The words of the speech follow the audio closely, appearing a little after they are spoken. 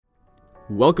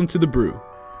Welcome to The Brew,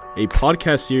 a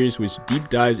podcast series which deep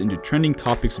dives into trending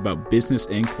topics about business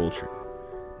and culture.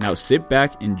 Now sit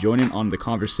back and join in on the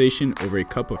conversation over a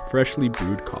cup of freshly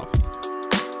brewed coffee.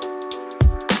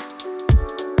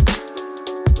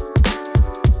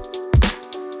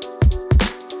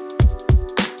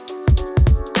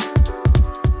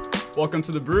 Welcome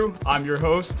to The Brew. I'm your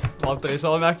host, Walter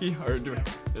Salamaki.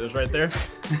 It is right there.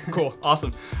 Cool.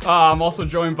 Awesome. I'm also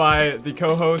joined by the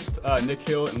co-host, Nick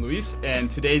Hill and Luis. And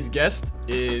today's guest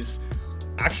is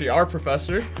actually our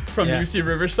professor from UC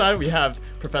Riverside. We have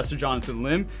Professor Jonathan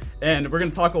Lim. And we're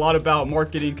going to talk a lot about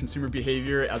marketing, consumer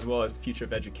behavior, as well as the future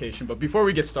of education. But before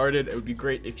we get started, it would be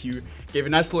great if you gave a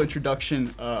nice little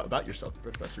introduction about yourself,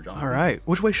 Professor Jonathan. All right.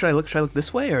 Which way should I look? Should I look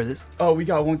this way or this? Oh, we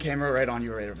got one camera right on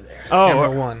you right over there. Oh,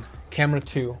 Camera 1. Camera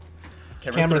 2.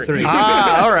 Camera 3.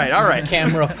 All right.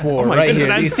 Camera 4, Oh my right goodness, here.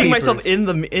 and I'm These seeing myself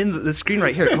peepers. in the screen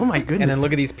right here. Oh my goodness. And then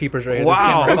look at these peepers right here.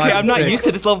 Wow. This camera 5 Okay, I'm and not 6. used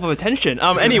to this level of attention.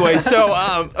 Anyway,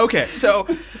 so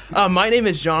my name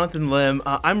is Jonathan Lim.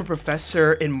 I'm a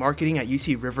professor in marketing at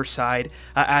UC Riverside,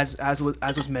 as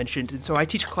was mentioned. And so I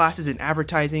teach classes in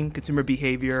advertising, consumer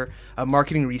behavior,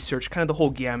 marketing research, kind of the whole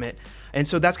gamut. And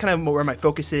so that's kind of where my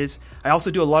focus is. I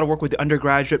also do a lot of work with the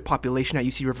undergraduate population at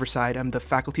UC Riverside. I'm the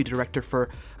faculty director for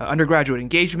undergraduate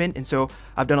engagement. And so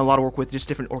I've done a lot of work with just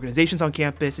different organizations on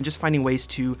campus and just finding ways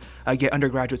to get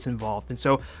undergraduates involved. And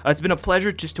so it's been a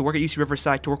pleasure just to work at UC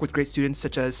Riverside, to work with great students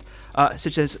such as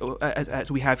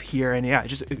we have here. And yeah,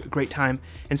 just a great time.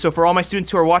 And so for all my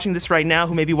students who are watching this right now,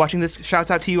 who may be watching this,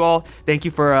 shouts out to you all. Thank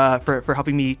you for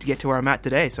helping me to get to where I'm at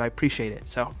today. So I appreciate it.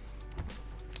 So.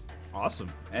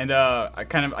 Awesome. And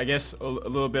I guess a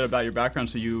little bit about your background.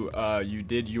 So you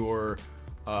did your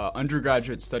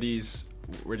undergraduate studies.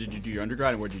 Where did you do your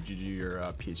undergrad and where did you do your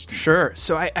PhD? Sure.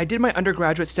 So I did my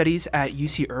undergraduate studies at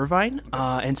UC Irvine.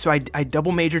 And so I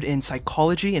double majored in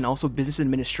psychology and also business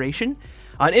administration.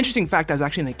 An interesting fact, I was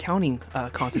actually in accounting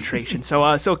concentration.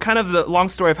 So kind of the long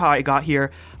story of how I got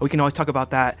here, we can always talk about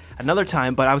that another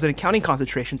time, but I was in accounting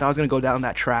concentration, thought I was going to go down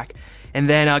that track. And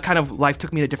then kind of life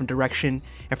took me in a different direction.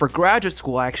 And for graduate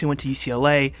school, I actually went to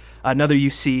UCLA, another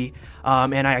UC,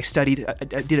 and I did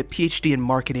a PhD in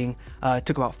marketing. It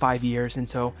took about 5 years. And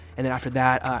then after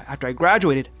that, after I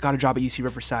graduated, got a job at UC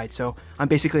Riverside. So I'm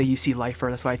basically a UC lifer.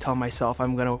 That's why I tell myself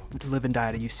I'm going to live and die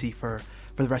at a UC for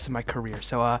the rest of my career.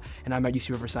 So, and I'm at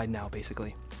UC Riverside now,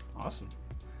 basically. Awesome.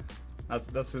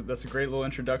 That's a great little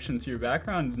introduction to your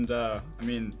background.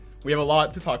 And we have a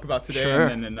lot to talk about today. Sure.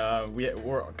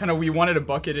 And we wanted to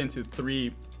bucket into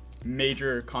three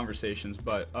major conversations,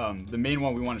 but the main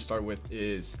one we want to start with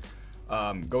is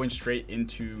going straight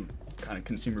into kind of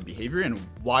consumer behavior and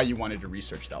why you wanted to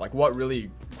research that. Like, what really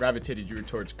gravitated you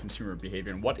towards consumer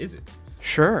behavior and what is it?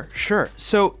 Sure.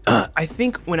 So I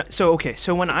think when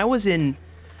I was in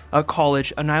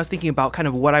college and I was thinking about kind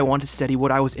of what I wanted to study,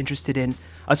 what I was interested in.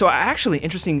 So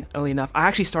interestingly enough, I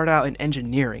actually started out in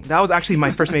engineering. That was actually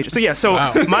my first major.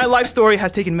 Wow. My life story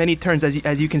has taken many turns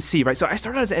as you can see, right? So I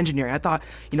started out as an engineer. I thought,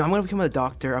 I'm going to become a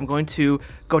doctor. I'm going to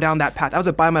go down that path. I was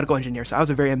a biomedical engineer, so I was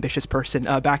a very ambitious person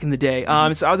back in the day.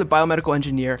 So I was a biomedical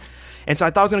engineer. And so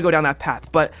I thought I was going to go down that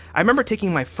path. But I remember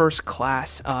taking my first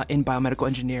class in biomedical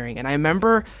engineering. And I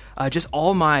remember just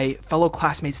all my fellow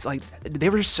classmates, like, they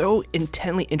were so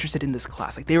intently interested in this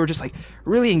class. Like, they were just, like,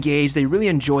 really engaged. They really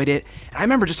enjoyed it. And I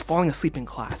remember just falling asleep in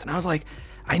class. And I was like,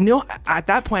 at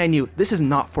that point I knew this is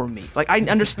not for me. Like, I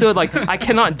understood, like, I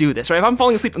cannot do this, right? If I'm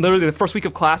falling asleep in literally the first week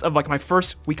of class of, like, my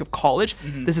first week of college,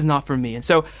 this is not for me. And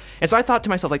so I thought to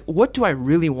myself, like, what do I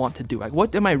really want to do? Like,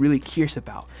 what am I really curious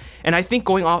about? And I think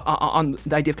going off on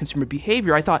the idea of consumer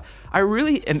behavior, I thought I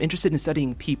really am interested in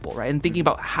studying people, right? And thinking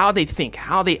about how they think,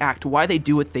 how they act, why they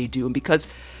do what they do. And because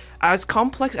as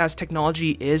complex as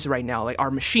technology is right now, like our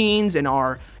machines and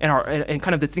kind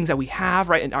of the things that we have,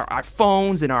 right, and our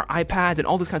phones and our iPads and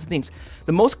all those kinds of things,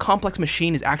 the most complex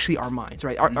machine is actually our minds,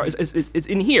 right? It's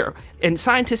in here. And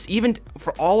scientists, even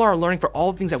for all our learning, for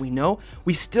all the things that we know,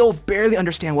 we still barely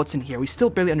understand what's in here. We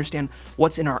still barely understand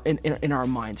what's in our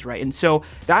minds, right? And so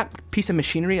that piece of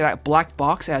machinery, that black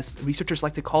box, as researchers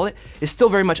like to call it, is still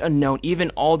very much unknown.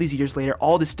 Even all these years later,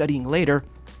 all this studying later,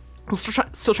 we're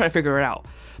still trying to figure it out.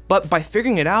 But by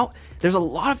figuring it out, there's a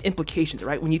lot of implications,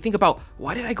 right? When you think about,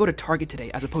 why did I go to Target today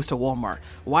as opposed to Walmart?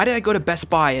 Why did I go to Best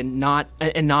Buy and not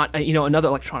another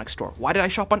electronics store? Why did I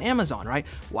shop on Amazon, right?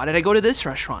 Why did I go to this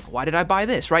restaurant? Why did I buy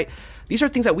this, right? These are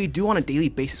things that we do on a daily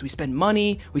basis. We spend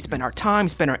money, we spend our time,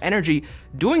 spend our energy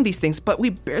doing these things, but we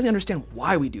barely understand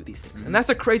why we do these things. And that's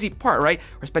the crazy part, right?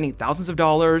 We're spending thousands of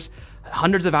dollars,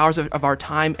 hundreds of hours of our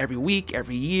time every week,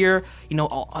 every year,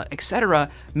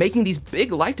 etc., making these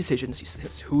big life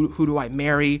decisions. Who do I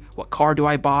marry? What car do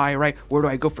I buy, right? Where do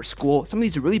I go for school? Some of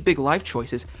these are really big life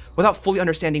choices without fully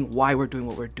understanding why we're doing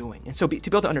what we're doing. And so to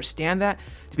be able to understand that,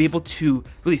 to be able to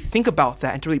really think about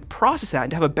that and to really process that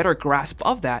and to have a better grasp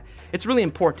of that, it's really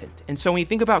important. And so when you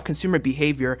think about consumer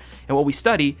behavior and what we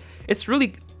study, it's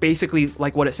really basically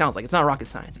like what it sounds like. It's not rocket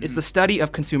science. It's the study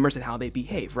of consumers and how they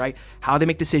behave, right? How they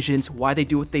make decisions, why they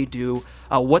do what they do,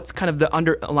 what's kind of the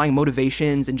underlying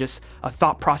motivations and just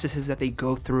thought processes that they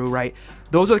go through, right?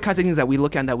 Those are the kinds of things that we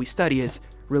look at and that we study is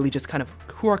really just kind of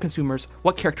who are consumers,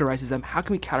 what characterizes them, how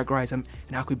can we categorize them,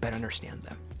 and how can we better understand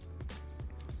them.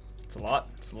 It's a lot.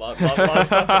 It's a lot of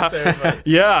stuff out there. But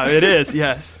Yeah, it is,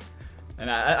 yes. And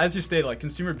as you stated, like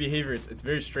consumer behavior, it's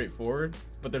very straightforward,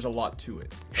 but there's a lot to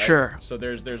it. Right? Sure. So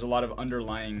there's a lot of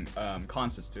underlying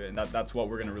concepts to it, and that's what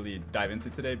we're gonna really dive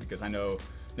into today, because I know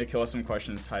Nick Hill has some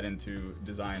questions tied into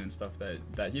design and stuff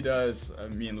that he does.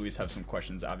 Me and Luis have some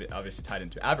questions obviously tied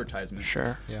into advertisement.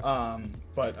 Sure. Yeah.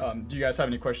 But do you guys have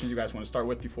any questions you guys want to start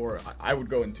with before I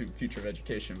would go into future of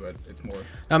education, but it's more.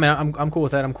 No, man, I'm cool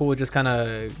with that. I'm cool with just kind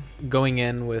of going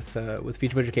in with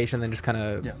future of education, and then just kind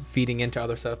of feeding into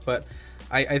other stuff. But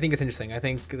I think it's interesting. I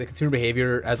think the consumer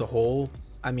behavior as a whole,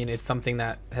 I mean, it's something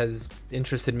that has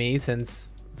interested me since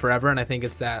forever, and I think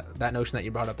it's that notion that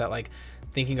you brought up, that like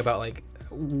thinking about like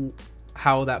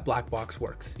how that black box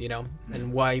works, you know,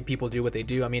 and why people do what they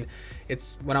do. I mean,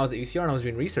 it's when I was at UCR and I was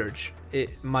doing research,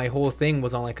 my whole thing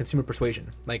was on like consumer persuasion,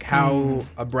 like how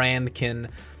a brand can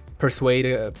persuade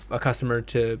a customer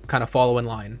to kind of follow in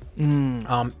line.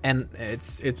 And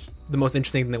it's the most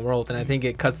interesting thing in the world, and I think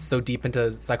it cuts so deep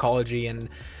into psychology and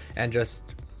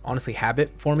just honestly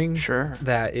habit forming. Sure.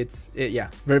 That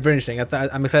very, very interesting.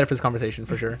 I'm excited for this conversation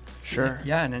for sure. Sure.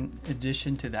 Yeah, and in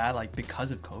addition to that, like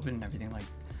because of COVID and everything, like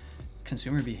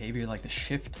consumer behavior, like the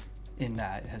shift in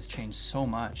that has changed so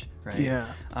much, right?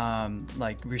 Yeah.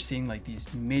 Like we're seeing like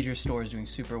these major stores doing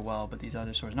super well, but these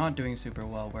other stores not doing super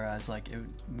well, whereas like it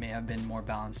may have been more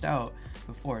balanced out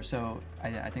before. So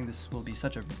I think this will be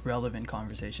such a relevant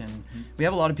conversation. We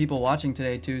have a lot of people watching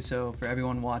today too, so for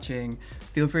everyone watching,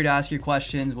 feel free to ask your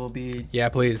questions. We'll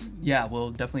Please.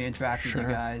 We'll definitely interact with you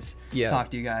guys,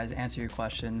 talk to you guys, answer your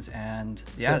questions, and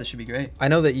this should be great. I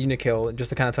know that you, Nikhil, just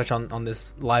to kind of touch on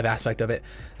this live aspect of it,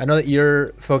 I know that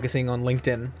you're focusing on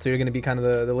LinkedIn, so you're going to be kind of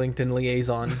the LinkedIn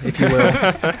liaison, if you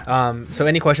will. So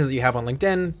any questions that you have on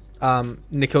LinkedIn,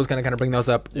 Nikhil's going to kind of bring those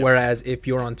up. Whereas if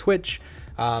you're on Twitch,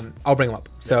 I'll bring them up.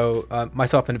 So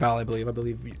myself and Val, I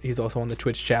believe he's also on the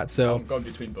Twitch chat. So I'm going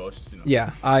between both. Just, you know.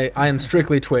 Yeah, I am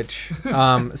strictly Twitch.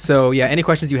 So yeah, any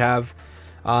questions you have,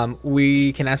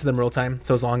 we can answer them real time.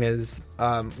 So as long as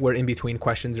we're in between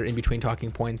questions or in between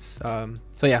talking points.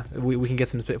 So yeah, we can get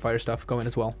some Spitfire stuff going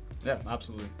as well. Yeah,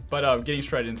 absolutely. But getting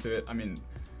straight into it, I mean,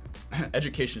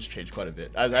 education's changed quite a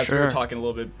bit. As we were talking a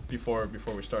little bit before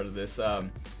we started this,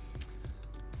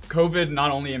 COVID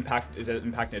not only is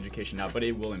impacting education now, but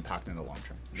it will impact in the long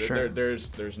term. Sure.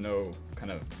 There's no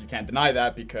kind of, you can't deny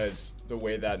that, because the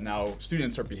way that now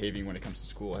students are behaving when it comes to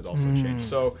school has also changed.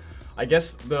 So I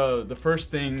guess the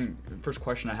first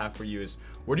question I have for you is,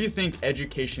 where do you think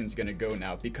education is going to go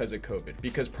now because of COVID?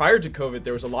 Because prior to COVID,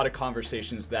 there was a lot of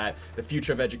conversations that the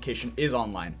future of education is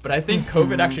online. But I think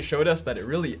COVID actually showed us that it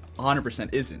really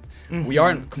 100% isn't. We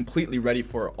aren't completely ready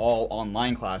for all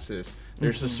online classes.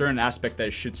 There's a certain aspect that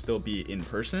it should still be in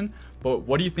person. But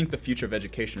what do you think the future of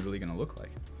education is really going to look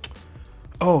like?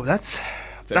 Oh, that's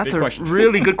a question.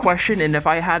 really good question, and if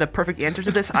I had a perfect answer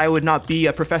to this, I would not be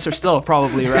a professor still,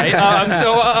 probably, right?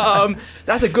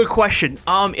 That's a good question.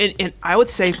 And I would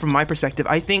say, from my perspective,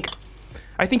 I think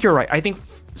you're right. I think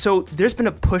so. There's been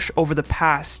a push over the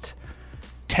past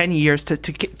 10 years to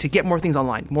get more things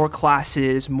online, more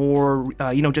classes, more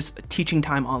just teaching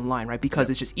time online, right? Because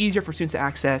it's just easier for students to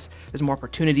access. There's more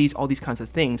opportunities, all these kinds of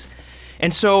things.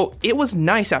 And so it was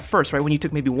nice at first, right, when you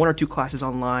took maybe one or two classes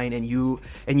online and you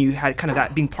had kind of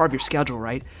that being part of your schedule,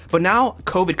 right? But now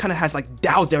COVID kind of has like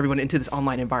doused everyone into this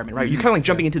online environment, right? You're kind of like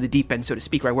jumping into the deep end, so to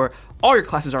speak, right, where all your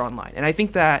classes are online. And I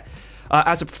think that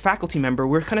as a faculty member,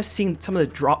 we're kind of seeing some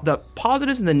of the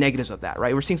positives and the negatives of that,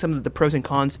 right? We're seeing some of the pros and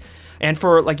cons. And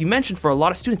for, like you mentioned, for a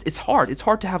lot of students, it's hard. It's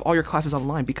hard to have all your classes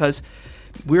online because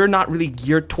we're not really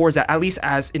geared towards that, at least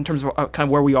as in terms of kind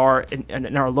of where we are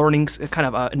in our learning kind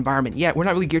of environment yet. We're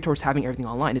not really geared towards having everything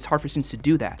online. It's hard for students to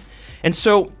do that. And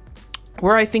so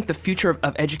where I think the future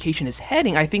of education is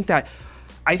heading, I think that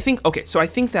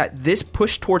this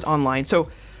push towards online, so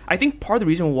I think part of the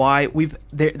reason why we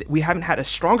haven't had a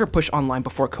stronger push online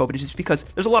before COVID is just because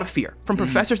there's a lot of fear. From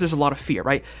professors, there's a lot of fear,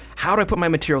 right? How do I put my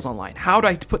materials online? How do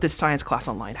I put this science class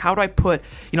online? How do I put,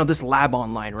 this lab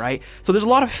online, right? So there's a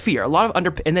lot of fear,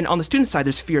 and then on the student side,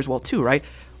 there's fear as well too, right?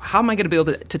 how am I going to be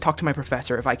able to talk to my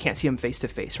professor if I can't see him face to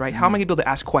face, right? How am I going to be able to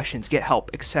ask questions, get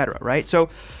help, etc., right? So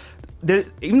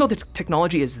even though the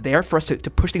technology is there for us to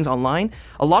push things online,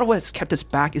 a lot of what has kept us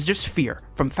back is just fear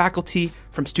from faculty,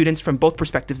 from students, from both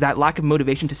perspectives, that lack of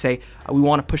motivation to say, we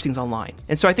want to push things online.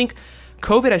 And so I think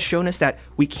COVID has shown us that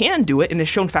we can do it, and has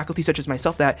shown faculty such as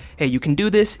myself that, hey, you can do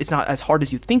this. It's not as hard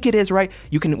as you think it is, right?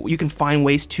 You can find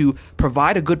ways to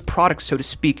provide a good product, so to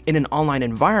speak, in an online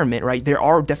environment, right? There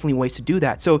are definitely ways to do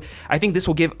that. So I think this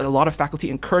will give a lot of faculty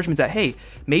encouragement that, hey,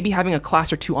 maybe having a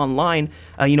class or two online,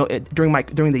 during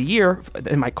the year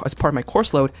as part of my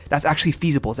course load, that's actually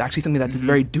feasible. It's actually something that's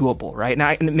very doable, right?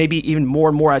 And maybe even more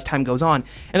and more as time goes on.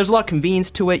 And there's a lot of convenience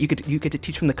to it. You get to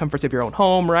teach from the comforts of your own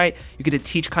home, right? You get to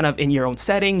teach kind of in your own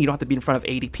setting. You don't have to be in front of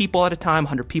 80 people at a time,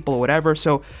 100 people or whatever.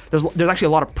 So there's actually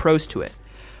a lot of pros to it.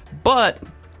 But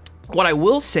what I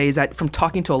will say is that from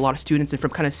talking to a lot of students and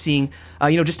from kind of seeing,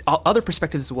 just other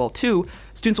perspectives as well too,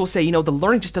 students will say, the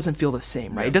learning just doesn't feel the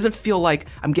same, right? It doesn't feel like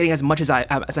I'm getting as much as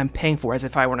I'm paying for as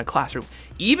if I were in a classroom.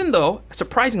 Even though,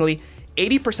 surprisingly,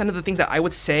 80% of the things that I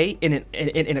would say in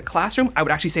a classroom, I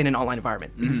would actually say in an online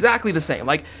environment. Exactly the same.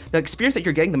 Like the experience that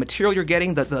you're getting, the material you're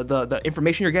getting, the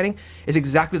information you're getting is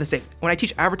exactly the same. When I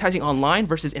teach advertising online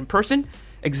versus in person,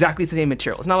 exactly the same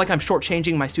material. It's not like I'm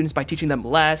shortchanging my students by teaching them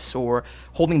less or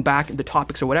holding back the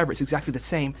topics or whatever. It's exactly the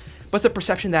same. But it's the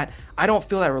perception that I don't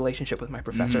feel that relationship with my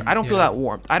professor. I don't feel that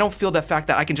warmth. I don't feel the fact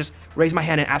that I can just raise my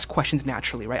hand and ask questions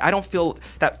naturally, right? I don't feel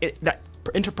that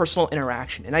interpersonal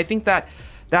interaction. And I think that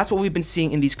that's what we've been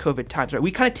seeing in these COVID times, right? We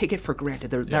kind of take it for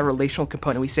granted, that relational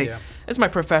component. We say, it's my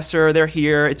professor, they're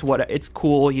here, it's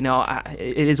cool, it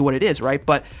is what it is, right?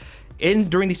 But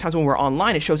during these times when we're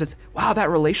online, it shows us, wow, that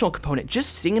relational component,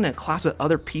 just sitting in a class with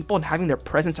other people and having their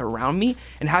presence around me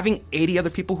and having 80 other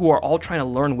people who are all trying to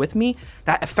learn with me,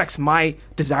 that affects my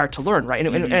desire to learn, right?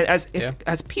 And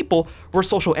as people, we're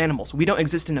social animals. We don't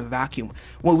exist in a vacuum.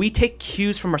 When we take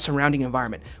cues from our surrounding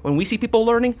environment, when we see people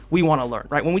learning, we want to learn,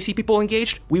 right? When we see people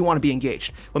engaged, we want to be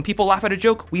engaged. When people laugh at a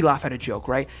joke, we laugh at a joke,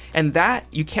 right? And that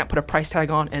you can't put a price tag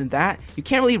on, and that you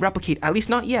can't really replicate, at least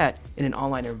not yet, in an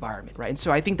online environment, right? And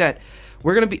so I think that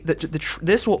we're going to be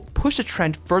this will push the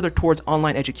trend further towards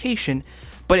online education,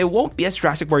 but it won't be as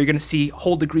drastic where you're going to see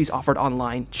whole degrees offered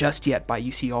online just yet by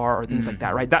UCR or things like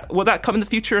that, right? Will that come in the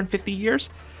future in 50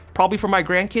 years? Probably for my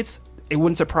grandkids. It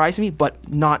wouldn't surprise me,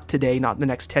 but not today, not in the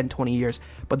next 10, 20 years.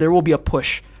 But there will be a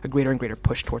greater and greater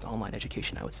push towards online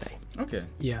education, I would say. Okay.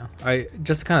 Yeah. I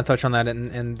just to kind of touch on that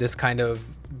and this kind of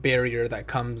barrier that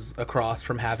comes across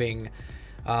from having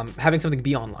something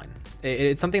be online.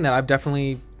 It's something that I've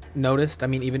definitely noticed. I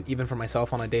mean, even for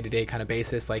myself on a day-to-day kind of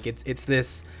basis, like it's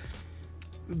this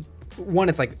one,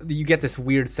 it's like you get this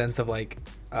weird sense of like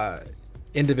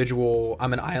individual,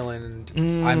 I'm an island,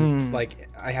 I'm like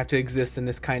I have to exist in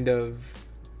this kind of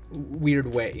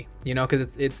weird way,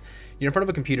 because it's you're in front of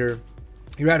a computer,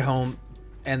 you're at home,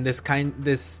 and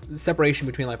this separation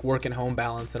between like work and home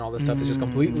balance and all this stuff is just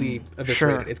completely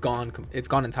eviscerated. Sure. It's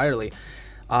gone entirely.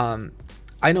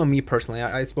 I know me personally,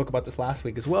 I spoke about this last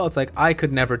week as well. It's like I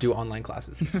could never do online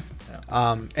classes.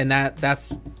 And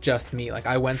that's just me. Like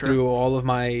I went through all of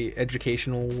my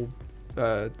educational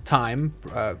time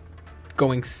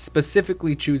going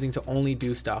specifically choosing to only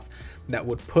do stuff that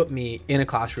would put me in a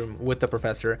classroom with the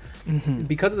professor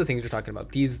because of the things you're talking about.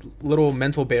 These little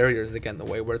mental barriers, again, the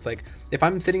way where it's like if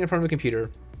I'm sitting in front of a computer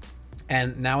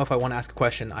and now if I want to ask a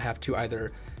question, I have to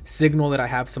either signal that I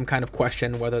have some kind of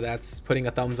question, whether that's putting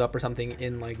a thumbs up or something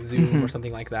in like Zoom or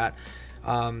something like that,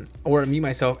 or mute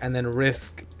myself and then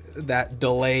risk that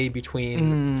delay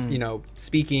between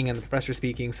speaking and the professor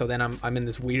speaking. So then I'm in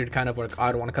this weird kind of like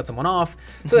I don't want to cut someone off,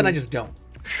 so then I just don't.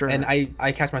 Sure. And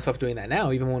I catch myself doing that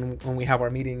now, even when we have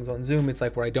our meetings on Zoom. It's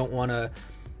like where I don't want to.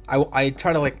 I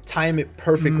try to like time it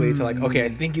perfectly to like, okay, I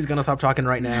think he's gonna stop talking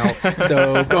right now,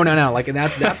 so go now. Like, and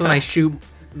that's when I shoot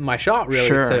my shot really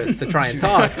to try and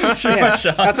talk. That's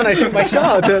when I shoot my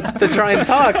shot to try and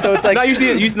talk. So it's like not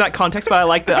usually using that context, but I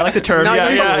like the term.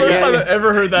 First time I've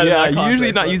ever heard that. Yeah, in that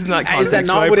usually not using that context. Is that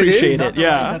not what it is? Not the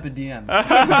right type of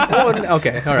DM.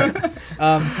 Okay, all right.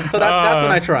 So that's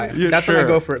when I try. That's when I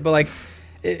go for it. But like,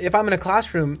 if I'm in a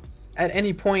classroom, at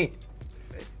any point,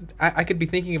 I could be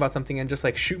thinking about something and just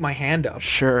like shoot my hand up.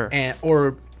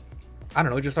 Or I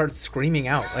don't know, just start screaming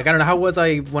out. Like, I don't know, how was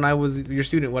I when I was your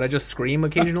student? Would I just scream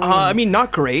occasionally? I mean,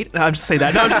 not great. I'm just saying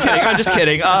that. No, I'm just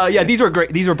kidding. Yeah, these were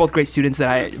great. These were both great students that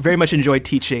I very much enjoyed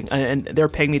teaching, and they're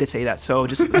paying me to say that. So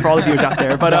just for all the viewers out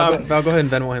there. But I'll go ahead and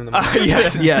Venmo him the money.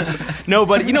 Yes. No,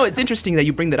 but it's interesting that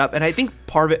you bring that up, and I think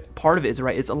part of it is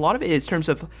right. It's a lot of it is in terms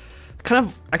of kind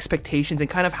of expectations and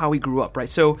kind of how we grew up, right?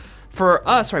 So for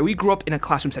us, right, we grew up in a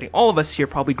classroom setting. All of us here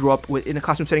probably grew up in a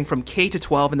classroom setting from K to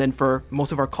 12, and then for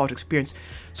most of our college experience.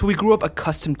 So we grew up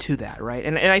accustomed to that, right?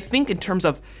 And I think in terms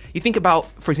of, you think about,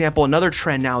 for example, another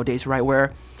trend nowadays, right,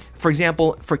 where, for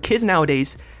example, for kids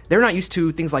nowadays, they're not used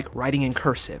to things like writing in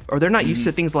cursive, or they're not used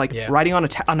to things like writing on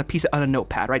a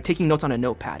notepad, right? Taking notes on a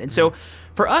notepad. And so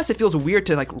for us, it feels weird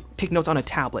to like take notes on a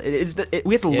tablet.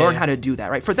 We have to learn how to do that,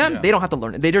 right? For them, they don't have to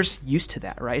learn it. They're just used to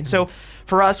that, right? And so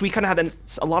for us, we kind of have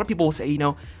a lot of people will say, you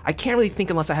know, I can't really think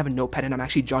unless I have a notepad and I'm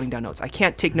actually jotting down notes. I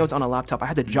can't take notes on a laptop. I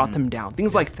have to jot them down,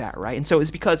 things like that, right? And so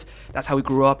it's because that's how we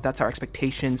grew up. That's our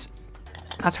expectations.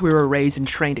 That's how we were raised and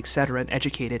trained, et cetera, and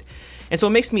educated. And so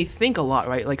it makes me think a lot,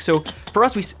 right? Like, so for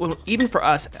us, even for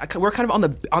us, we're kind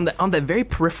of on the very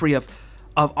periphery of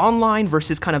online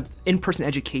versus kind of in-person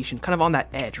education, kind of on that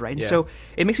edge, right? And so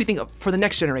it makes me think for the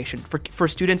next generation, for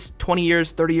students 20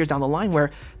 years, 30 years down the line,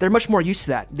 where they're much more used to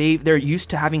that. They're used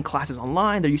to having classes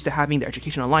online. They're used to having their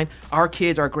education online. Our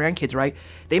kids, our grandkids, right?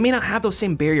 They may not have those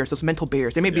same barriers, those mental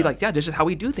barriers. They may be like, this is how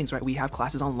we do things, right? We have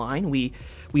classes online. We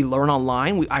learn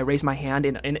online. I raise my hand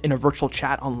in a virtual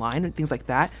chat online and things like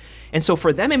that. And so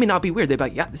for them, it may not be weird. They'd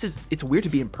be like, it's weird to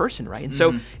be in person, right? And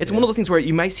so it's one of the things where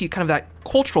you might see kind of that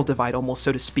cultural divide almost,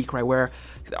 so to speak, right? Where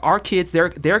our kids,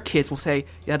 their kids will say,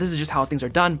 this is just how things are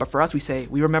done. But for us,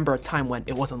 we remember a time when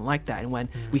it wasn't like that and when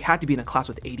we had to be in a class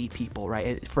with 80 people,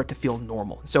 right? For it to feel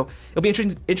normal. So it'll be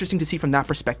interesting to see from that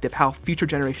perspective how future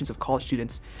generations of college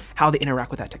students, how they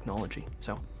interact with that technology.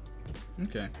 So.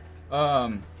 Okay.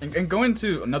 And going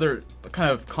to another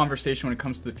kind of conversation when it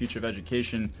comes to the future of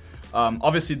education,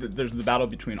 obviously there's the battle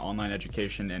between online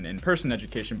education and in-person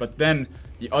education, but then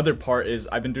the other part is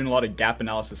I've been doing a lot of gap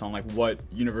analysis on like what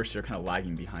universities are kind of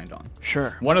lagging behind on.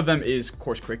 Sure. One of them is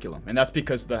course curriculum, and that's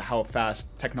because how fast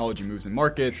technology moves in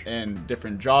markets and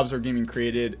different jobs are getting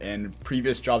created and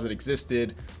previous jobs that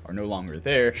existed are no longer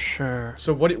there. Sure.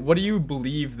 So what do you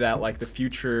believe that like the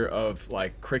future of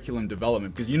like curriculum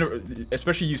development, because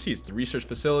especially UC, it's the research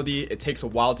facility, it takes a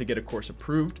while to get a course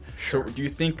approved. Sure. So do you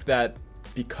think that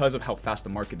because of how fast the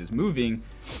market is moving,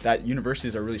 that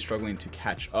universities are really struggling to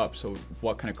catch up? So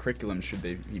what kind of curriculum should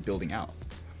they be building out?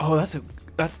 Oh, that's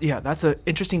an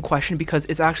interesting question, because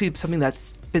it's actually something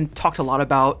that's been talked a lot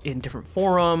about in different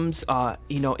forums,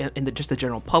 in just the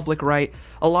general public, right?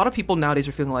 A lot of people nowadays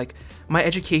are feeling like my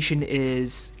education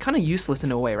is kind of useless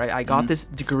in a way, right? I got this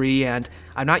degree and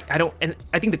and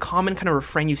I think the common kind of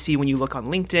refrain you see when you look on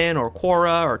LinkedIn or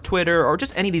Quora or Twitter or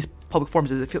just any of these public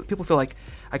forums is that people feel like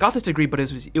I got this degree, but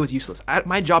it was useless.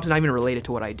 My job's not even related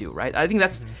to what I do, right? I think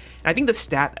I think the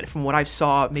stat from what I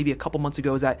saw maybe a couple months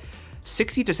ago is that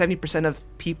 60 to 70% of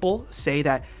people say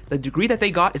that the degree that they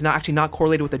got is not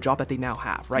correlated with the job that they now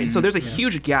have, right? And so there's a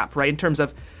huge gap, right, in terms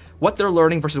of what they're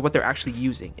learning versus what they're actually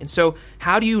using. And so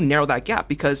how do you narrow that gap?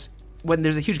 Because when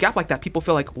there's a huge gap like that, people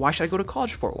feel like, why should I go to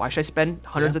college for? Why should I spend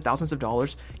hundreds of thousands of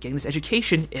dollars getting this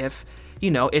education if,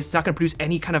 it's not going to produce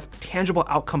any kind of tangible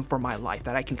outcome for my life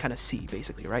that I can kind of see,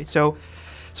 basically, right? So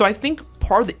I think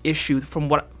part of the issue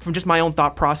from just my own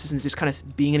thought process and just kind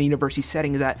of being in a university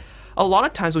setting is that a lot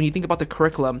of times when you think about the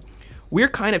curriculum, we're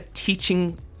kind of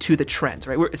teaching to the trends,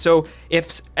 right? So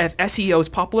if SEO is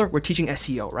popular, we're teaching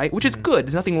SEO, right? Which is good.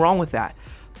 There's nothing wrong with that.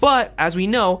 But as we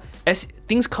know,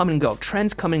 things come and go.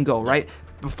 Trends come and go, right?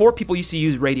 Before, people used to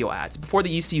use radio ads. Before, they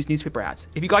used to use newspaper ads.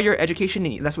 If you got your education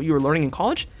and that's what you were learning in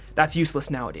college, that's useless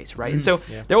nowadays, right? And so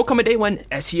there will come a day when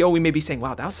SEO, we may be saying,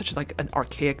 wow, that was such like an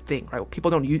archaic thing, right?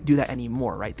 People don't do that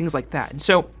anymore, right? Things like that. And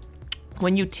so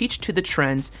when you teach to the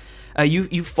trends,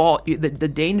 you fall. The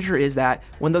danger is that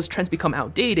when those trends become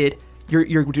outdated, your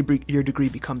degree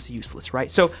becomes useless,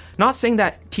 right? So, not saying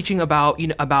that teaching about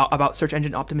search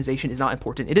engine optimization is not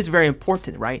important. It is very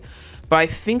important, right? But I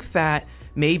think that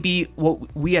maybe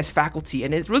what we as faculty,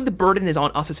 and it's really the burden is on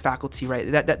us as faculty,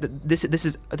 right? That this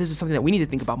is something that we need to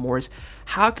think about more, is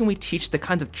how can we teach the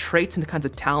kinds of traits and the kinds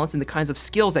of talents and the kinds of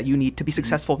skills that you need to be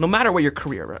successful, no matter what your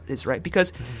career is, right?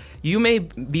 Because you may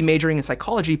be majoring in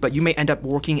psychology, but you may end up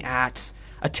working at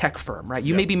a tech firm, right?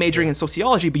 You may be majoring in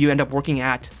sociology, but you end up working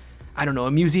at, I don't know,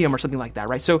 a museum or something like that,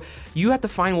 right? So we have to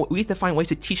find ways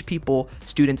to teach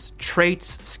students,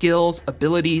 traits, skills,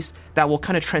 abilities that will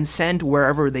kind of transcend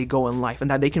wherever they go in life and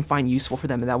that they can find useful for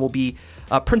them, and that will be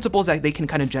principles that they can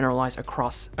kind of generalize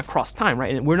across time,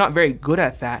 right? And we're not very good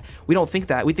at that. We don't think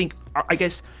that. We think, I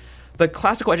guess, the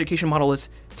classical education model is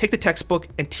take the textbook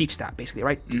and teach that, basically,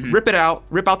 right? Rip it out,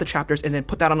 rip out the chapters, and then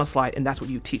put that on a slide, and that's what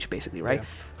you teach, basically, right? Yeah.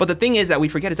 But the thing is that we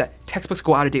forget is that textbooks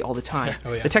go out of date all the time.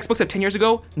 The textbooks of 10 years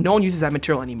ago, no one uses that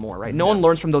material anymore, right? No one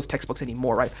learns from those textbooks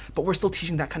anymore, right? But we're still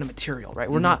teaching that kind of material,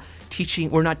 right? We're not teaching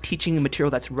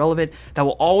material that's relevant, that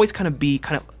will always kind of be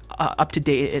kind of up to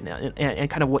date and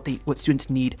kind of what students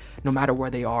need, no matter where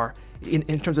they are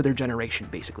in terms of their generation,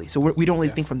 basically. So we don't really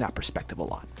think from that perspective a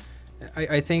lot.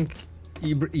 I think,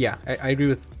 I agree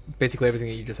with basically everything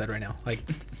that you just said right now, like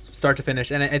start to finish.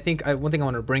 And I think one thing I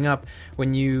want to bring up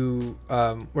when you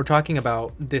were talking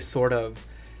about this sort of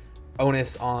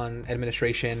onus on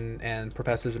administration and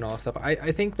professors and all that stuff, I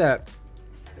think that,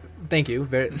 thank you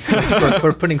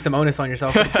for putting some onus on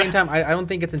yourself. But at the same time, I don't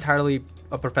think it's entirely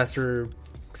a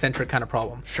professor-centric kind of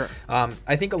problem. Sure.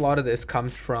 I think a lot of this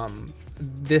comes from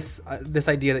this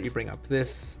idea that you bring up,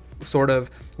 this sort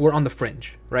of, we're on the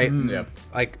fringe, right? Yeah.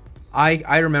 Like,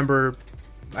 I remember,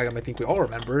 I think we all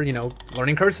remember,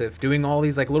 learning cursive, doing all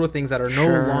these like little things that are no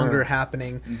longer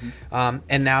happening,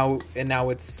 and now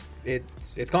it's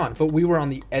gone. But we were on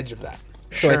the edge of that.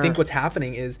 So I think what's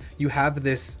happening is you have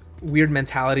this weird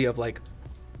mentality of like,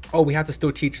 oh, we have to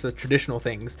still teach the traditional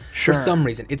things for some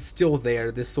reason. It's still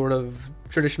there, this sort of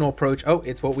traditional approach. Oh,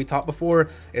 it's what we taught before.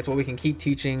 It's what we can keep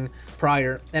teaching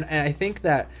prior. And I think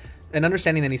that an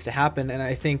understanding that needs to happen, and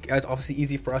I think it's obviously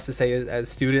easy for us to say as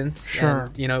students, and,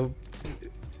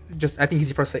 I think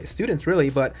easy for us to say as students, really,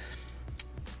 but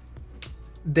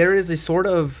there is a sort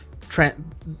of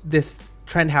this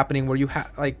trend happening where you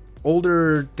have like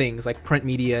older things like print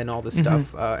media and all this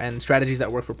stuff, and strategies that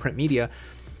work for print media,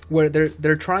 where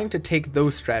they're trying to take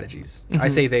those strategies. I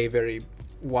say they very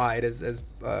wide as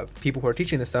people who are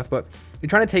teaching this stuff, but you're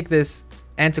trying to take this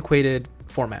antiquated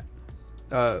format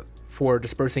for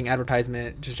dispersing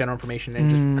advertisement, just general information, and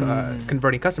just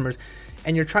converting customers,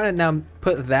 and you're trying to now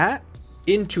put that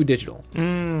into digital.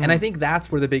 And I think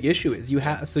that's where the big issue is. You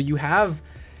have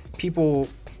people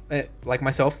like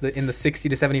myself in the 60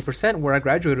 to 70% where I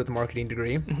graduated with a marketing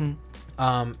degree,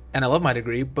 and I love my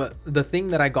degree, but the thing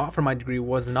that I got from my degree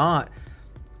was not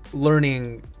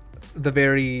learning the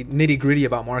very nitty gritty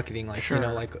about marketing, like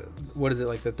like what is it,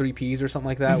 like the 3 Ps or something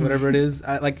like that, whatever it is.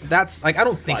 That's like I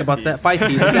don't think about that 5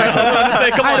 Ps exactly.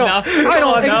 I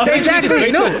don't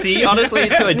exactly no C, honestly,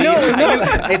 to a D. No,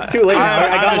 it's too late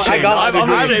now. I got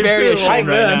my degree. I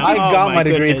got my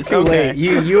degree. It's too late.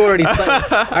 You already.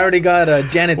 I already got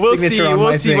Janet's signature on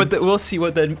my thing. We'll see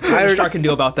what the registrar can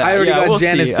do about that. I already got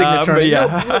Janet's signature.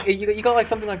 No, you got like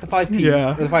something like the 5 Ps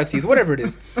or the 5 Cs, whatever it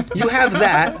is. You have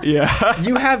that.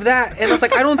 You have that. And it's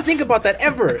like I don't think about that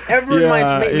ever in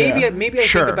my maybe I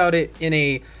think about it in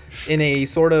a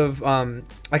sort of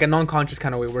like a non-conscious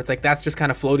kind of way where it's like that's just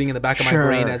kind of floating in the back of my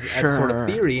brain as sort of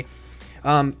theory,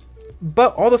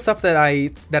 but all the stuff that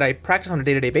I practice on a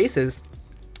day-to-day basis,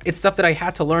 it's stuff that I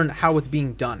had to learn how it's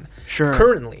being done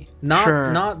currently,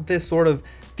 not this sort of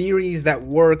theories that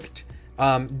worked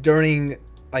during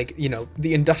like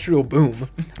the industrial boom,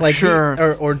 like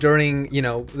or during the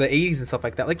 80s and stuff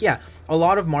like that. Like a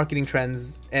lot of marketing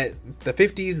trends at the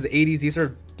 50s, the 80s,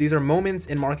 these are moments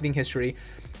in marketing history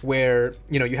where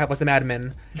you have like the Mad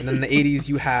Men, and then in the 80s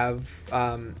you have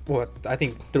I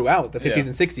think throughout the 50s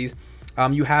and 60s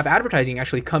you have advertising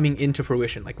actually coming into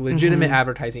fruition, like legitimate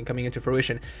advertising coming into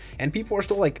fruition, and people are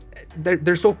still like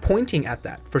they're still pointing at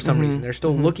that for some reason. They're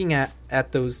still looking at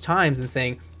those times and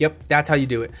saying, yep, that's how you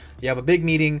do it. You have a big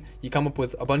meeting, you come up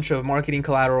with a bunch of marketing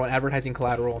collateral and advertising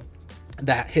collateral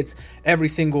that hits every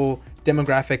single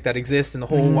demographic that exists in the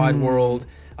whole wide world,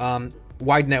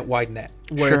 wide net,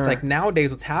 where it's like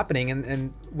nowadays what's happening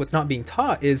and what's not being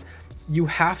taught is you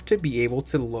have to be able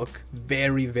to look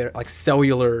very, very like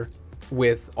cellular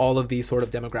with all of these sort of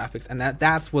demographics, and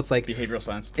that's what's like behavioral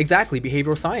science. Exactly,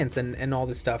 behavioral science and all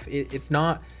this stuff. It's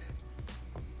not.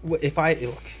 If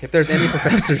there's any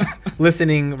professors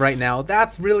listening right now,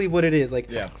 that's really what it is. Like,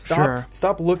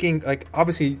 stop looking. Like,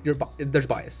 obviously, there's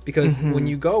bias because when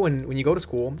you go to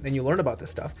school and you learn about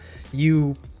this stuff,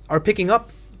 you are picking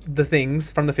up the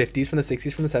things from the 50s, from the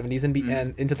 60s, from the 70s,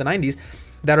 and into the 90s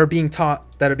that are being taught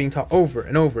over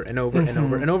and over and over and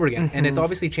over and over again. And it's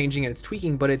obviously changing and it's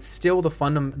tweaking, but it's still the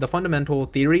fundamental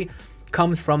theory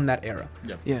comes from that era.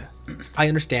 I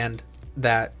understand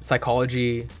that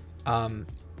psychology,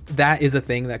 that is a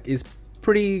thing that is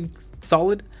pretty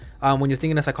solid when you're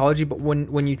thinking of psychology, but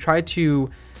when you try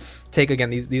to take again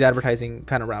these advertising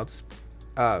kind of routes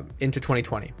into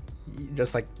 2020,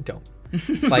 just like don't.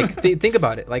 Like think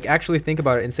about it. Like actually think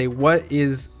about it and say what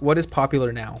is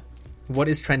popular now. What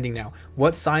is trending now?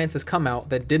 What science has come out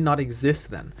that did not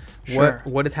exist then? Sure.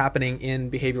 What is happening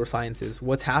in behavioral sciences?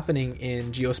 What's happening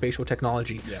in geospatial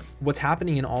technology? Yeah. What's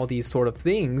happening in all these sort of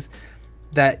things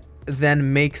that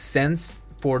then makes sense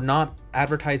for not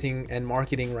advertising and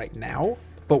marketing right now,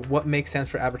 but what makes sense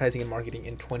for advertising and marketing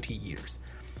in 20 years?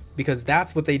 Because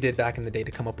that's what they did back in the day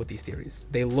to come up with these theories.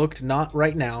 They looked not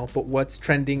right now, but what's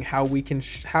trending, how we can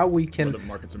Where the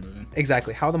markets are moving.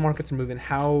 exactly how the markets are moving,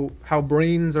 how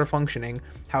brains are functioning,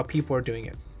 how people are doing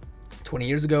it. 20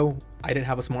 years ago, I didn't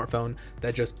have a smartphone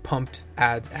that just pumped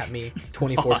ads at me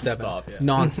 24/7,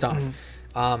 nonstop.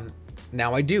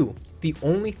 Now I do. The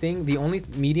only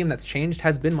medium that's changed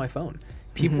has been my phone.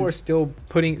 People are still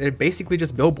they're basically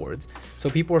just billboards. So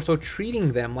people are still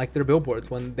treating them like they're billboards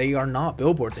when they are not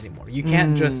billboards anymore. You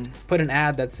can't just put an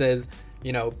ad that says,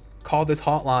 call this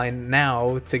hotline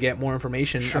now to get more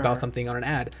information about something on an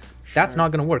ad. That's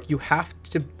not going to work. You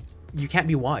can't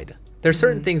be wide. There's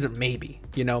certain things that maybe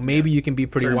you can be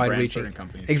pretty Certain wide brands, reaching. certain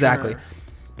companies. Exactly. Sure.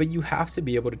 But you have to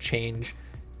be able to change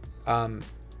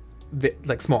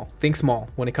think small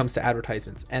when it comes to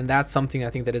advertisements, and that's something I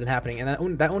think that isn't happening.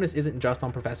 And that onus isn't just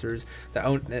on professors.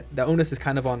 The onus is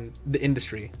kind of on the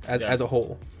industry as a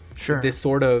whole. Sure. This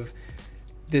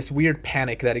weird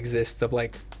panic that exists of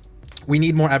like, we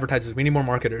need more advertisers, we need more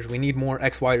marketers, we need more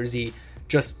X, Y, or Z.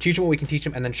 Just teach them what we can teach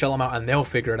them, and then shell them out, and they'll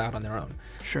figure it out on their own.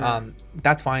 Sure.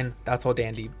 That's fine. That's all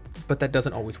dandy, but that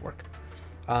doesn't always work.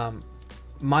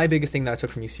 My biggest thing that I took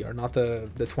from UCR, not the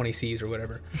 20 C's or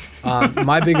whatever.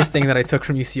 My biggest thing that I took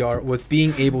from UCR was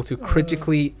being able to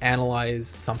critically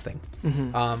analyze something,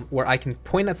 where I can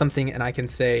point at something and I can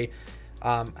say,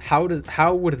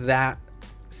 how would that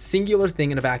singular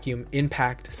thing in a vacuum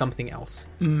impact something else?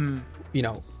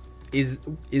 Is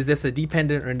this a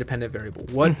dependent or independent variable?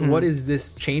 What is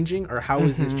this changing, or how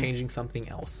is this changing something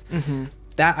else?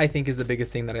 That I think is the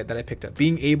biggest thing that I picked up.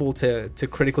 Being able to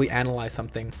critically analyze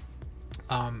something.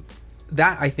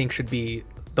 That I think should be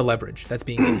the leverage that's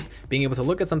being used. Being able to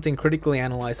look at something, critically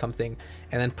analyze something,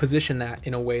 and then position that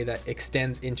in a way that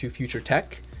extends into future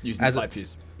tech. Using the 5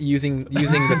 Ps. Using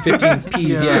the 15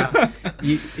 Ps,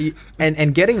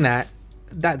 and getting that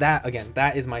again,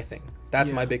 that is my thing.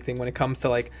 That's my big thing when it comes to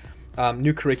like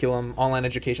new curriculum, online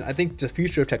education. I think the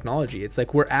future of technology. It's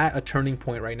like we're at a turning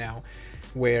point right now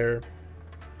where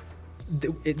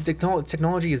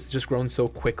technology has just grown so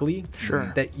quickly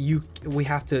that we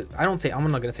have to, I'm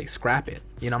not going to say scrap it,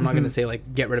 I'm not going to say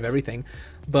like get rid of everything,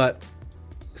 but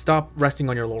stop resting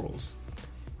on your laurels,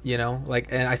 and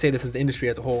I say this as the industry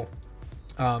as a whole.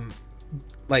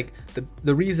 Like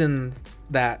the reason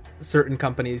that certain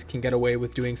companies can get away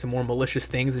with doing some more malicious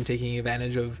things and taking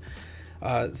advantage of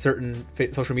certain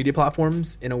social media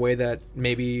platforms in a way that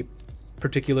maybe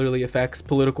particularly affects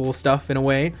political stuff in a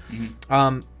way,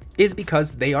 is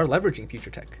because they are leveraging future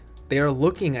tech. They are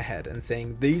looking ahead and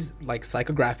saying these, like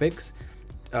psychographics,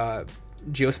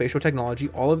 geospatial technology,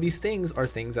 all of these things are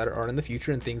things that are in the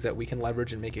future and things that we can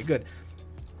leverage and make it good.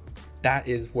 That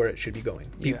is where it should be going.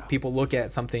 People look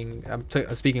at something,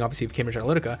 speaking obviously of Cambridge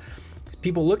Analytica,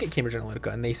 people look at Cambridge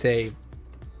Analytica and they say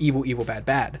evil, evil, bad,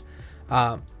 bad.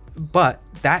 But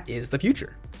that is the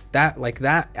future.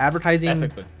 That advertising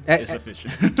ethically is the future.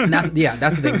 That's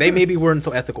the thing. They maybe weren't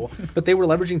so ethical, but they were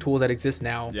leveraging tools that exist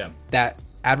now that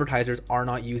advertisers are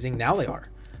not using. Now they are,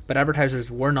 but advertisers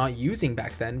were not using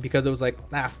back then because it was like,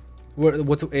 what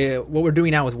we're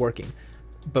doing now is working.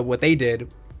 But what they did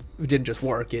didn't just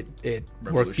work; it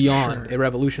worked beyond. It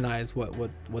revolutionized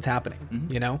what's happening.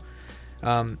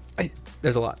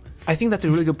 There's a lot. I think that's a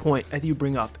really good point that you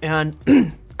bring up, and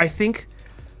I think,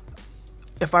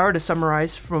 if I were to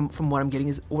summarize from what I'm getting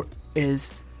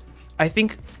is I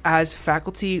think as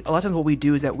faculty, a lot of times what we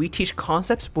do is that we teach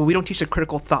concepts, but we don't teach the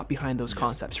critical thought behind those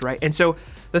concepts, right? And so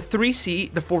the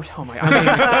 3C, the 4, oh my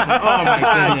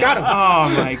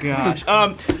gosh.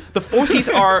 The 4 C's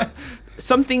are,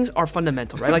 some things are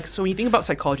fundamental, right? Like, so when you think about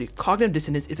psychology, cognitive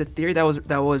dissonance is a theory that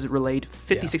was relayed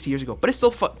 50, 60 years ago, but it's still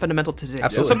fundamental to today.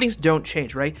 Absolutely. So some things don't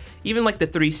change, right? Even like the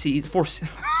 3 C's, 4 C's.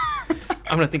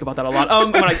 I'm going to think about that a lot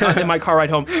when in my car ride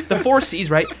home. The 4 C's,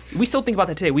 right? We still think about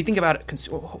that today. We think about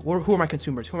who are my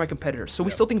consumers? Who are my competitors? So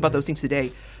we still think about those things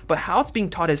today. But how it's being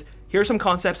taught is, here are some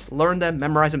concepts, learn them,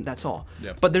 memorize them, that's all.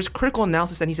 Yep. But there's critical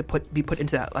analysis that needs to be put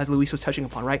into that, as Luis was touching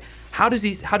upon, right? How do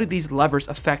these levers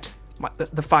affect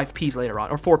the 5 P's later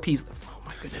on, or 4 P's. Oh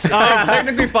my goodness.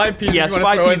 Technically 5 P's. Yes,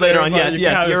 5 P's later on. Yes,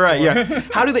 you're right. Yeah.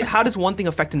 How does one thing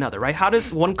affect another, right? How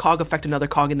does one cog affect another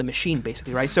cog in the machine,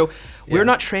 basically, right? So we're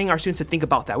not training our students to think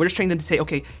about that. We're just training them to say,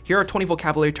 okay, here are 20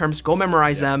 vocabulary terms. Go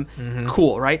memorize them.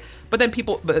 Cool, right? But then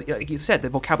but like you said, the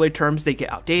vocabulary terms, they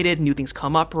get outdated. New things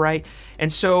come up, right?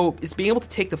 And so it's being able to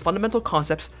take the fundamental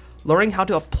concepts, learning how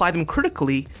to apply them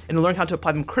critically, and learning how to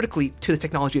apply them critically to the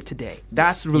technology of today.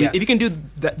 That's really, if you can do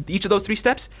each of those 3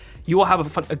 steps, you will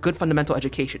have a good fundamental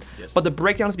education. Yes. But the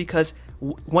breakdown is because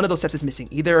one of those steps is missing.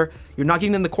 Either you're not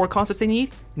giving them the core concepts they need,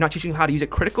 you're not teaching them how to use it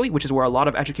critically, which is where a lot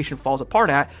of education falls apart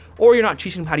at, or you're not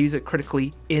teaching them how to use it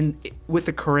critically with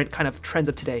the current kind of trends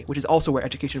of today, which is also where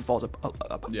education falls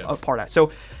apart at.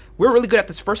 So we're really good at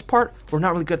this first part. We're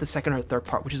not really good at the second or third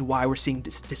part, which is why we're seeing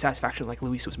dissatisfaction, like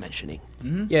Luis was mentioning.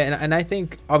 Mm-hmm. Yeah, and I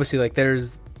think obviously like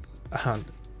there's, I'm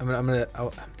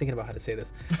thinking about how to say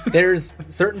this. There's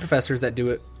certain professors that do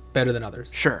it better than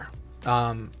others. Sure.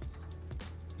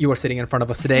 You are sitting in front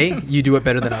of us today. You do it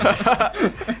better than others.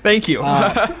 Thank you.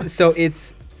 So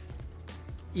it's,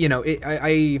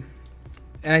 I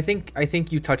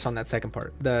think you touched on that second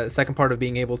part. The second part of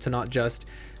being able to not just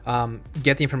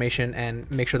get the information and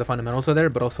make sure the fundamentals are there,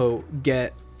 but also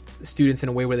get students in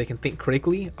a way where they can think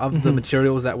critically of the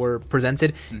materials that were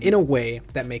presented in a way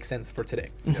that makes sense for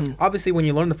today. Obviously, when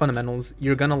you learn the fundamentals,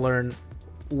 you're going to learn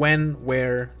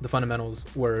where the fundamentals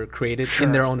were created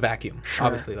in their own vacuum.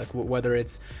 Obviously, like whether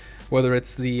it's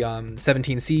the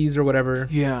 17 C's or whatever.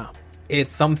 Yeah.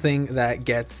 It's something that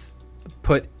gets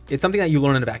put. It's something that you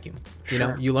learn in a vacuum. You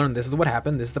know, you learn this is what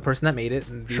happened. This is the person that made it,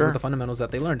 and these are the fundamentals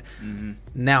that they learned.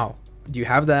 Now, do you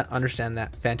have that? Understand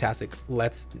that? Fantastic.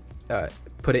 Let's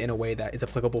put it in a way that is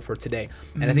applicable for today.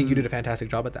 And I think you did a fantastic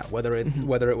job at that. Whether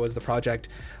it was the project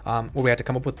where we had to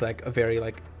come up with like a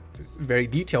very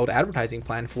detailed advertising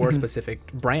plan for a specific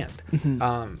brand.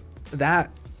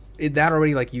 That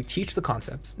already, like, you teach the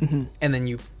concepts and then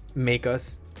you make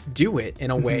us do it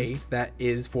in a way that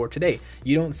is for today.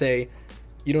 You don't say,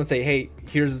 hey,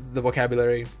 here's the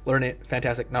vocabulary, learn it,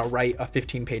 fantastic, now write a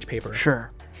 15-page paper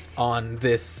on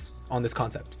this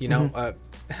concept,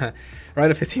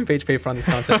 write a 15-page paper on this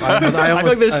concept. I feel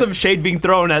like there's some shade being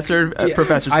thrown at certain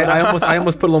professors. I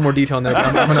almost put a little more detail in there, but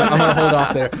I'm gonna hold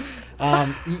off there.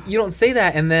 You don't say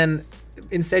that, and then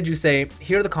instead you say,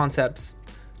 here are the concepts,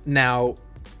 now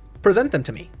present them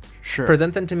to me.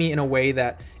 Present them to me in a way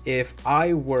that if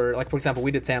I were, like, for example, we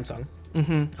did Samsung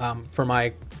for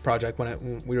my project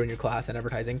when we were in your class in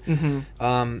advertising.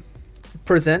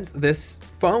 Present this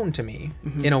phone to me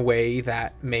in a way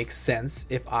that makes sense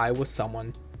if I was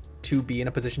someone to be in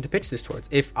a position to pitch this towards.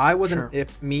 If I wasn't,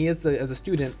 if me as a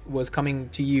student was coming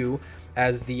to you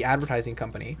as the advertising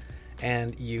company,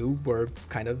 and you were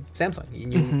kind of Samsung,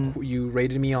 and you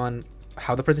rated me on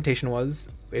how the presentation was,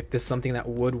 if this is something that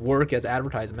would work as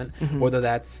advertisement, whether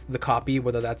that's the copy,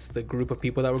 whether that's the group of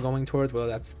people that we're going towards, whether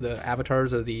that's the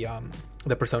avatars or the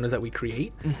personas that we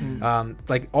create,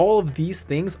 like all of these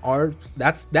things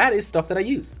that is stuff that I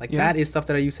use. Like that is stuff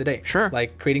that I use today.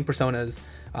 Like creating personas,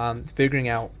 figuring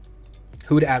out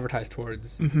who to advertise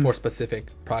towards for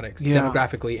specific products,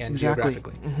 demographically and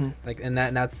geographically. Like, and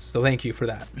that's so. Thank you for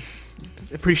that.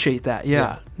 Appreciate that.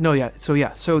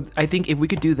 So I think if we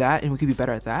could do that and we could be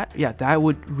better at that, that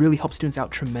would really help students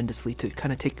out tremendously to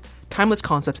kind of take timeless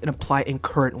concepts and apply it in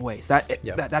current ways.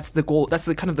 That's the goal. That's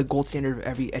the kind of the gold standard of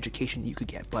every education you could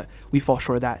get. But we fall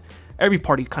short of that. Every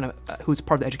party kind of who's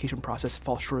part of the education process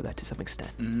falls short of that to some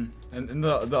extent. And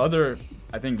the other,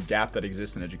 I think, gap that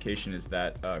exists in education is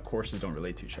that courses don't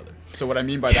relate to each other. So what I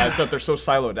mean by that is that they're so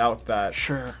siloed out that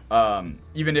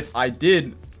even if I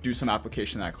did do some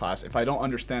application in that class, if I don't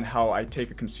understand how I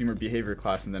take a consumer behavior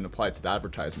class and then apply it to the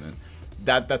advertisement,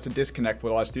 that's a disconnect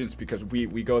with a lot of students, because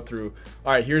we go through,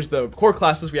 all right, here's the core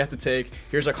classes we have to take,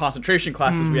 here's our concentration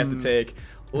classes we have to take,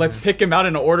 let's pick them out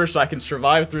in order so I can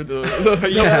survive through the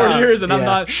 4 years and I'm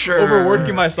not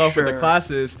overworking myself with the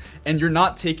classes, and you're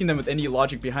not taking them with any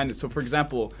logic behind it. So for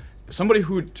example, somebody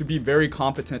who, to be very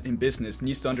competent in business,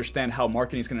 needs to understand how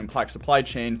marketing is going to impact supply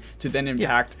chain to then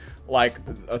impact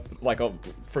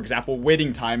for example,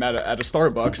 waiting time at a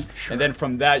Starbucks, and then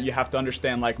from that you have to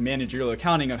understand like managerial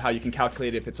accounting of how you can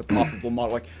calculate if it's a profitable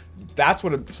model. Like that's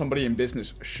what somebody in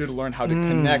business should learn, how to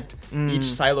connect each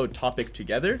siloed topic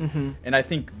together. And I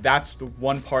think that's the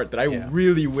one part that I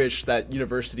really wish that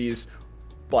universities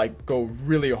like go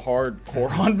really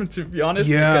hardcore on, to be honest,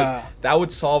 Yeah. because that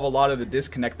would solve a lot of the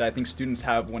disconnect that I think students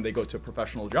have when they go to a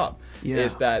professional job. Yeah.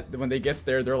 Is that when they get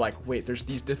there, they're like, wait, there's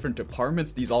these different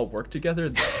departments, these all work together.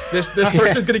 This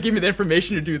person's gonna give me the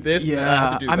information to do this. And then I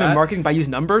have to do I'm that. in marketing by use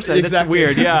numbers. That's Exactly.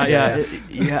 weird. Yeah.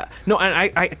 Yeah. No, and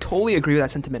I totally agree with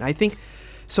that sentiment. I think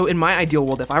so. In my ideal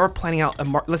world, if I were planning out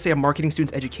let's say a marketing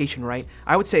student's education, right,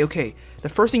 I would say, okay, the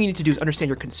first thing you need to do is understand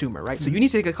your consumer, right? So you need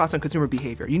to take a class on consumer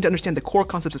behavior. You need to understand the core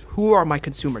concepts of who are my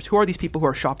consumers, who are these people who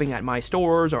are shopping at my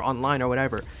stores or online or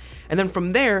whatever, and then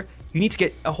from there you need to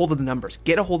get a hold of the numbers,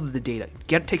 get a hold of the data,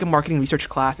 take a marketing research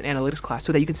class, an analytics class,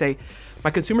 so that you can say,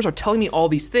 my consumers are telling me all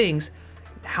these things.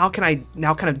 How can I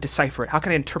now kind of decipher it? How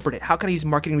can I interpret it? How can I use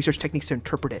marketing research techniques to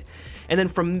interpret it? And then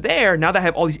from there, now that I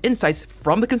have all these insights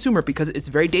from the consumer, because it's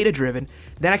very data driven,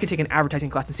 then I can take an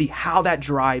advertising class and see how that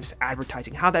drives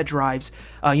advertising, how that drives,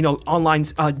 online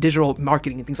digital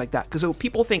marketing and things like that. Because so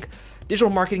people think digital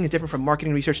marketing is different from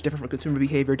marketing research, different from consumer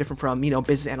behavior, different from,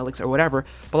 business analytics or whatever.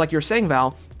 But like you're saying,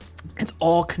 Val, it's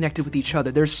all connected with each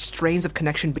other. There's strains of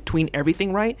connection between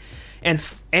everything, right? And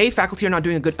faculty are not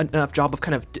doing a good enough job of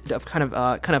kind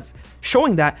of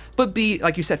showing that. But B,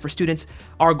 like you said, for students,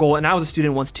 our goal, and I was a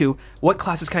student once too. What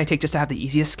classes can I take just to have the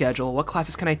easiest schedule? What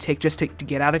classes can I take just to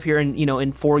get out of here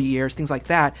in 4 years? Things like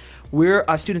that. We're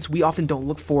students. We often don't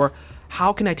look for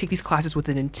how can I take these classes with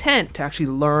an intent to actually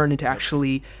learn and to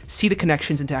actually see the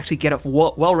connections and to actually get a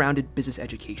well-rounded business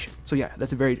education. So yeah,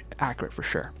 that's very accurate for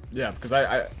sure. Yeah, because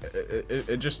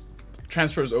it just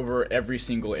transfers over every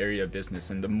single area of business,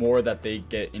 and the more that they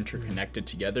get interconnected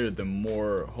together, the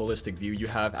more holistic view you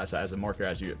have as a marketer,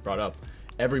 as you brought up.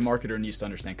 Every marketer needs to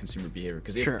understand consumer behavior,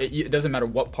 because it doesn't matter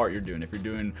what part you're doing. If you're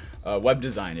doing web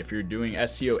design, if you're doing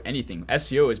SEO, anything.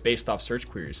 SEO is based off search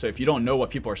queries. So if you don't know what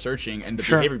people are searching and the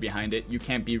behavior behind it, you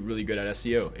can't be really good at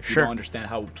SEO. If you don't understand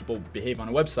how people behave on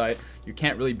a website, you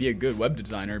can't really be a good web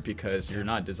designer, because you're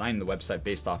not designing the website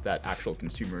based off that actual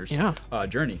consumer's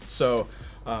journey. So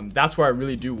that's where I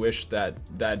really do wish that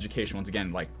education, once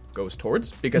again, like goes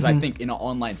towards, because I think in an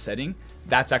online setting,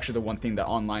 that's actually the one thing that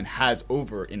online has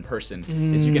over in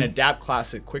person, is you can adapt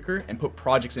classes quicker and put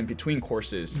projects in between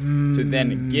courses to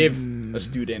then give a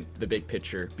student the big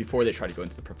picture before they try to go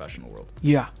into the professional world.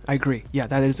 Yeah, I agree. Yeah,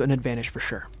 that is an advantage for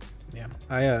sure. Yeah,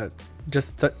 I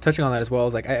just touching on that as well,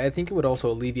 is like I think it would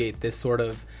also alleviate this sort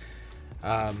of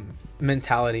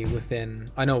mentality within.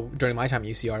 I know during my time at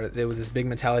UCR, there was this big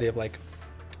mentality of like,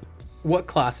 what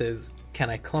classes can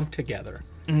I clump together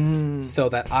so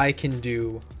that I can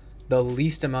do the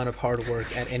least amount of hard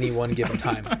work at any one given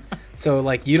time. So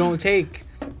like, you don't take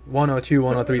 102,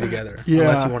 103 together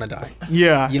unless you want to die.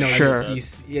 Yeah, sure.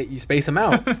 You space them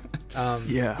out.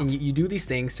 And you do these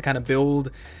things to kind of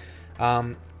build.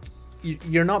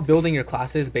 You're not building your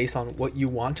classes based on what you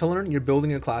want to learn. You're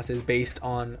building your classes based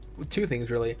on two things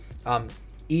really: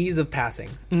 ease of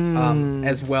passing,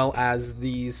 as well as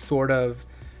these sort of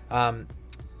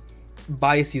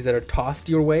biases that are tossed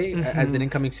your way as an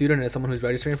incoming student and as someone who's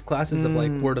registering for classes, of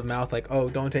like word of mouth, like, oh,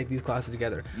 don't take these classes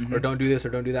together, or don't do this or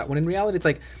don't do that, when in reality it's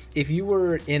like, if you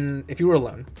were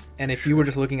alone and if you were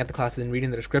just looking at the classes and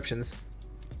reading the descriptions,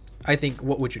 I think,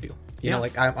 what would you do? You know,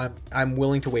 like I'm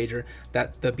willing to wager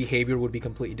that the behavior would be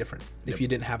completely different if you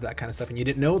didn't have that kind of stuff and you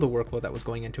didn't know the workload that was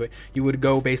going into it. You would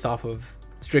go based off of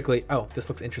strictly, oh, this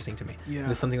looks interesting to me.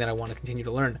 This is something that I want to continue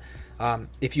to learn.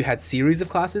 If you had series of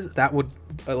classes, that would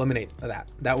eliminate that.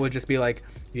 That would just be like,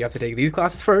 you have to take these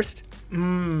classes first,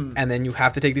 and then you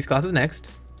have to take these classes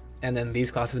next, and then these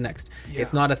classes next.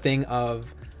 It's not a thing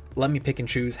of, let me pick and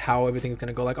choose how everything's going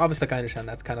to go. Like, obviously, like, I understand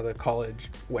that's kind of the college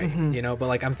way, but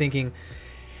like, I'm thinking,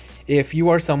 if you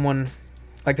are someone,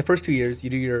 like the first 2 years,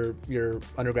 you do your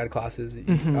undergrad classes,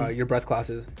 your breadth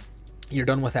classes, you're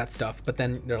done with that stuff. But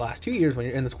then the last 2 years, when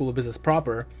you're in the School of Business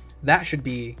proper, that should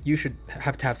be, you should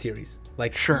have to have series.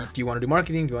 Like, do you want to do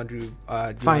marketing? Do you want to do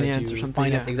finance or something?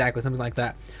 Finance, exactly, something like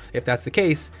that. If that's the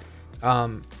case,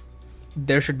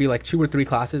 there should be like 2 or 3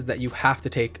 classes that you have to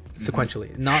take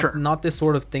sequentially. Not this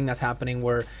sort of thing that's happening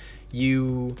where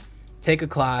you take a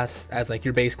class as like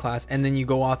your base class and then you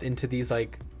go off into these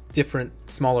like different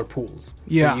smaller pools.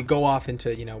 So you go off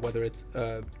into, whether it's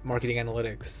marketing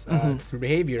analytics, through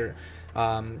behavior,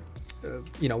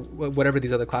 whatever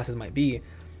these other classes might be,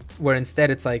 where instead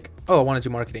it's like, oh, I want to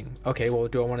do marketing. Okay, well,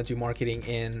 do I want to do marketing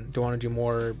do I want to do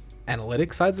more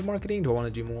analytic sides of marketing? Do I want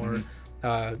to do more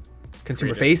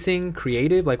consumer facing,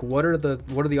 creative? Like, what are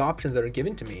the options that are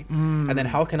given to me? And then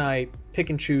how can I pick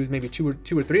and choose maybe two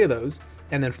or three of those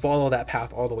and then follow that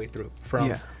path all the way through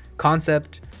from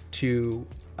concept to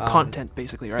content,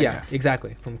 basically, right? Yeah,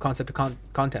 exactly. From concept to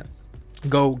content.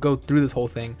 Go through this whole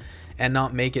thing and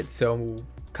not make it so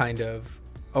kind of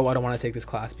oh, I don't want to take this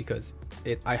class because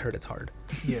I heard it's hard.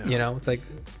 Yeah. You know, it's like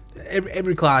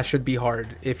every class should be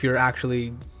hard if you're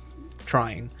actually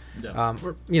trying. Yeah.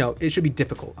 Or, you know, it should be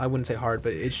difficult. I wouldn't say hard,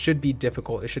 but it should be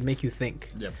difficult. It should make you think.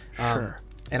 Yep. Sure.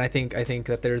 And I think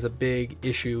that there's a big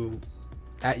issue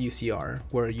at UCR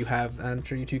where you have, and I'm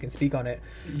sure you two can speak on it,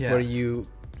 Yeah. where you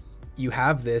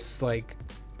have this like,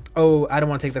 oh, I don't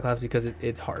want to take the class because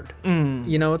it's hard.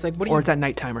 You know, it's like, what do you... Or it's at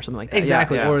nighttime or something like that.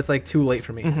 Exactly. Yeah. Or it's like too late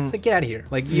for me. Mhm. It's like, get out of here.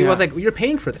 Like, Yeah. I was like, you're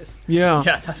paying for this. Yeah.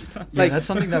 Yeah, that's Yeah, Like- that's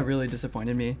something that really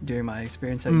disappointed me during my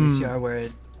experience at Mm. UCR, where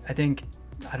I think,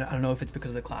 I don't know if it's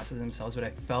because of the classes themselves, but I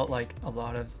felt like a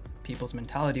lot of people's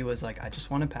mentality was like, I just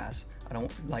want to pass. I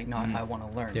don't like not, I want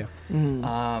to learn. Yeah.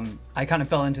 Mm. I kind of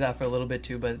fell into that for a little bit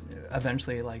too, but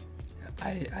eventually, like,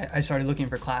 I started looking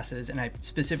for classes, and I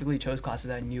specifically chose classes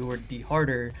that I knew would be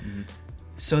harder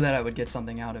so that I would get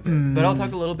something out of it. But I'll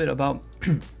talk a little bit about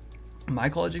my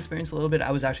college experience a little bit. I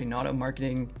was actually not a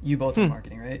marketing. You both are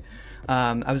marketing, right?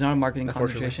 I was not a marketing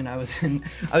concentration. I was in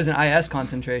IS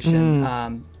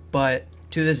concentration. But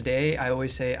to this day, I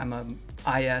always say I'm a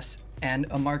IS and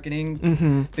a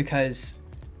marketing because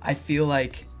I feel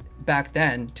like back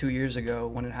then, 2 years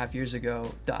ago, 1.5 years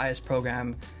ago, the IS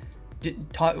program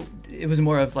it was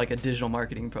more of like a digital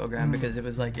marketing program because it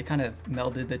was like it kind of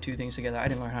melded the two things together. I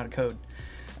didn't learn how to code.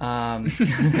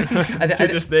 to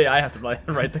this day, I have to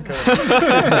write the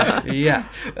code. Yeah.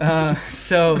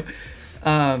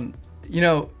 You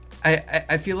know,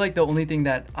 I feel like the only thing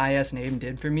that IS name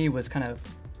did for me was kind of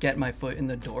get my foot in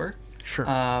the door. Sure.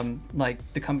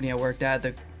 Like the company I worked at,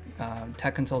 the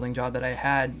tech consulting job that I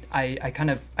had, I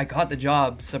got the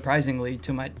job surprisingly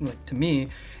to me,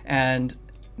 and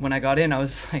when I got in, I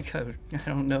was like, oh, I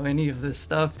don't know any of this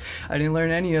stuff. I didn't learn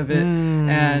any of it,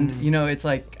 and you know, it's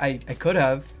like I could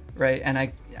have, right? And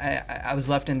I was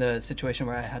left in the situation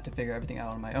where I had to figure everything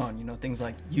out on my own. You know, things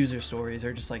like user stories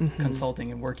or just like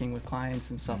consulting and working with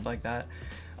clients and stuff like that.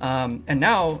 And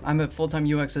now I'm a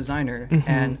full-time UX designer,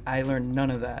 and I learned none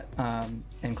of that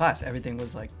in class. Everything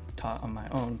was like taught on my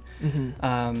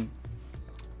own.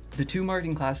 The two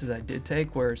marketing classes I did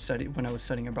take were when I was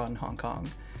studying abroad in Hong Kong,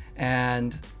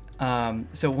 and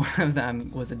so one of them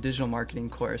was a digital marketing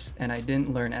course, and I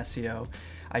didn't learn SEO.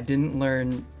 I didn't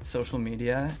learn social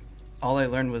media. All I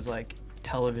learned was like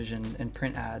television and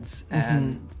print ads,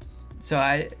 and so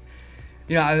I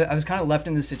was kind of left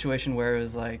in this situation where it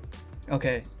was like,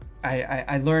 okay,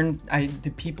 I learned,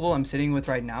 the people I'm sitting with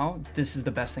right now, this is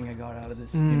the best thing I got out of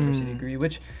this university degree,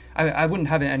 which I wouldn't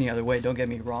have it any other way, don't get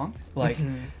me wrong. Like,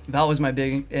 that was my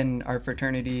big, in our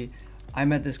fraternity, I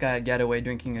met this guy at Getaway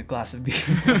drinking a glass of beer.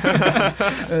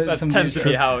 That tends to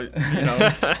be how, you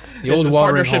know, The old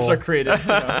watering partnerships hole. are created. You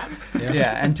know?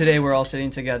 Yeah, and today we're all sitting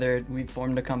together, we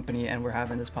formed a company, and we're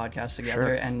having this podcast together,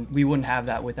 Sure. and we wouldn't have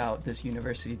that without this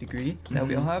university degree that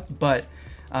we all have. But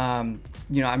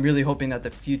you know, I'm really hoping that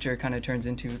the future kind of turns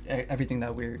into everything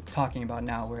that we're talking about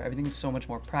now, where everything is so much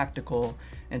more practical.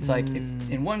 It's like if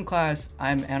in one class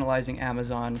I'm analyzing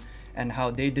Amazon and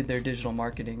how they did their digital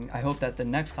marketing, I hope that the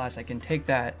next class I can take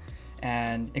that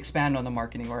and expand on the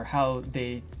marketing, or how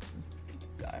they,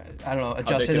 I don't know,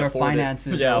 adjusted their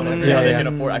finances. Yeah, or whatever. how they Yeah. can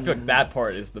afford. I feel like that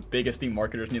part is the biggest thing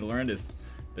marketers need to learn is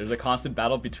there's a constant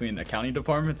battle between accounting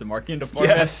departments and marketing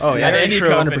departments. Yes. Oh, yeah. At Very any true.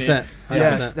 company. 100%.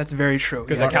 Yes, that's very true.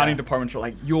 Because Yeah. accounting departments are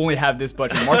like, you only have this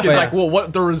budget. Market's Yeah. like, well,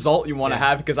 what the result you want to Yeah.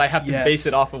 have? Because I have to Yes. base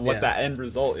it off of what Yeah. that end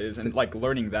result is. And like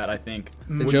learning that, I think,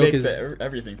 The would joke make is-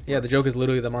 everything. Yeah, the joke is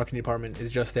literally the marketing department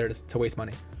is just there to waste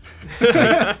money.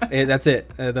 That's it.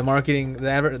 The marketing,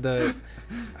 the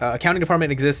accounting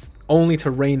department exists only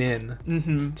to rein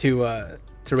in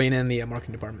to rein in the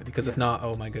marketing department, because if not,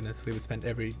 oh my goodness, we would spend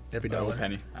every dollar.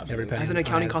 Penny. Absolutely. Every penny. As an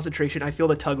accounting Yes. concentration, I feel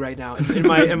the tug right now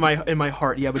in my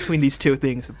heart. Yeah, between these two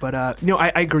things. But you know, I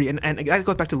agree, and that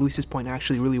goes back to Luis's point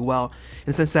actually really well, in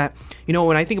the sense that, you know,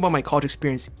 when I think about my college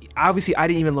experience, obviously I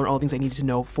didn't even learn all the things I needed to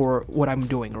know for what I'm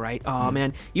doing, right?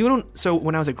 And even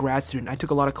when I was a grad student, I took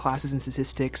a lot of classes in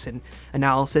statistics and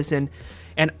analysis, and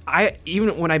I,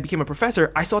 even when I became a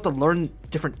professor, I still had to learn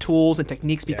different tools and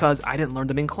techniques because I didn't learn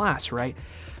them in class, right?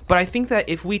 But I think that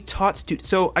if we taught students,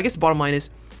 so I guess the bottom line is,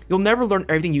 you'll never learn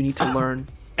everything you need to learn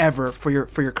ever for your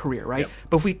career, right? Yep.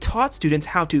 But if we taught students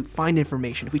how to find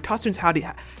information, if we taught students how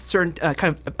to certain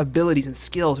kind of abilities and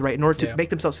skills, right, in order to make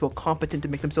themselves feel competent, to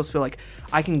make themselves feel like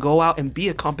I can go out and be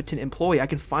a competent employee, I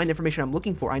can find the information I'm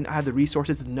looking for, I have the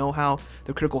resources, the know-how,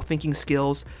 the critical thinking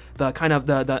skills, the kind of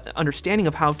the understanding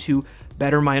of how to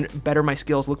better my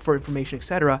skills, look for information,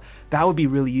 etc. That would be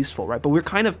really useful, right? But we're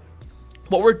kind of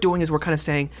what we're doing is we're kind of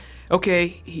saying, okay,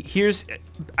 here's,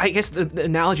 I guess the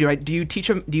analogy, right? Do you teach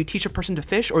a person to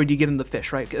fish, or do you give them the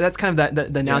fish, right? That's kind of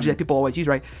the analogy that people always use,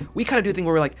 right? We kind of do the thing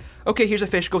where we're like, okay, here's a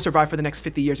fish, go survive for the next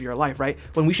 50 years of your life, right?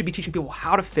 When we should be teaching people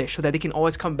how to fish so that they can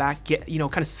always come back, get,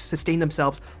 kind of sustain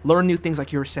themselves, learn new things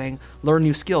like you were saying, learn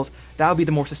new skills. That would be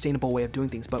the more sustainable way of doing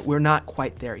things, but we're not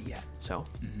quite there yet. So,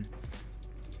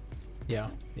 yeah,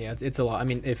 it's a lot. I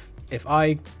mean, if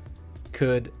I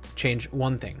could change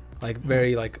one thing, like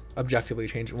very like objectively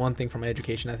change one thing from my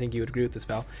education, I think you would agree with this,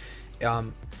 Val.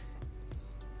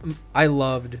 I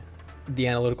loved the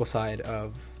analytical side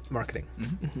of marketing,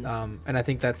 and I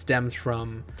think that stems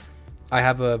from I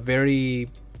have a very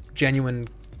genuine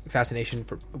fascination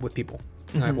with people,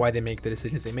 like why they make the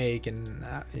decisions they make, and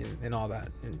all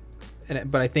that.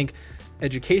 But I think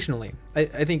educationally, I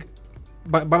think.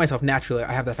 By myself, naturally,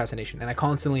 I have that fascination, and I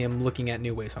constantly am looking at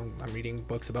new ways. I'm reading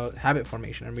books about habit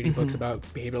formation. I'm reading books about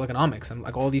behavioral economics. I'm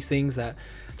like all these things that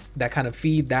kind of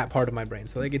feed that part of my brain.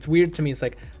 So like it's weird to me. It's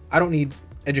like I don't need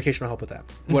educational help with that.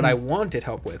 What I wanted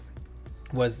help with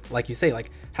was, like you say, like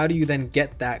how do you then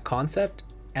get that concept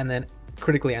and then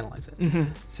critically analyze it.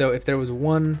 So if there was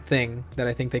one thing that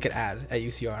I think they could add at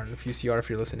UCR, and if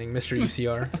you're listening, Mr.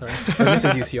 UCR, sorry, or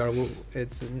Mrs. UCR,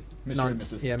 it's Mr. and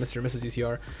Mrs. Yeah, Mr. and Mrs.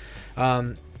 UCR.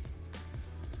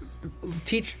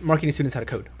 Teach marketing students how to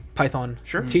code Python.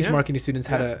 Sure. Teach marketing students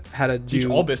how to teach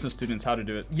do all business students how to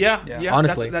do it. Yeah.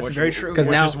 Honestly, that's very true. Because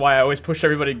Which now is why I always push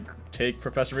everybody take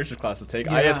Professor Richard's classes, take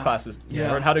IS classes,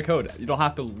 learn how to code. You don't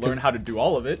have to learn how to do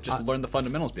all of it. Just learn the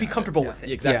fundamentals. Be comfortable with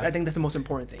it. Exactly. I think that's the most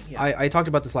important thing. Yeah. I talked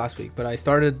about this last week, but I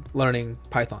started learning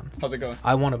Python. How's it going?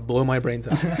 I want to blow my brains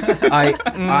out.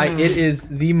 It is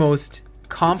the most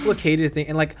complicated thing,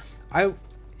 and like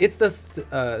it's the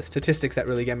statistics that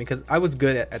really get me, because I was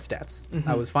good at stats.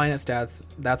 I was fine at stats.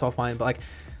 That's all fine, but like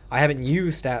I haven't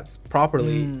used stats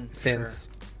properly since.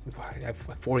 I have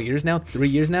like 4 years now, 3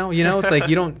 years now. It's like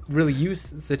you don't really use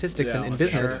statistics in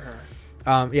business.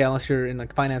 Unless you're in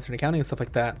like finance and accounting and stuff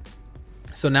like that.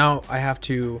 So now I have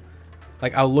to,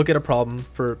 like, I'll look at a problem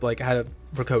for like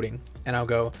for coding, and I'll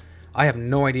go, I have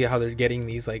no idea how they're getting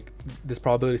these, like, this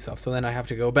probability stuff. So then I have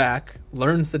to go back,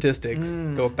 learn statistics,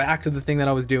 go back to the thing that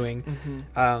I was doing.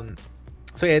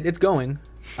 So yeah, it's going.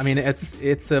 I mean,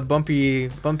 it's a bumpy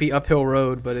uphill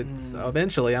road, but it's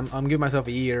eventually I'm giving myself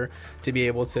a year to be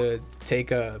able to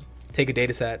take a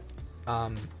data set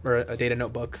or a data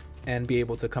notebook and be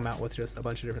able to come out with just a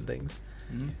bunch of different things.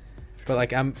 But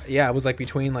like I was like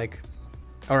between like,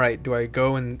 all right, do I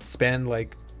go and spend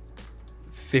like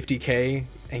 $50K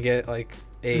and get like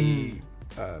a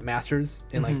master's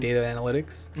in like data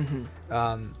analytics,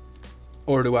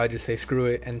 or do I just say screw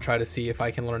it and try to see if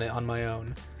I can learn it on my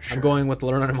own? I'm going with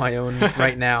learn on my own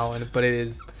right now, but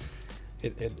it's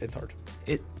hard.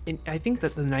 I think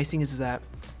that the nice thing is that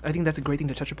I think that's a great thing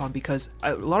to touch upon, because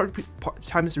a lot of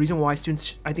times the reason why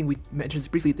students, I think we mentioned this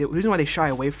briefly, the reason why they shy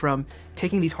away from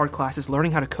taking these hard classes,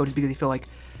 learning how to code, is because they feel like,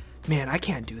 man, I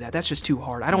can't do that. That's just too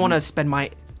hard. I don't want to spend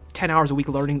my 10 hours a week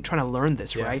trying to learn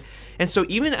this, right? And so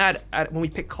even at when we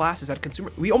pick classes at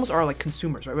consumer, we almost are like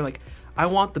consumers, right? We're like, I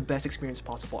want the best experience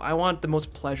possible. I want the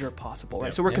most pleasure possible,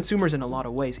 right? So we're consumers in a lot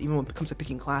of ways, even when it comes to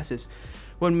picking classes.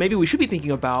 When maybe we should be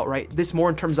thinking about, right, this more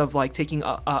in terms of like taking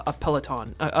a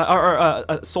Peloton or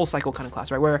a Soul Cycle kind of class,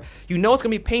 right, where it's going to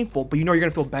be painful, but you're going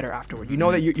to feel better afterward. You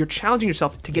know that you're challenging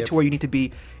yourself to get to where you need to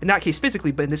be, in that case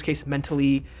physically, but in this case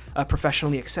mentally,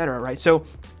 professionally, etc., right? So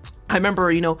I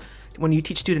remember, when you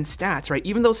teach students stats, right,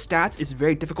 even though stats is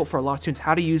very difficult for a lot of students,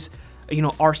 how to use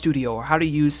RStudio or how to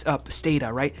use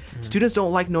Stata, right? Students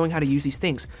don't like knowing how to use these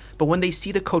things, but when they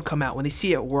see the code come out, when they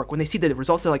see it work, when they see the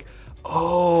results, they're like,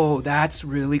 oh, that's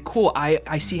really cool.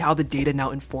 I see how the data now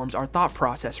informs our thought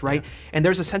process, right? And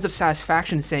there's a sense of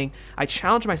satisfaction in saying, I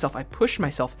challenged myself, I pushed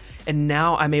myself, and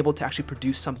now I'm able to actually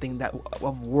produce something that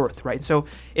of worth, right? So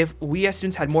if we as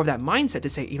students had more of that mindset to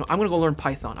say, I'm going to go learn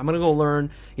Python, I'm going to go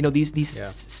learn, these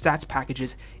stats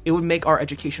packages, it would make our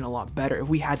education a lot better if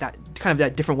we had that kind of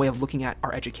that different way of looking at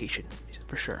our education,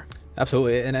 for sure.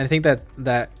 Absolutely. And I think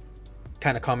that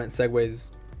kind of comment segues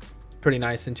pretty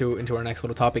nice into our next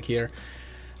little topic here.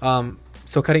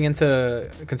 So cutting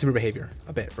into consumer behavior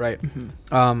a bit, right?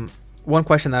 One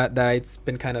question that's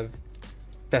been kind of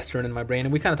festering in my brain,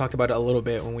 and we kind of talked about it a little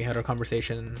bit when we had our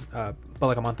conversation about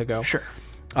like a month ago. Sure.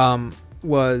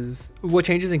 Was what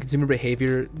changes in consumer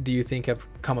behavior do you think have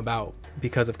come about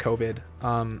because of COVID?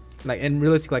 And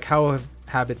realistically, like how have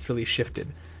habits really shifted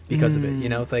because of it?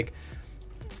 It's like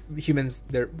humans,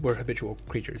 we're habitual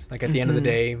creatures. Like at the end of the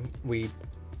day, we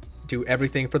do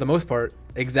everything for the most part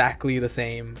exactly the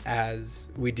same as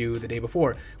we do the day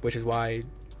before, which is why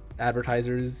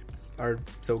advertisers are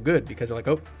so good because they're like,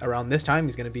 oh, around this time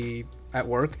he's going to be at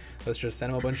work. Let's just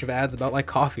send him a bunch of ads about like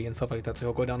coffee and stuff like that. So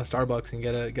he'll go down to Starbucks and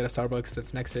get a Starbucks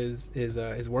that's next to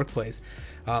his workplace.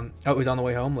 Oh, he's on the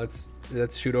way home. Let's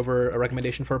shoot over a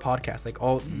recommendation for a podcast. Like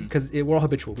all, because we're all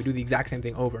habitual. We do the exact same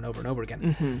thing over and over and over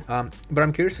again. But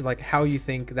I'm curious is like how you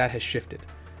think that has shifted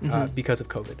because of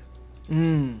COVID.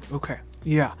 Okay.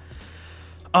 Yeah.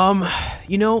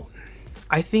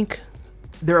 I think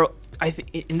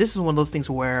and this is one of those things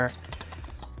where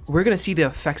we're going to see the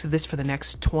effects of this for the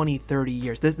next 20, 30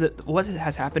 years. What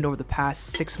has happened over the past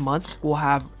 6 months will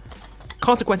have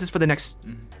consequences for the next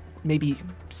maybe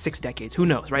 6 decades. Who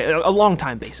knows, right? A long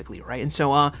time, basically, right? And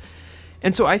so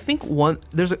I think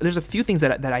there's a few things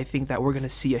that I think that we're going to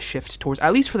see a shift towards,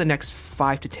 at least for the next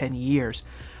 5 to 10 years.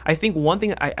 I think one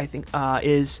thing I think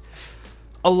is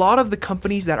a lot of the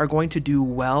companies that are going to do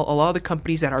well, a lot of the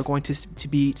companies that are going to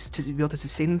be able to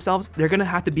sustain themselves, they're going to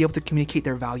have to be able to communicate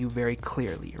their value very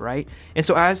clearly, right? And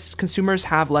so as consumers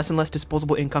have less and less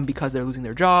disposable income because they're losing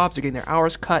their jobs, they're getting their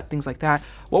hours cut, things like that,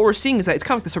 what we're seeing is that it's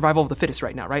kind of like the survival of the fittest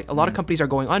right now, right? A lot of companies are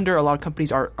going under, a lot of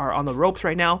companies are on the ropes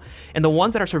right now, and the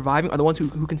ones that are surviving are the ones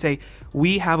who can say,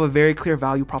 we have a very clear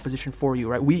value proposition for you,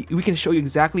 right? We can show you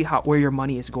exactly where your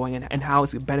money is going and how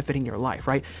it's benefiting your life,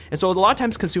 right? And so a lot of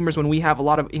times consumers, when we have a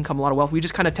lot of income, a lot of wealth, we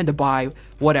just kind of tend to buy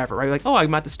whatever, right? Like, oh,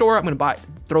 I'm at the store, I'm going to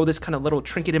throw this kind of little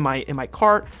trinket in my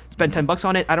cart, spend $10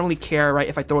 on it. I don't really care, right,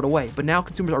 if I throw it away. But now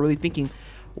consumers are really thinking,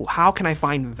 well, how can I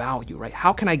find value, right?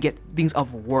 How can I get things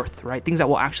of worth, right? Things that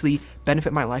will actually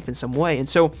benefit my life in some way. And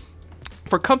so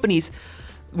for companies,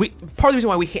 part of the reason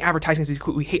why we hate advertising is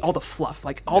because we hate all the fluff,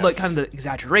 like all the kind of the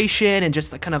exaggeration and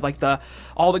just the kind of like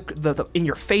all the in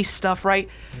your face stuff, right?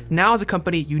 Now as a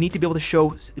company, you need to be able to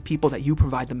show people that you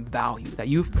provide them value, that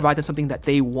you provide them something that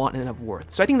they want and of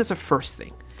worth. So I think that's the first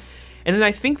thing. And then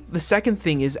I think the second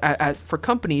thing is for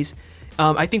companies,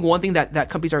 I think one thing that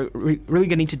companies are really going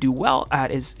to need to do well at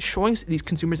is showing these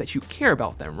consumers that you care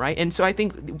about them, right? And so I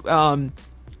think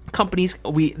companies,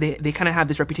 they kind of have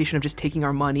this reputation of just taking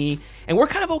our money, and we're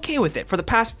kind of okay with it. For the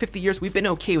past 50 years, we've been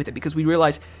okay with it because we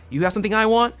realize you have something I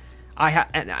want, I have,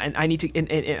 and I need to,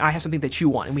 and I have something that you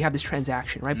want, and we have this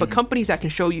transaction, right? But companies that can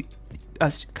show you,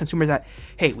 us consumers, that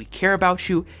hey, we care about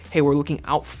you, hey, we're looking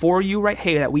out for you, right?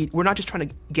 Hey, that we're not just trying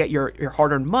to get your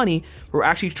hard-earned money, we're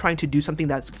actually trying to do something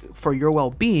that's for your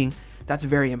well-being. That's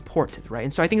very important, right?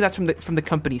 And so I think that's from the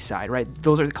company side, right?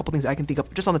 Those are a couple things I can think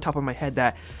of just on the top of my head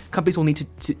that companies will need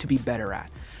to be better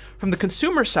at. From the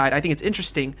consumer side, I think it's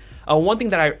interesting. One thing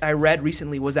that I read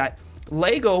recently was that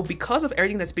Lego, because of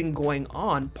everything that's been going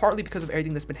on, partly because of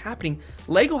everything that's been happening,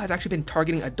 Lego has actually been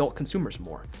targeting adult consumers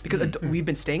more because we've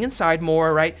been staying inside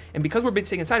more, right? And because we've been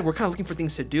staying inside, we're kind of looking for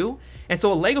things to do. And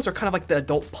so Legos are kind of like the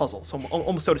adult puzzle, so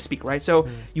almost so to speak, right? So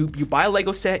you buy a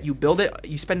Lego set, you build it,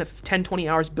 you spend 10, 20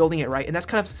 hours building it, right? And that's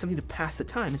kind of something to pass the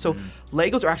time. And so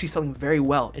Legos are actually selling very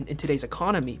well in today's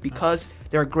economy because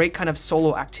they're a great kind of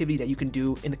solo activity that you can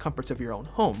do in the comforts of your own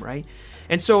home, right?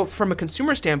 And so from a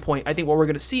consumer standpoint, I think what we're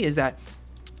going to see is that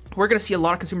we're going to see a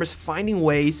lot of consumers finding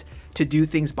ways to do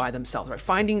things by themselves, right?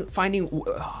 Finding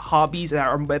hobbies that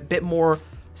are a bit more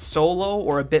solo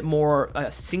or a bit more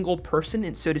single person,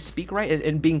 and so to speak, right?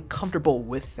 And being comfortable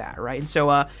with that, right? And so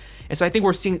I think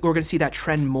we're going to see that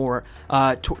trend more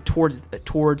towards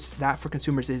that for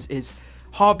consumers is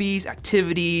hobbies,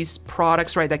 activities,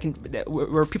 products, right?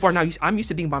 Where people are now. I'm used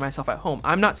to being by myself at home.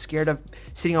 I'm not scared of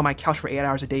sitting on my couch for 8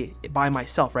 hours a day by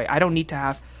myself, right? I don't need to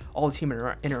have all this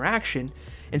human interaction.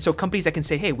 And so companies that can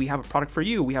say, hey, we have a product for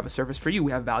you, we have a service for you,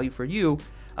 we have value for you,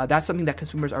 that's something that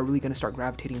consumers are really going to start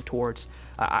gravitating towards,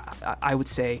 I would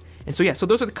say. And so, yeah, so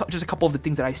those are just a couple of the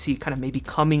things that I see kind of maybe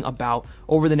coming about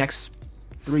over the next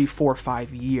 3, 4,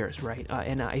 5 years, right?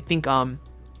 And I think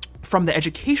from the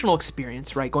educational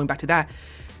experience, right, going back to that,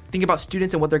 think about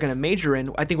students and what they're going to major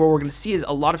in. I think what we're going to see is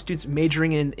a lot of students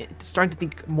majoring in, starting to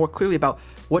think more clearly about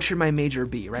what should my major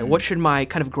be, right? What should my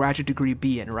kind of graduate degree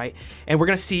be in, right? And we're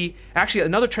going to see, actually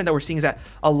another trend that we're seeing is that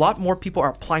a lot more people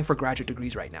are applying for graduate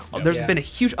degrees right now. There's been a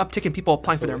huge uptick in people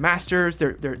applying for their master's,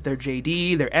 their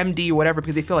JD, their MD, whatever,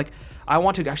 because they feel like, I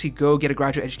want to actually go get a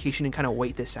graduate education and kind of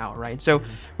wait this out, right? And so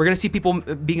we're going to see people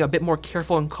being a bit more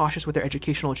careful and cautious with their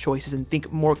educational choices and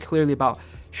think more clearly about,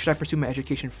 should I pursue my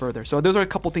education further? So those are a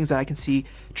couple things that I can see,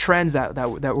 trends that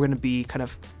we're going to be kind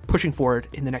of pushing forward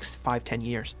in the next 5-10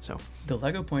 years. So the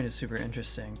Lego point is super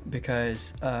interesting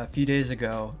because a few days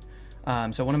ago,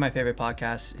 so one of my favorite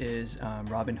podcasts is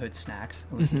Robin Hood Snacks.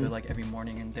 I listen to it like every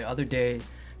morning. And the other day,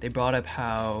 they brought up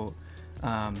how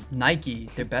Nike,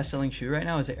 their best-selling shoe right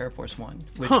now is the Air Force One,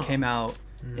 which came out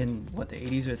in the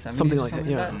 80s or the 70s, something like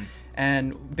that.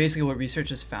 And basically, what research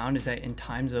has found is that in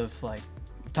times of like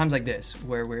times like this,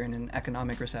 where we're in an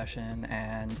economic recession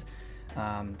and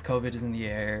COVID is in the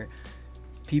air,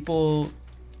 people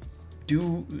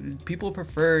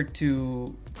prefer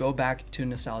to go back to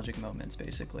nostalgic moments,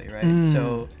 basically, right?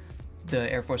 So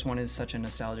the Air Force One is such a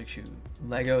nostalgic shoe.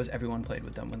 Legos, everyone played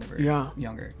with them when they were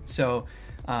younger. So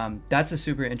that's a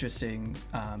super interesting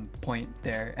point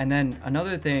there. And then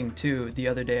another thing too, the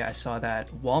other day I saw that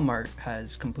Walmart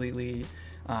has completely,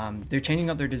 they're changing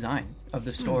up their design of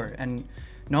the store. And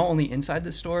not only inside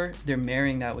the store, they're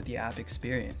marrying that with the app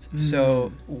experience.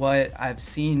 So what I've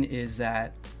seen is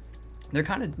that they're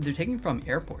taking from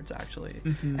airports actually.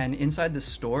 And inside the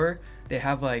store, they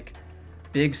have like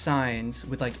big signs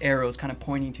with like arrows kind of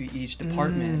pointing to each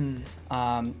department.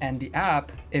 And the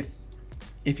app,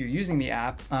 if you're using the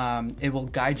app, it will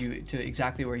guide you to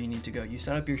exactly where you need to go. You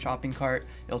set up your shopping cart,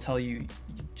 it'll tell you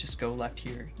just go left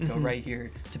here, go right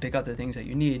here to pick up the things that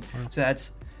you need. So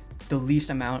that's the least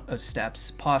amount of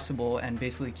steps possible and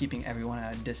basically keeping everyone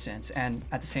at a distance. And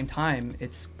at the same time,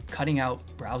 it's cutting out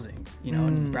browsing,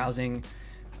 and browsing.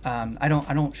 I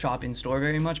don't shop in store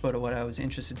very much, but what I was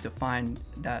interested to find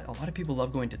that a lot of people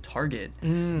love going to Target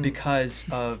because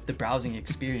of the browsing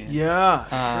experience.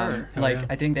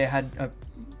 I think they had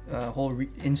a whole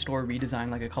in-store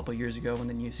redesign like a couple years ago when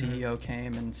the new CEO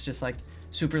came, and it's just like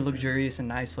super luxurious and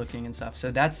nice looking and stuff. So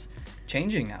that's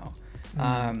changing now.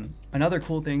 Another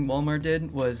cool thing Walmart did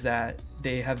was that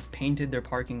they have painted their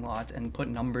parking lots and put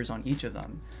numbers on each of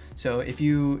them. So if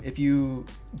you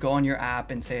go on your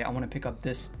app and say I want to pick up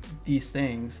these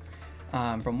things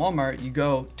from Walmart, you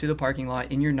go to the parking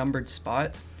lot in your numbered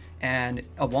spot, and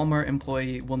a Walmart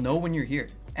employee will know when you're here,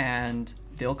 and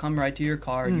they'll come right to your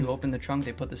car. You open the trunk,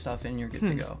 they put the stuff in, you're good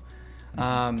to go.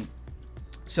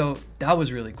 So that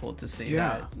was really cool to see.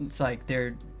 That it's like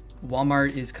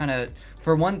Walmart is kind of,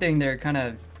 for one thing, they're kind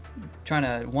of trying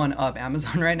to one up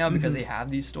Amazon right now because they have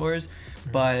these stores,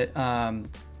 but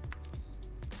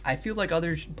I feel like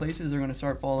other places are going to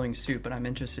start following suit, but I'm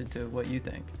interested to what you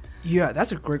think. Yeah,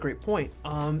 that's a great point.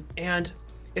 And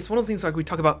it's one of the things like we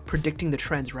talk about predicting the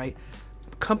trends, right?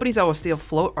 Companies that will stay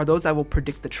afloat are those that will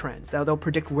predict the trends. They'll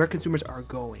predict where consumers are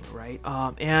going, right?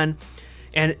 And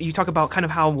you talk about kind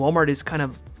of how Walmart is kind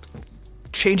of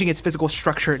changing its physical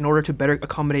structure in order to better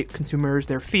accommodate consumers,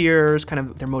 their fears, kind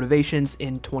of their motivations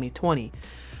in 2020.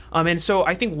 And so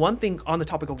I think one thing on the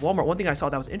topic of Walmart, one thing I saw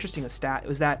that was interesting, a stat,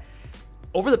 was that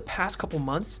over the past couple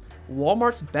months,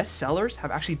 Walmart's best sellers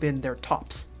have actually been their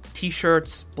tops.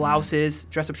 T-shirts, blouses,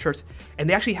 dress-up shirts, and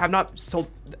they actually have not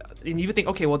sold. And you would think,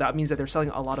 okay, well, that means that they're selling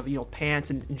a lot of pants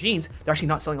and jeans. They're actually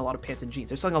not selling a lot of pants and jeans.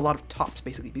 They're selling a lot of tops,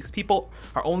 basically, because people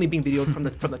are only being videoed from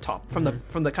the top, from the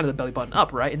kind of the belly button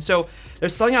up, right? And so they're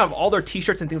selling out of all their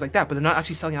T-shirts and things like that, but they're not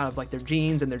actually selling out of like their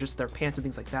jeans and they're just their pants and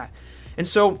things like that. And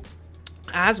so,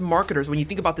 as marketers, when you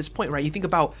think about this point, right, you think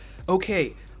about,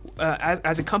 okay,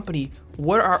 as a company,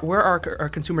 where are our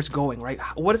consumers going, right?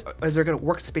 What is their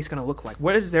workspace going to look like?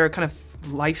 What is their kind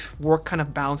of life work kind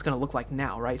of balance going to look like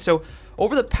now, right? So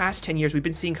over the past 10 years, we've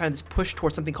been seeing kind of this push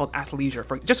towards something called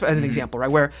athleisure, just as an example, right?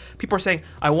 Where people are saying,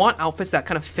 I want outfits that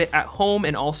kind of fit at home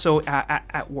and also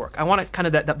at work. I want kind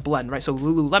of that blend, right? So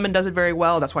Lululemon does it very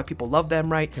well. That's why people love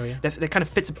them, right? Oh, yeah. That kind of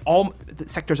fits all the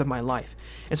sectors of my life.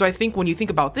 And so I think when you think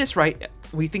about this, right,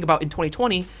 when you think about in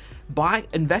 2020,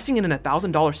 investing in an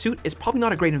 $1,000 suit is probably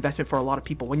not a great investment for a lot of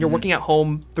people when you're working at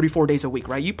home 3-4 days a week,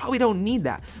 right? You probably don't need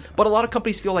that. But a lot of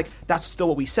companies feel like that's still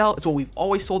what we sell. It's what we've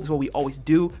always sold. It's what we always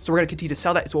do. So we're going to continue to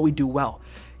sell that. It's what we do well.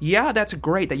 Yeah, that's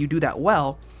great that you do that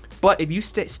well. But if you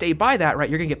stay by that, right,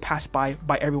 you're going to get passed by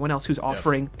everyone else who's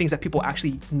offering things that people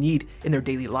actually need in their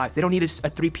daily lives. They don't need a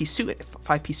 3-piece suit, a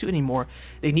 5-piece suit anymore.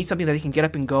 They need something that they can get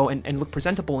up and go and look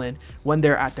presentable in when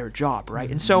they're at their job, right?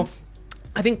 And so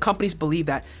I think companies believe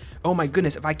that, oh my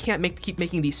goodness, if I can't keep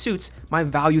making these suits, my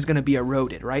value is going to be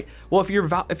eroded, right? Well, if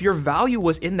your value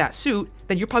was in that suit,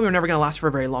 then you're probably never going to last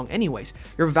for very long anyways.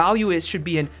 Your value should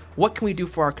be in what can we do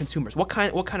for our consumers? What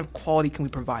kind of quality can we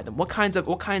provide them? What kinds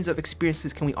of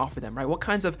experiences can we offer them, right? What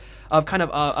kinds of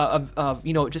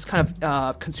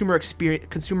consumer experience,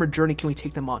 consumer journey can we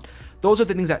take them on? Those are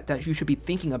the things that you should be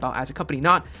thinking about as a company,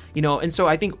 not, and so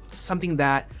I think something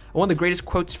that one of the greatest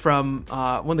quotes from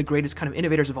one of the greatest kind of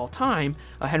innovators of all time,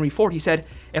 Henry Ford, he said,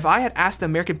 if I had asked the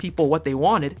American people what they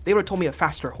wanted, they would have told me a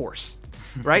faster horse,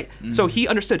 right? So he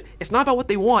understood it's not about what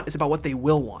they want, it's about what they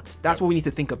will want. That's what we need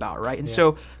to think about, right? And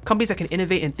so companies that can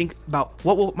innovate and think about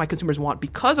what will my consumers want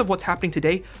because of what's happening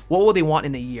today, what will they want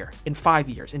in a year, in 5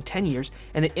 years, in 10 years,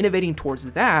 and then innovating towards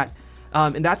that.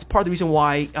 And that's part of the reason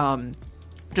why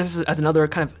just as another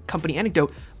kind of company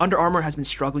anecdote, Under Armour has been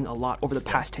struggling a lot over the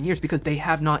past 10 years because they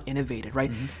have not innovated,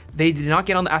 right? They did not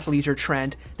get on the athleisure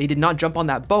trend. They did not jump on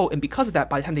that boat. And because of that,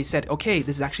 by the time they said, okay,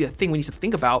 this is actually a thing we need to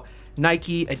think about,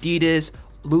 Nike, Adidas,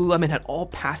 Lululemon had all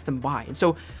passed them by. And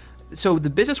so the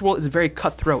business world is very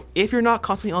cutthroat. If you're not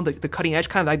constantly on the cutting edge,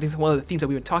 kind of, I think one of the themes that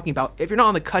we've been talking about, if you're not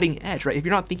on the cutting edge, right? If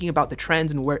you're not thinking about the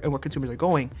trends and where consumers are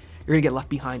going, you're going to get left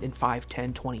behind in 5,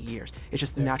 10, 20 years. It's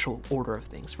just the natural order of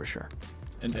things, for sure.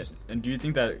 And do you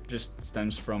think that just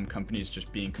stems from companies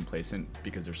just being complacent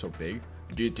because they're so big?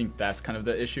 Do you think that's kind of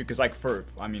the issue? Because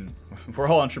we're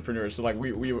all entrepreneurs, so like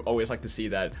we always like to see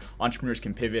that entrepreneurs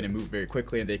can pivot and move very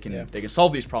quickly, and they can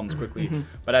solve these problems quickly.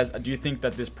 But do you think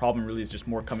that this problem really is just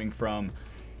more coming from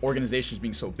organizations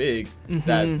being so big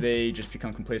that they just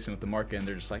become complacent with the market and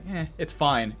they're just like, it's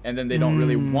fine, and then they don't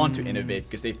really want to innovate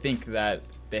because they think that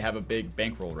they have a big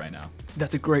bankroll right now?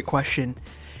 That's a great question,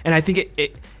 and I think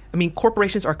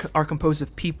corporations are composed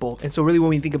of people, and so really when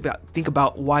we think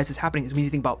about why is this happening is when you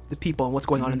think about the people and what's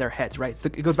going on in their heads, right? So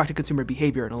it goes back to consumer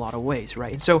behavior in a lot of ways,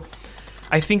 right? And so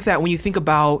I think that when you think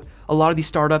about a lot of these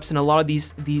startups and a lot of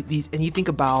these and you think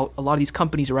about a lot of these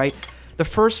companies, right? The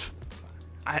first,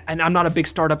 and I'm not a big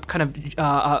startup kind of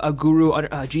a guru,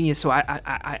 a genius, so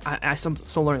I'm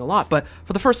still learning a lot. But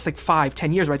for the first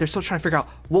 5-10 years, right, they're still trying to figure out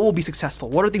what will be successful.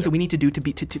 What are things that we need to do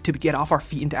to get off our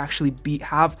feet and to actually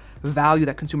have value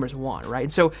that consumers want, right?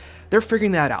 And so they're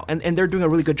figuring that out, and they're doing a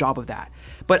really good job of that.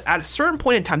 But at a certain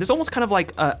point in time, there's almost kind of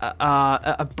like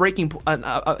a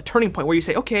turning point where you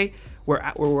say, okay, we're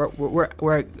at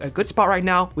a good spot right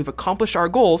now. We've accomplished our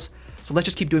goals. So let's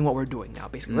just keep doing what we're doing now,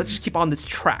 basically. Let's just keep on this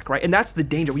track, right? And that's the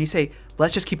danger. When you say,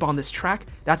 let's just keep on this track,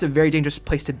 that's a very dangerous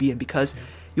place to be in because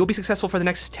you'll be successful for the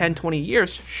next 10, 20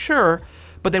 years, sure.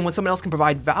 But then when someone else can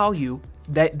provide value,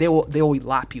 that they will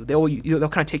lap you. They'll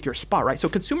kind of take your spot, right? So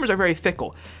consumers are very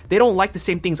fickle. They don't like the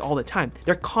same things all the time.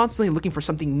 They're constantly looking for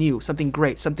something new, something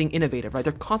great, something innovative, right?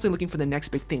 They're constantly looking for the next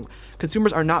big thing.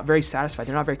 Consumers are not very satisfied.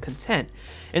 They're not very content.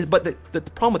 But the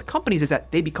problem with companies is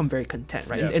that they become very content,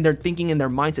 right? And they're thinking in their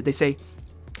mindset. They say,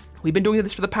 we've been doing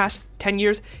this for the past 10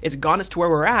 years. It's gotten us to where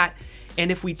we're at.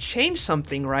 And if we change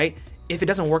something, right, if it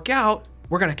doesn't work out,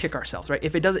 we're going to kick ourselves, right?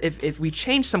 If we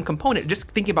change some component, just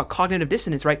thinking about cognitive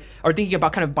dissonance, right? Or thinking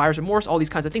about kind of buyer's remorse, all these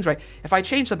kinds of things, right? If I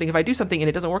change something, if I do something and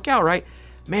it doesn't work out, right?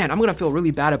 Man, I'm going to feel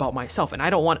really bad about myself, and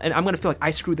I'm going to feel like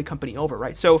I screwed the company over,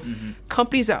 right? So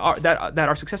companies that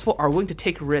are successful are willing to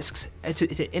take risks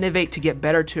to innovate, to get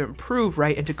better, to improve,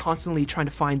 right? And to constantly trying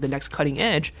to find the next cutting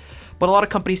edge. But a lot of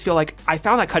companies feel like, I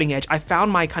found that cutting edge, I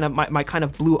found my kind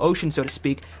of blue ocean, so to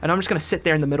speak, and I'm just going to sit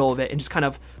there in the middle of it and just kind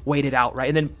of wait it out, right?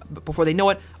 And then before they know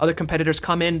it, other competitors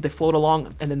come in, they float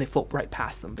along, and then they float right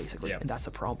past them, basically, and that's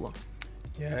a problem.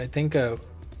 Yeah, I think I've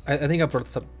brought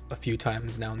this up a few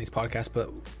times now in these podcasts, but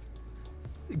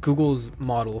Google's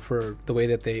model for the way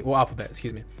that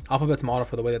Alphabet's model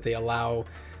for the way that they allow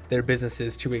their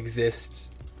businesses to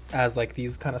exist as like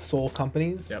these kind of sole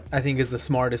companies, I think is the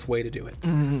smartest way to do it.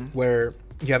 Where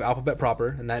you have Alphabet proper,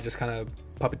 and that just kind of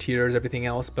puppeteers everything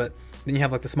else, but then you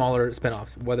have like the smaller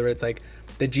spinoffs, whether it's like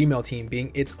the Gmail team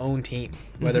being its own team,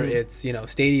 whether it's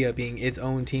Stadia being its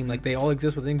own team, like they all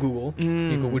exist within Google.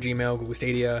 Google Gmail, Google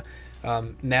Stadia,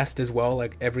 Nest as well,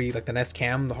 like the Nest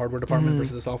Cam, the hardware department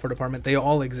versus the software department, they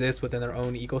all exist within their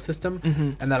own ecosystem,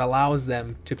 and that allows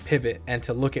them to pivot and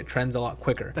to look at trends a lot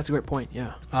quicker. That's a great point.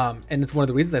 Yeah. And it's one of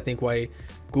the reasons I think why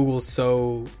Google's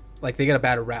so like they get a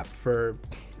bad rap for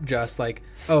just like,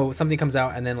 oh, something comes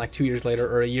out and then like 2 years later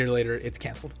or a year later it's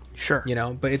canceled. Sure.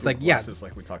 But it's Google Glasses,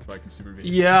 like we talked about consumer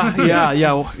behavior.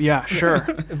 Yeah, sure.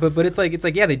 but it's like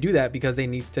they do that because they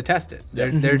need to test it.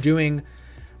 They're doing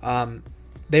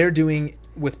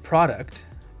with product,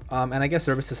 and I guess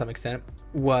service to some extent,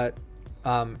 what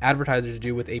advertisers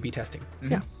do with A/B testing.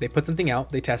 Yeah. They put something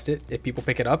out, they test it. If people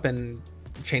pick it up and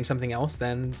change something else,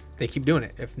 then they keep doing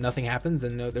it. If nothing happens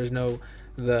and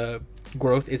the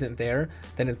growth isn't there,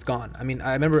 then it's gone. I mean,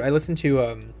 I remember I listened to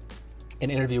an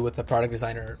interview with a product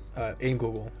designer in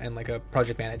Google and like a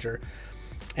project manager,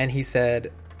 and he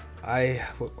said, I'm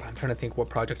trying to think what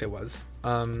project it was.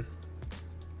 I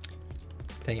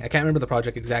can't remember the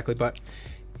project exactly, but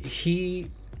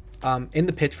he in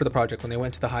the pitch for the project, when they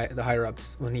went to the higher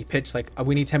ups, when he pitched like,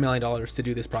 we need $10 million to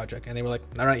do this project, and they were like,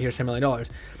 all right, here's $10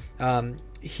 million.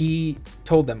 He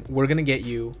told them, we're going to get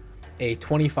you a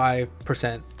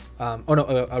 25%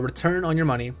 a return on your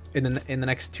money in the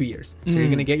next 2 years. So you're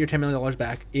going to get your $10 million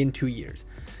back in 2 years.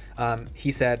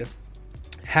 He said,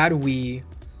 had we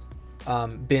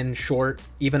been short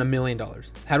even $1 million,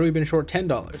 had we been short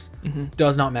 $10,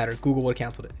 does not matter. Google would have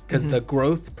canceled it because the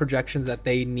growth projections that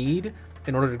they need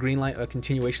in order to greenlight a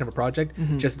continuation of a project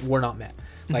just were not met.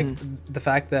 Like the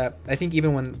fact that I think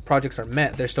even when projects are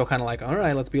met, they're still kind of like, all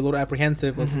right, let's be a little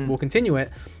apprehensive. We'll continue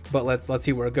it, but let's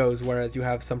see where it goes. Whereas you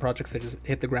have some projects that just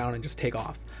hit the ground and just take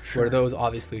off, where those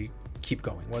obviously keep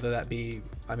going. Whether that be,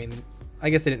 I mean, I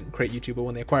guess they didn't create YouTube, but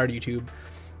when they acquired YouTube,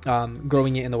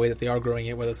 growing it in the way that they are growing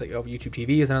it, whether it's like YouTube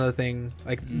TV is another thing,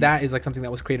 like that is like something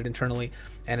that was created internally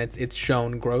and it's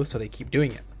shown growth, so they keep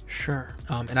doing it. Sure.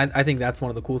 And I think that's one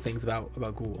of the cool things about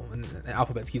Google and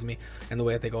Alphabet, and the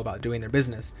way that they go about doing their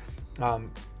business.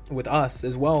 With us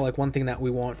as well, like one thing that we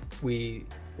want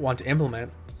to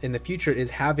implement in the future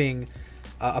is having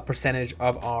a percentage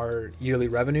of our yearly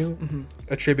revenue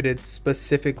attributed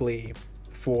specifically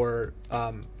for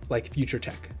like future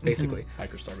tech, basically.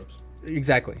 Hacker startups.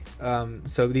 Exactly.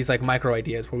 So these like micro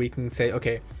ideas where we can say,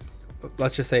 okay,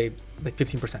 let's just say like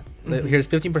 15%. Here's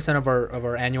 15% of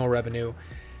our annual revenue.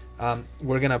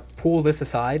 We're gonna pull this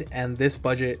aside, and this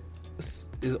budget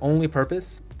is only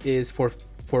purpose is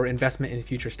for investment in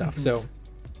future stuff. So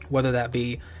whether that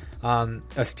be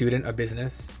a student, a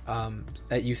business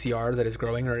at UCR that is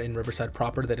growing, or in Riverside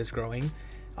proper that is growing,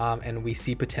 and we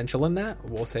see potential in that,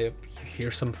 we'll say,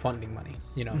 here's some funding money,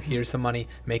 here's some money,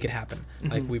 make it happen.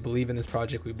 Like, we believe in this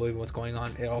project, we believe in what's going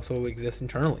on. It also exists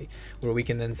internally where we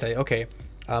can then say, okay,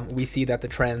 we see that the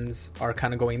trends are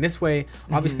kind of going this way.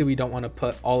 Obviously we don't want to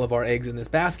put all of our eggs in this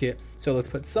basket, so let's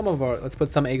put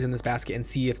some eggs in this basket and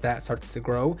see if that starts to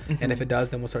grow. And if it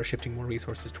does, then we'll start shifting more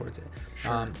resources towards it.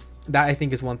 That I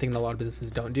think is one thing that a lot of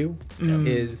businesses don't do,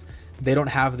 is they don't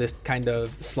have this kind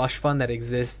of slush fund that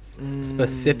exists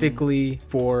specifically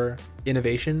for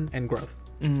innovation and growth.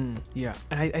 Yeah,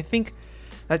 and I think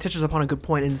that touches upon a good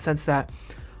point in the sense that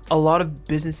a lot of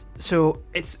business, so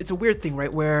it's a weird thing,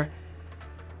 right, where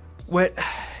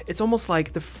it's almost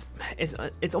like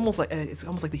it's almost like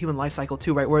the human life cycle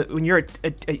too, right? Where when you're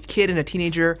a kid and a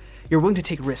teenager, you're willing to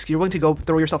take risks. You're willing to go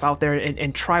throw yourself out there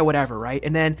and try whatever, right?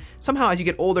 And then somehow as you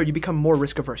get older, you become more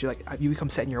risk averse. You become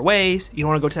set in your ways. You don't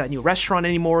want to go to that new restaurant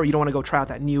anymore. You don't want to go try out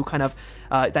that new kind of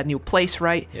that new place,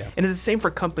 right? Yeah. And it's the same for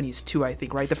companies too, I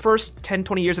think, right? The first 10,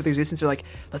 20 years of their existence, they're like,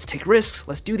 let's take risks,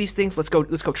 let's do these things, let's go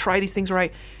try these things,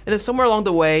 right? And then somewhere along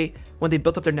the way, when they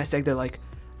built up their nest egg, they're like,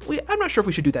 I'm not sure if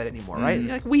we should do that anymore, right?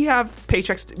 Like, we have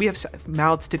paychecks, we have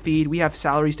mouths to feed, we have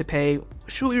salaries to pay.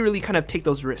 Should we really kind of take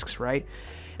those risks, right?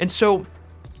 And so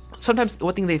sometimes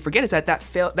one thing they forget is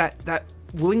that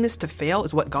willingness to fail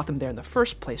is what got them there in the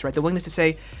first place, right? The willingness to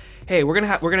say, hey, we're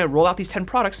gonna roll out these 10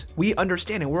 products. We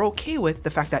understand and we're okay with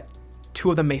the fact that 2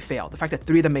 of them may fail, the fact that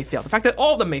 3 of them may fail, the fact that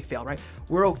all of them may fail, right?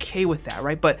 We're okay with that,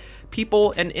 right? But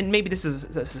people, and maybe this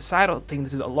is a societal thing,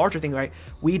 this is a larger thing, right?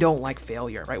 We don't like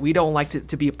failure, right? We don't like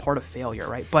to be a part of failure,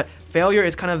 right? But failure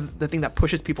is kind of the thing that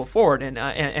pushes people forward,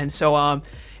 and so I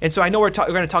know we're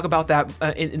going to talk about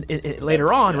that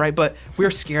later on, right? But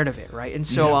we're scared of it, right? And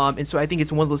so I think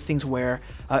it's one of those things where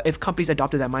if companies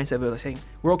adopted that mindset of saying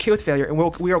we're okay with failure and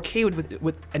we're okay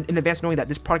with in advance knowing that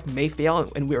this product may fail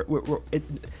and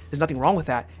there's nothing wrong with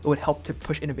that, it would help to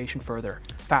push innovation further,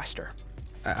 faster.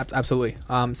 Absolutely.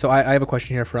 So I have a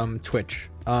question here from Twitch.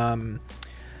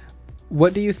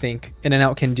 What do you think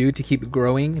In-N-Out can do to keep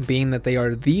growing, being that they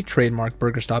are the trademark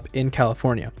burger stop in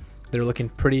California? They're looking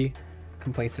pretty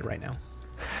complacent right now.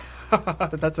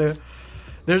 That's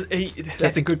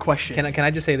a good question. Can I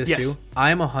just say this Yes. too?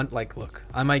 I'm a hunt. Like, look,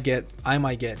 I might get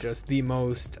just the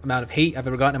most amount of hate I've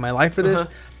ever gotten in my life for this.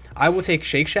 I will take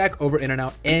Shake Shack over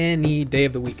In-N-Out any day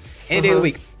of the week. Any day of the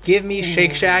week. Give me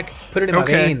Shake Shack. Put it in my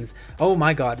veins. Oh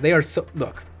my God, they are so.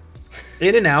 Look,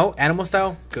 In-N-Out, animal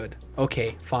style, good.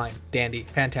 Okay, fine, dandy,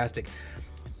 fantastic.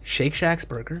 Shake Shack's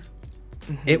burger.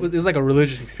 It was like a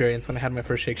religious experience when I had my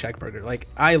first Shake Shack burger. Like,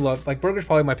 I love, like, burger's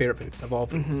probably my favorite food of all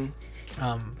foods.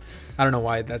 I don't know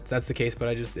why that's the case,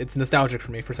 but it's nostalgic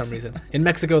for me for some reason. In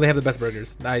Mexico, they have the best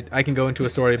burgers. I can go into a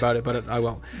story about it, but I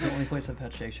won't. The only place I've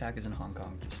had Shake Shack is in Hong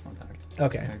Kong. Just fun fact.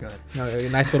 Okay. Go ahead. No,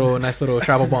 nice little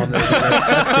travel bomb there.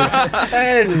 That's cool.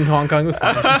 And in Hong Kong, it was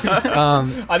fun.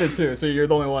 I did too. So you're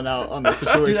the only one out on the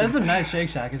situation. Dude, that's a nice Shake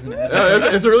Shack, isn't it? No,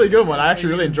 it's a really good one. I actually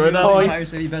really enjoyed that. Entire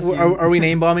city, best view. Are we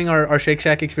name bombing our Shake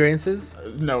Shack experiences?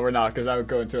 No, we're not, because I would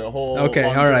go into a whole. Okay,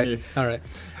 long all journey. right.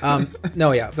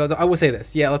 No, yeah. I will say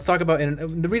this. Yeah, let's talk about.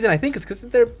 And the reason I think is because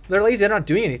they're lazy. They're not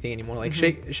doing anything anymore. Like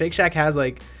Shake Shack has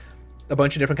like a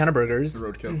bunch of different kind of burgers.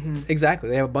 Roadkill. Exactly.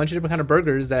 They have a bunch of different kind of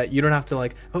burgers that you don't have to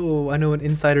like, oh, I know an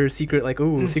insider secret, like,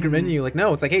 oh, secret menu. Like,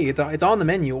 no, it's like, hey, it's on the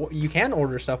menu. You can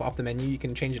order stuff off the menu. You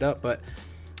can change it up. But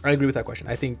I agree with that question.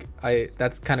 I think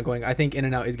that's kind of going. I think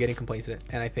In-N-Out is getting complacent,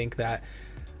 and I think that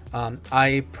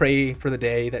I pray for the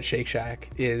day that Shake Shack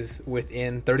is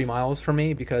within 30 miles from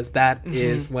me, because that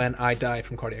is when I die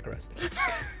from cardiac arrest.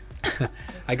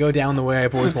 I go down the way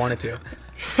I've always wanted to.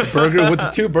 The burger with the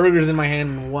 2 burgers in my hand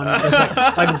and one it's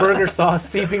like burger sauce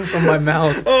seeping from my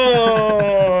mouth.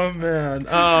 Oh man.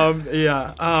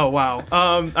 Yeah. Oh wow.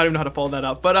 I don't even know how to follow that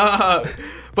up,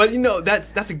 but you know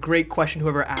that's a great question.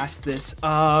 Whoever asked this.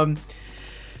 And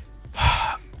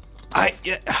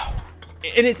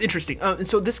it's interesting. And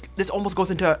so this almost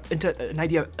goes into the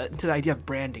idea of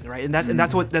branding, right? And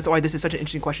that's why this is such an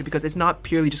interesting question, because it's not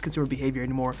purely just consumer behavior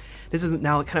anymore. This is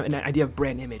now kind of an idea of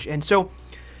brand image. And so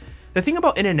the thing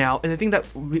about In-N-Out, and the thing that,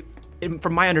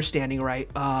 from my understanding, right,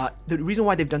 the reason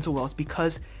why they've done so well is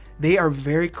because they are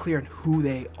very clear on who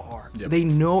they are. Yep. They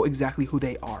know exactly who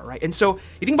they are, right? And so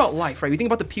you think about life, right? You think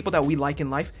about the people that we like in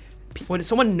life. When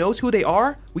someone knows who they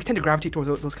are, we tend to gravitate towards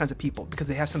those kinds of people because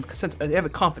they have some sense, they have a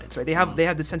confidence, right? They have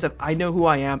the sense of, I know who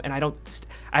I am, and I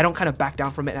don't kind of back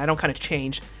down from it, and I don't kind of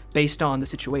change based on the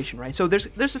situation, right? So there's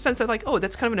a sense that like, oh,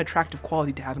 that's kind of an attractive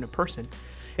quality to have in a person.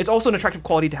 It's also an attractive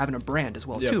quality to have in a brand as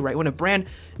well, too, right? When a brand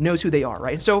knows who they are,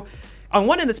 right? And so on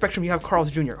one end of the spectrum, you have Carl's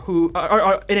Jr., who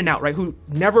are In-N-Out, right? Who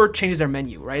never changes their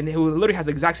menu, right? And who literally has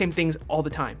the exact same things all the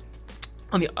time.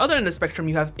 On the other end of the spectrum,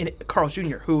 you have Carl's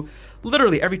Jr., who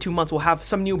literally every 2 months will have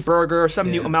some new burger,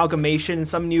 some new amalgamation,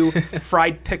 some new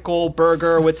fried pickle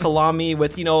burger with salami,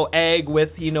 with, egg,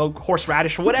 with,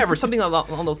 horseradish or whatever, something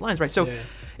along those lines, right? So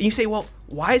and you say, well,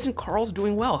 why isn't Carl's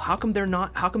doing well? How come they're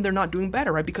not doing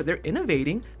better, right? Because they're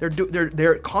innovating.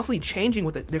 They're constantly changing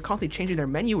they're constantly changing their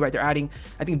menu, right? They're adding,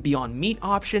 I think, Beyond Meat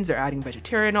options. They're adding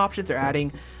vegetarian options. They're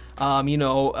adding all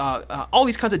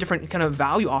these kinds of different kind of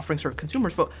value offerings for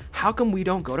consumers, but how come we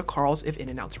don't go to Carl's if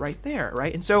In-N-Out's right there,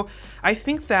 right? And so I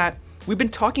think that we've been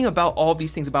talking about all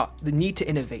these things, about the need to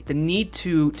innovate, the need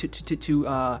to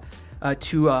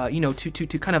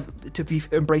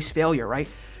embrace failure, right?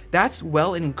 That's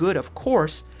well and good, of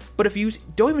course, but if you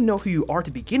don't even know who you are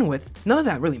to begin with, none of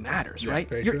that really matters, right?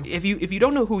 Very true. If you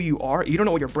don't know who you are, you don't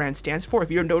know what your brand stands for,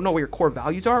 if you don't know what your core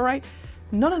values are, right?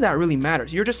 None of that really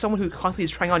matters. You're just someone who constantly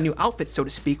is trying on new outfits, so to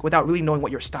speak, without really knowing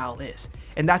what your style is.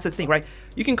 And that's the thing, right?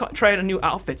 You can try on new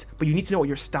outfits, but you need to know what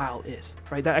your style is,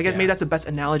 right? I guess maybe that's the best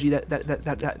analogy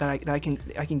that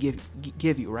I can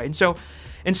give you, right?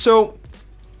 And so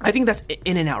I think that's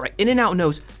In-N-Out, right? In-N-Out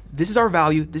knows this is our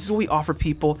value, this is what we offer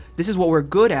people, this is what we're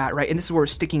good at, right? And this is what we're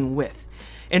sticking with.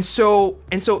 And so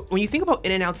when you think about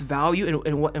In-N-Out's value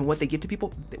and what they give to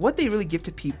people, what they really give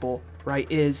to people,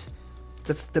 right, is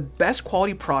the best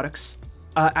quality products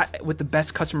with the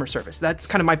best customer service. That's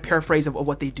kind of my paraphrase of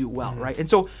what they do well, right? And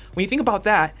so when you think about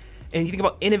that, and you think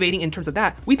about innovating in terms of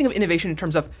that, we think of innovation in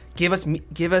terms of give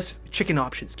us chicken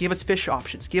options, give us fish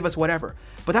options, give us whatever.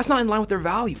 But that's not in line with their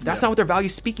value. That's not what their value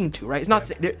is speaking to, right? It's not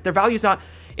their value is not.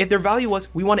 If their value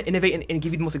was we want to innovate and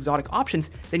give you the most exotic options,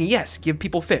 then yes, give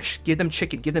people fish, give them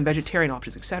chicken, give them vegetarian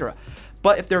options, etc.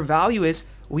 But if their value is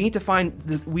we need to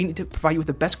provide you with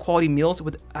the best quality meals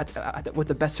with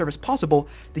the best service possible,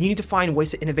 then you need to find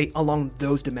ways to innovate along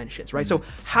those dimensions, right? So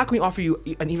how can we offer you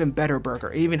an even better burger,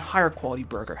 an even higher quality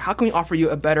burger? How can we offer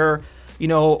you a better,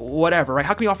 whatever, right?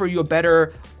 How can we offer you a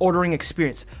better ordering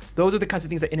experience? Those are the kinds of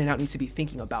things that In-N-Out needs to be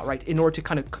thinking about, right? In order to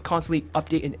kind of constantly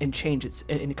update and change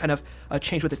and kind of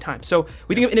change with the time. So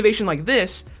we think of innovation like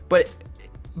this, but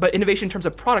innovation in terms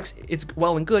of products, it's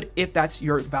well and good if that's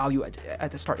your value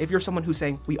at the start. If you're someone who's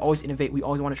saying, we always innovate, we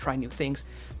always want to try new things,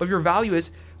 but if your value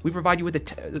is, we provide you with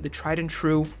the tried and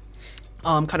true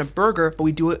kind of burger, but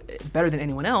we do it better than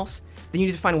anyone else, then you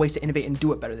need to find ways to innovate and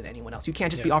do it better than anyone else. You can't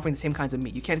just be offering the same kinds of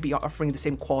meat. You can't be offering the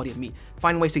same quality of meat.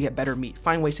 Find ways to get better meat.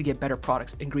 Find ways to get better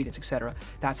products, ingredients, etc.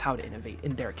 That's how to innovate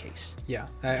in their case. Yeah,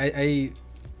 I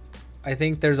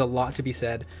think there's a lot to be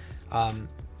said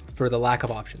for the lack of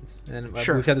options. And we've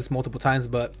said this multiple times,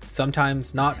 but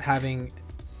sometimes not having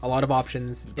a lot of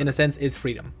options, in a sense, is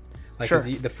freedom. Like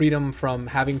the freedom from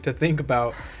having to think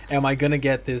about, am I going to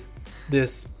get this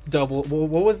double,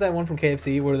 what was that one from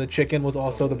KFC where the chicken was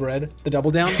also the bread, the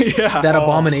double down? That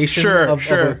abomination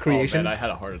of a creation. Oh, man, I had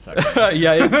a heart attack.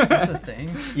 That's a thing.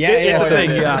 It's a thing.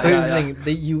 So here's the thing,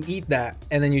 that you eat that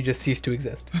and then you just cease to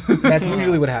exist. That's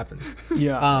usually what happens.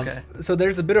 So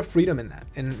there's a bit of freedom in that,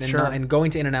 and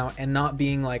going to In-N-Out and not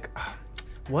being like,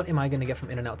 what am I going to get from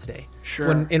In-N-Out today?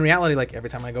 When in reality, like every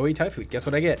time I go eat Thai food, guess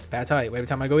what I get? Pad Thai. Every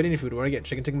time I go eat Indian food, what do I get?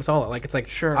 Chicken tikka masala. Like it's like,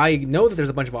 I know that there's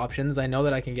a bunch of options. I know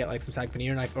that I can get like some sag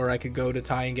paneer, or I could go to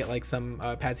Thai and get like some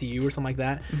pad see ew or something like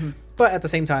that. But at the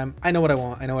same time, I know what I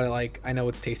want. I know what I like. I know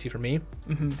what's tasty for me.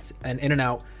 And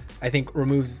In-N-Out, I think,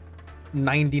 removes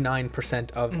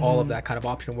 99% of all of that kind of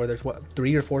option, where there's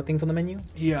 3 or 4 things on the menu.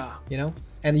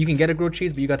 And you can get a grilled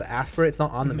cheese, but you got to ask for it. It's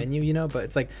not on the menu, but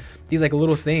it's like these like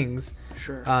little things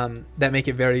that make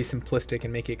it very simplistic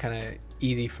and make it kind of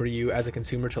easy for you as a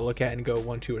consumer to look at and go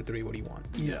 1, 2, or 3. What do you want?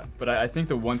 Yeah, but I think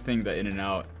the one thing that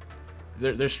In-N-Out,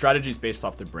 their strategy is based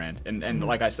off their brand, and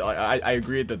like I said, I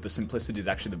agree that the simplicity is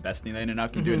actually the best thing that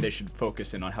In-N-Out can do, and they should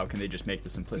focus in on how can they just make the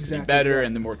simplicity better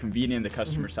and the more convenient, the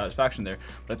customer satisfaction there.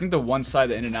 But I think the one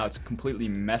side that In-N-Out's completely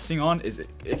messing on is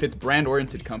if it's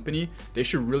brand-oriented company, they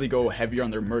should really go heavier on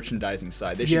their merchandising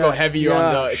side. They should go heavier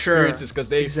on the experiences because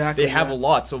they have a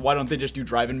lot. So why don't they just do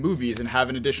drive-in movies and have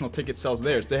an additional ticket sales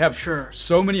there? So they have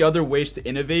so many other ways to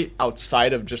innovate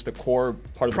outside of just the core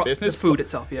part of the business, the food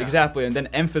itself. Exactly, and then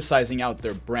emphasizing out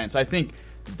their brand. So I think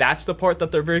that's the part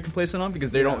that they're very complacent on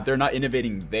because they're not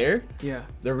innovating there. Yeah.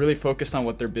 They're really focused on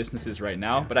what their business is right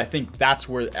now. Yeah. But I think that's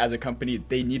where, as a company,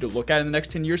 they need to look at in the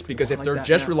next 10 years because if they're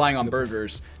just relying on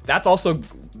burgers, that's also,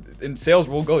 in sales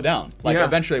will go down. Like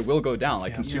eventually it will go down.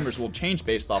 Like consumers will change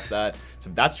based off that. So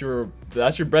if that's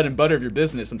your bread and butter of your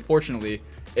business, unfortunately,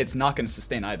 it's not going to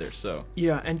sustain either. So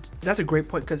yeah, and that's a great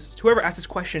point because whoever asked this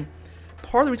question,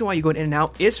 part of the reason why you go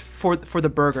In-N-Out is for the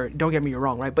burger. Don't get me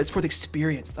wrong, right? But it's for the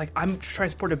experience. Like I'm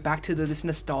transported back to this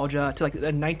nostalgia to like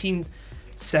the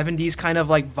 1970s kind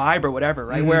of like vibe or whatever,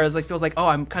 right? Whereas like feels like, oh,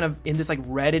 I'm kind of in this like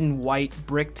red and white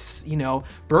bricked,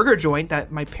 burger joint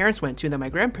that my parents went to and that my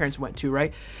grandparents went to,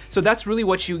 right? So that's really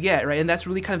what you get, right? And that's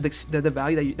really kind of the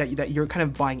value that you're kind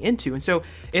of buying into. And so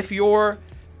if you're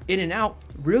In-N-Out,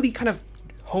 really kind of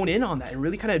hone in on that and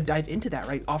really kind of dive into that,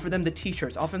 right? Offer them the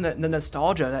t-shirts, offer them the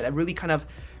nostalgia that really kind of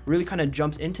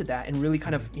jumps into that and really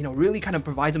kind of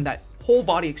provides them that whole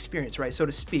body experience, right, so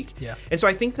to speak. Yeah. And so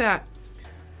I think that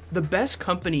the best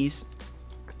companies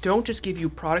don't just give you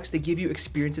products, they give you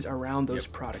experiences around those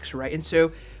products, right? And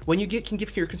so when you can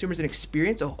give your consumers an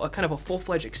experience, a kind of a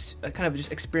full-fledged kind of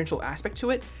just experiential aspect to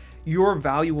it, your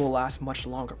value will last much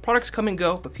longer. Products come and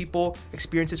go, but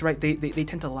experiences, right? They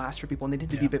tend to last for people, and they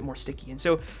tend to be a bit more sticky. And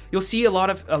so you'll see a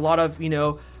lot of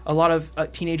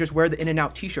teenagers wear the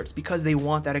In-N-Out T-shirts because they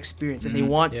want that experience and they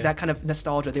want that kind of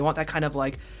nostalgia. They want that kind of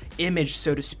like image,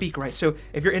 so to speak, right? So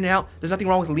if you're In-N-Out, there's nothing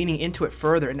wrong with leaning into it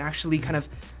further and actually kind of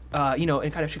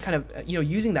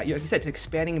using that, like you said, to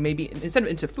expanding maybe instead of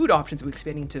into food options,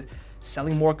 expanding to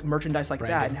selling more merchandise like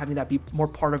that and having that be more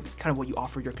part of kind of what you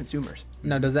offer your consumers.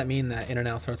 Now, does that mean that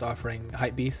In-N-Out starts offering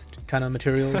hypebeast kind of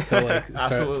materials? So like,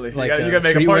 absolutely, you gotta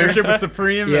make a partnership with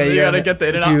Supreme, and you gotta get the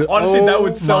In-N-Out. Honestly, that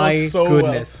would sell so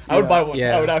well. I would buy one.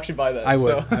 I would actually buy that. I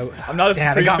would. So, I'm not a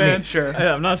Supreme fan. Sure,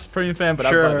 I'm not a Supreme fan, but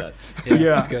I'd buy that.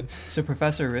 Yeah, that's good. So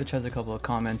Professor Rich has a couple of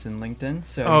comments in LinkedIn.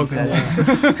 So he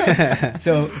said,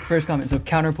 so first comment. So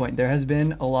counterpoint. There has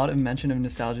been a lot of mention of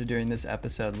nostalgia during this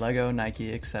episode. Lego,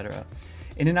 Nike, etc.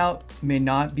 In-N-Out may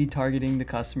not be targeting the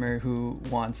customer who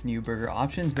wants new burger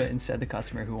options, but instead the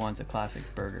customer who wants a classic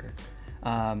burger.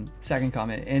 Second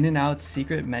comment. In-N-Out's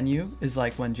secret menu is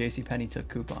like when JCPenney took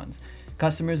coupons.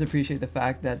 Customers appreciate the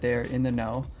fact that they are in the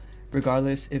know,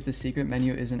 regardless if the secret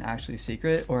menu isn't actually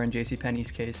secret, or in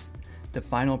JCPenney's case, the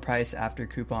final price after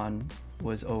coupon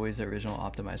was always the original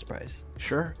optimized price.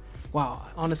 Sure. Wow,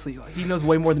 honestly, he knows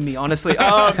way more than me, honestly.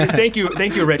 Thank you,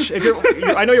 Rich.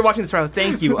 If I know you're watching this right now,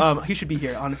 thank you. He should be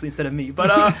here, honestly, instead of me.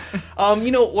 But,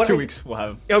 what 2 weeks, we'll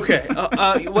have him. Okay,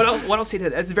 what I'll say to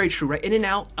that, that's very true, right?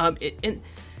 In-N-Out,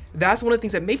 that's one of the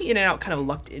things that maybe In-N-Out kind of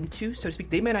lucked into, so to speak.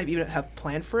 They might not even have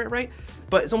planned for it, right?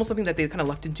 But it's almost something that they kind of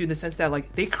lucked into in the sense that,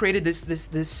 like, they created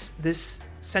this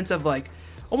sense of, like,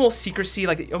 almost secrecy,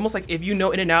 like almost like if you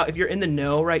know In-N-Out, if you're in the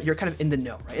know, right, you're kind of in the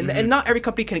know, right? And not every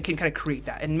company can kind of create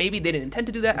that. And maybe they didn't intend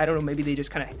to do that. I don't know. Maybe they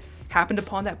just kind of happened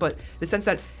upon that. But the sense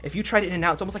that if you tried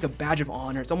In-N-Out, it's almost like a badge of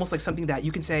honor. It's almost like something that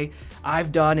you can say,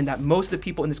 I've done, and that most of the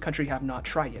people in this country have not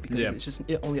tried yet because it's just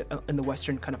only in the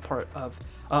western kind of part of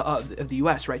the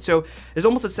U.S., right? So there's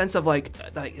almost a sense of like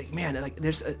man, like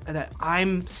there's that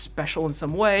I'm special in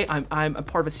some way. I'm a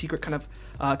part of a secret kind of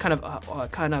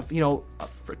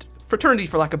fraternity,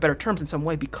 for lack of better terms, in some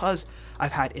way because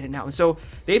I've had In-N-Out. And so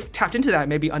they've tapped into that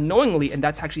maybe unknowingly, and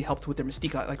that's actually helped with their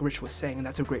mystique, like Rich was saying, and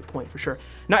that's a great point for sure.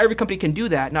 Not every company can do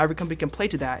that. Not every company can play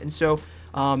to that. And so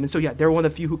they're one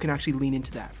of the few who can actually lean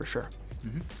into that for sure.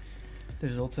 Mm-hmm.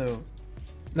 There's also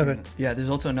there's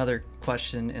also another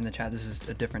question in the chat. This is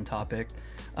a different topic.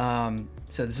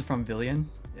 So this is from Villian.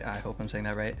 I hope I'm saying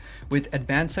that right. With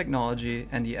advanced technology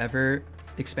and the ever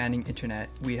expanding internet,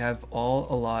 we have a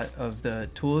lot of the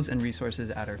tools and resources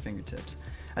at our fingertips.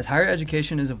 As higher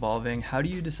education is evolving, how do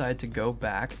you decide to go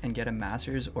back and get a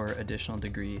master's or additional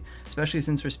degree, especially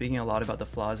since we're speaking a lot about the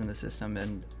flaws in the system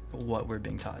and what we're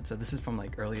being taught? So this is from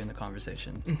like early in the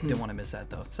conversation. Didn't want to miss that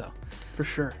though. So for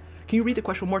sure. Can you read the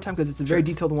question one more time, because it's a very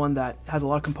detailed one that has a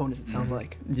lot of components, it sounds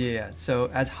like. Yeah. So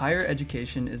as higher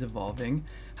education is evolving,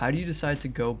 how do you decide to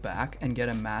go back and get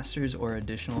a master's or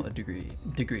additional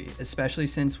degree, especially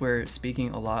since we're speaking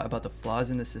a lot about the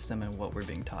flaws in the system and what we're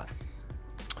being taught?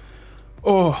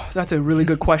 Oh, that's a really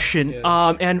good question.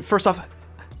 Yeah. And first off,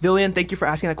 Villian, thank you for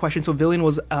asking that question. So Villian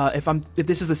was, if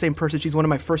this is the same person, she's one of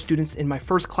my first students in my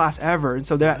first class ever, and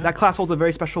so that class holds a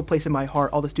very special place in my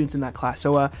heart. All the students in that class.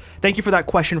 So thank you for that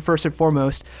question first and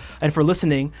foremost, and for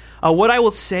listening. What I will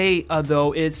say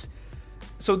though is,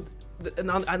 so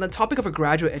on the topic of a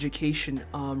graduate education,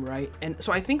 right? And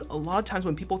so I think a lot of times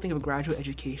when people think of a graduate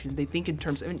education, they think in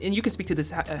terms, and you can speak to this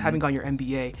having gone your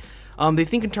MBA. They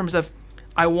think in terms of,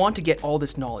 I want to get all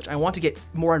this knowledge. I want to get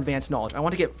more advanced knowledge. I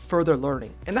want to get further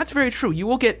learning. And that's very true. You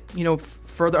will get,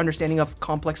 further understanding of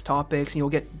complex topics, and you'll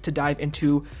get to dive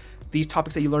into these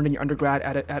topics that you learned in your undergrad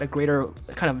at a greater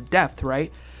kind of depth,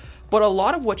 right? But a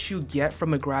lot of what you get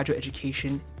from a graduate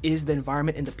education is the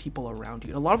environment and the people around you.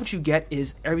 And a lot of what you get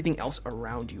is everything else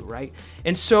around you, right?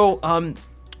 And so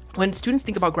when students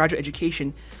think about graduate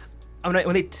education,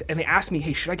 when they ask me,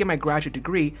 hey, should I get my graduate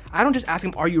degree? I don't just ask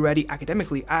them, are you ready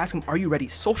academically? I ask them, are you ready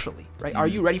socially, right? Are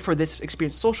you ready for this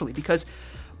experience socially? Because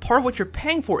part of what you're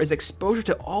paying for is exposure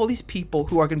to all these people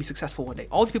who are going to be successful one day.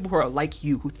 All these people who are like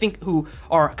you, who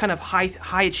are kind of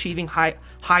high achieving, high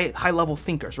level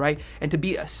thinkers, right? And to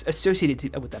be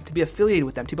associated with them, to be affiliated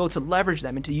with them, to be able to leverage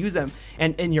them and to use them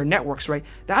and in your networks, right?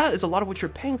 That is a lot of what you're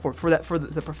paying for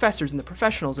the professors and the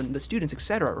professionals and the students,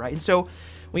 etc., right? And so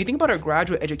when you think about our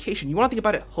graduate education, you want to think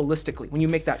about it holistically when you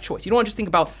make that choice. You don't want to just think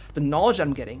about the knowledge that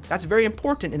I'm getting. That's very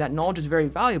important, and that knowledge is very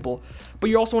valuable. But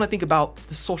you also want to think about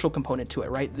the social component to it,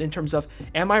 right? In terms of,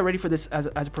 am I ready for this as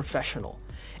a professional?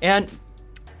 And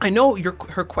I know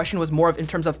her question was more of in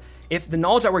terms of if the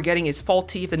knowledge that we're getting is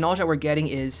faulty, if the knowledge that we're getting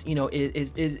is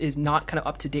not kind of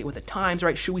up to date with the times,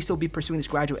 right? Should we still be pursuing this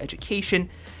graduate education?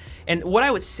 And what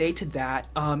I would say to that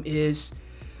is,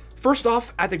 first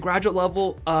off, at the graduate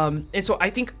level, and so I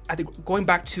think going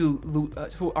back to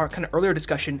our kind of earlier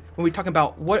discussion when we talk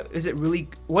about what is it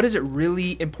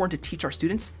really important to teach our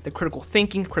students, the critical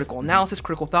thinking, critical analysis,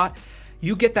 critical thought.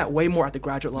 You get that way more at the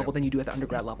graduate level than you do at the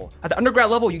undergrad level. At the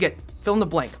undergrad level, you get fill in the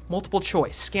blank, multiple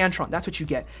choice, Scantron. That's what you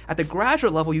get. At the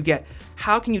graduate level, you get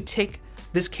how can you take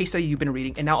this case study you've been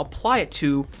reading and now apply it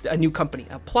to a new company,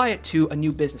 apply it to a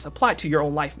new business, apply it to your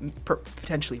own life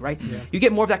potentially, right? Yeah. You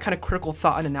get more of that kind of critical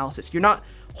thought and analysis. You're not,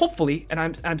 hopefully, and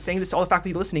I'm saying this to all the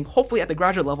faculty listening, hopefully at the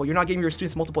graduate level, you're not giving your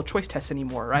students multiple choice tests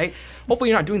anymore, right? Hopefully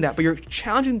you're not doing that, but you're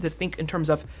challenging them to think in terms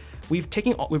of, we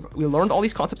learned all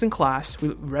these concepts in class, we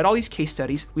read all these case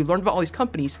studies, we've learned about all these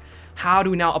companies. How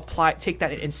do we now take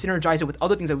that and synergize it with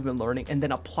other things that we've been learning and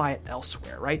then apply it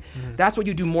elsewhere, right? Mm-hmm. That's what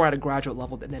you do more at a graduate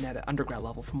level than at an undergrad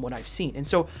level from what I've seen. And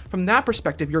so from that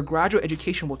perspective, your graduate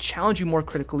education will challenge you more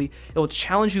critically. It will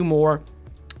challenge you more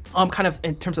kind of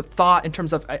in terms of thought, in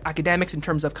terms of academics, in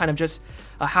terms of kind of just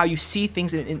how you see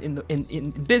things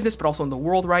in business, but also in the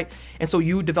world, right? And so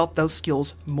you develop those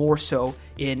skills more so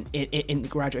in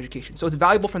graduate education. So it's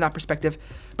valuable from that perspective,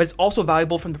 but it's also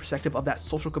valuable from the perspective of that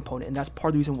social component, and that's part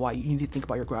of the reason why you need to think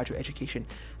about your graduate education.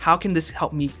 How can this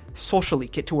help me socially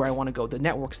get to where I want to go? The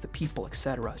networks, the people,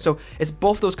 etc. So it's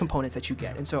both those components that you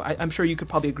get, and so I'm sure you could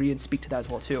probably agree and speak to that as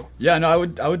well too. Yeah, no, I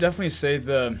would definitely say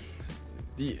the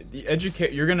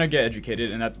you're gonna get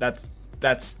educated, and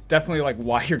that's definitely like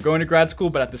why you're going to grad school.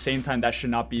 But at the same time, that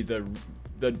should not be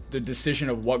the decision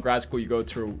of what grad school you go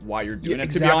to or why you're doing it.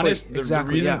 Exactly, to be honest, the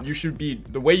reason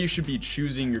the way you should be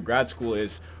choosing your grad school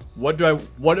is what do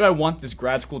I want this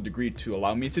grad school degree to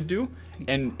allow me to do,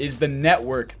 and is the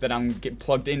network that I'm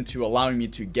plugged into allowing me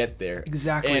to get there.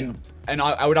 Exactly. And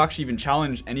I would actually even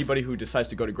challenge anybody who decides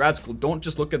to go to grad school, don't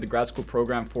just look at the grad school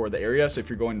program for the area. So if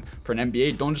you're going for an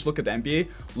MBA, don't just look at the MBA.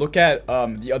 Look at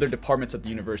the other departments at the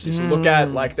university. So look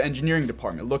at like the engineering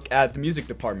department. Look at the music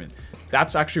department.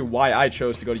 That's actually why I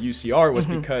chose to go to UCR was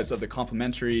because of the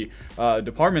complementary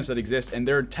departments that exist. And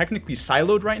they're technically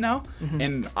siloed right now.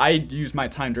 And I use my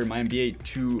time during my MBA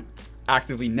to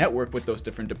actively network with those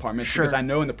different departments because I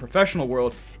know in the professional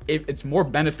world it's more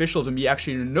beneficial to me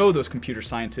actually to know those computer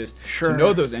scientists, to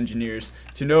know those engineers,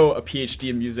 to know a PhD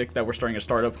in music that we're starting a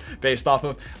startup based off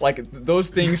of, like those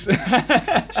things.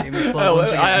 Shameless plug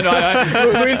once again. I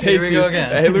know. Luis hates Here we go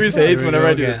again. Hey, Luis hates whenever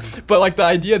I do this. But like the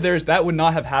idea there is that would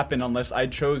not have happened unless I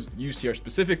chose UCR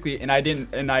specifically, and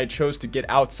I chose to get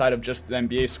outside of just the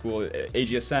MBA school,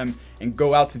 AGSM, and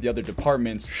go out to the other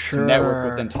departments to network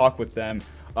with them, talk with them.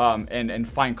 And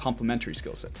find complementary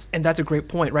skill sets. And that's a great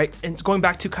point, right? And it's going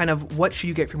back to kind of what should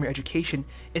you get from your education.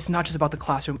 It's not just about the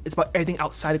classroom. It's about everything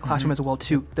outside the classroom as well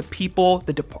too. The people,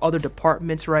 the other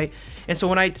departments, right? And so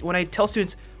when I tell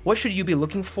students, what should you be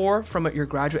looking for from your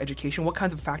graduate education? What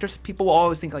kinds of factors? People will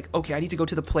always think like, okay, I need to go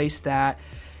to the place that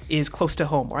is close to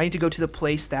home, or I need to go to the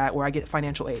place where I get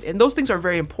financial aid. And those things are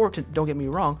very important, don't get me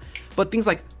wrong. But things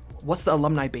like, what's the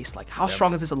alumni base like? How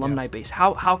strong is this alumni base?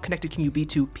 How connected can you be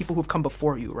to people who've come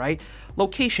before you, right?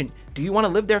 Location. Do you want to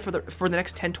live there for the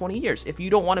next 10, 20 years? If you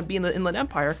don't want to be in the Inland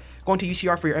Empire, going to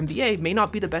UCR for your MBA may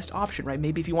not be the best option, right?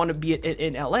 Maybe if you want to be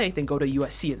in LA, then go to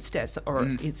USC instead,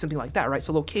 or something like that, right?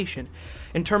 So location.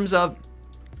 In terms of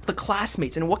the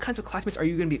classmates and what kinds of classmates are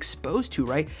you going to be exposed to,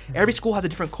 right? Every school has a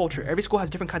different culture. Every school has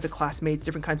different kinds of classmates,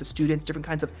 different kinds of students, different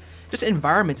kinds of just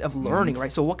environments of learning,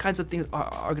 right? So what kinds of things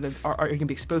are you going to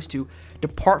be exposed to?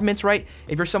 Departments, right?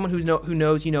 If you're someone who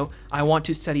knows, I want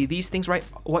to study these things, right?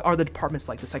 What are the departments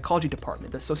like? The psychology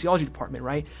department, the sociology department,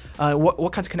 right?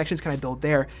 What kinds of connections can I build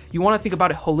there? You want to think about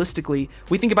it holistically.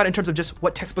 We think about it in terms of just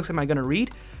what textbooks am I going to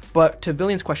read? But to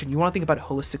Villian's question, you want to think about it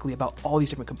holistically about all these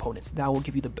different components. That will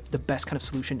give you the best kind of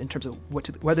solution in terms of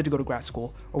whether to go to grad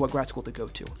school or what grad school to go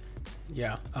to.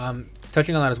 Yeah.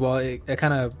 Touching on that as well, it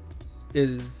kind of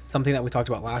is something that we talked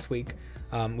about last week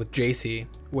with JC,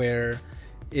 where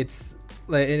it's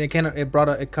like it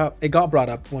got brought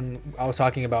up when I was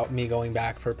talking about me going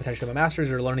back for potentially my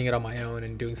master's or learning it on my own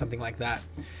and doing something like that.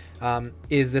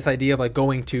 Is this idea of like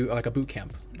going to like a boot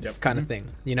camp kind of thing,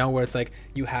 where it's like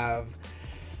you have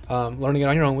learning it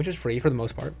on your own, which is free for the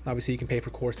most part. Obviously, you can pay for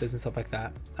courses and stuff like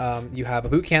that. You have a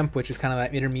boot camp, which is kind of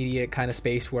that intermediate kind of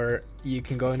space where you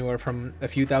can go anywhere from a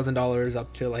few $1,000s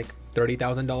up to like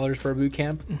 $30,000 for a boot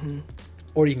camp,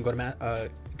 or you can go to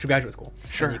graduate school.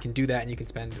 Sure, and you can do that, and you can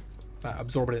spend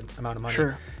absorbent amount of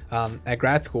money at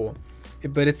grad school.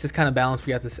 But it's this kind of balance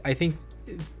we have to. I think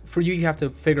for you have to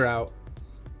figure out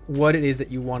what it is that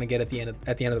you want to get at the end of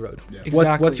the road. Yeah.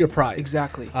 Exactly. What's your prize?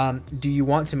 Exactly. Do you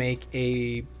want to make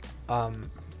an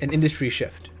industry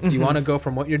shift? Do you want to go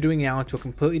from what you're doing now to a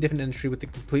completely different industry with a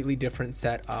completely different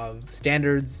set of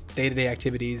standards, day-to-day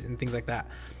activities, and things like that?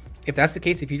 If that's the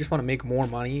case, if you just want to make more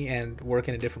money and work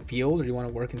in a different field, or you want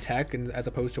to work in tech and as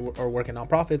opposed to or work in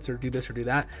nonprofits or do this or do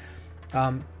that,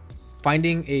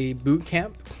 finding a boot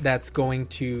camp that's going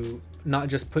to not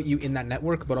just put you in that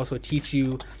network, but also teach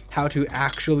you how to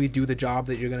actually do the job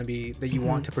that you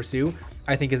want to pursue,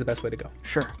 I think is the best way to go.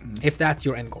 Sure. If that's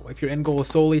your end goal. If your end goal is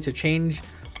solely to change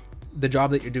the job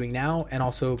that you're doing now and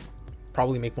also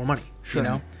probably make more money,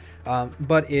 sure.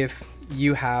 But if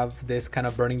you have this kind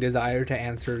of burning desire to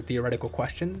answer theoretical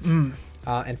questions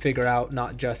and figure out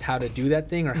not just how to do that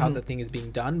thing or how the thing is being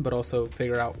done, but also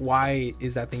figure out why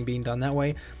is that thing being done that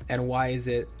way and why is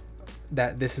it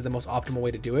that this is the most optimal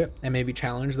way to do it, and maybe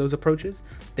challenge those approaches,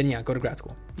 then go to grad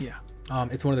school. Yeah.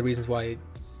 It's one of the reasons why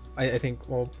I think,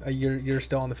 you're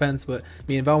still on the fence, but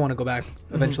me and Val want to go back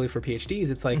eventually for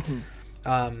PhDs. It's like,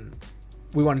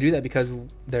 we want to do that because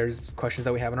there's questions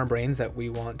that we have in our brains that we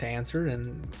want to answer,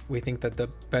 and we think that the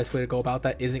best way to go about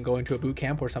that isn't going to a boot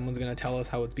camp where someone's going to tell us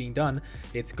how it's being done.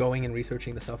 It's going and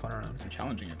researching the stuff on our own. And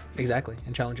challenging it. Exactly,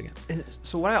 and challenging it. And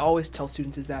so what I always tell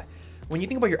students is that when you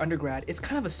think about your undergrad, it's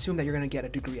kind of assumed that you're going to get a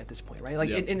degree at this point, right? Like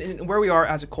in where we are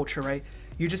as a culture, right?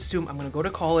 You just assume I'm going to go to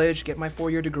college, get my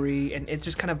 4-year degree, and it's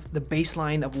just kind of the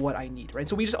baseline of what I need, right?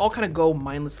 So we just all kind of go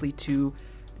mindlessly to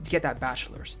get that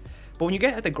bachelor's. But when you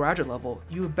get at the graduate level,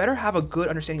 you better have a good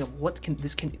understanding of what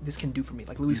this can do for me.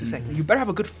 Like Luis was saying, you better have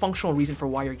a good functional reason for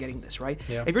why you're getting this, right?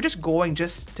 Yeah. If you're just going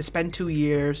just to spend 2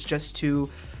 years, just to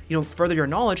further your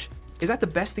knowledge, is that the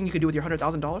best thing you could do with your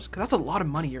 $100,000? Because that's a lot of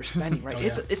money you're spending, right?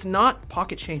 It's not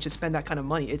pocket change to spend that kind of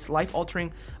money. It's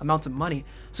life-altering amounts of money.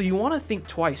 So you want to think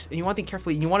twice, and you want to think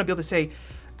carefully, and you want to be able to say,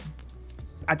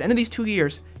 at the end of these 2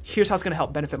 years, here's how it's going to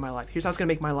help benefit my life. Here's how it's going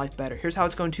to make my life better. Here's how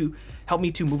it's going to help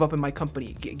me to move up in my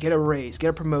company, get a raise, get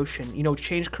a promotion,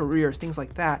 change careers, things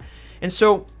like that. And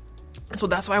so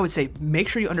that's why I would say make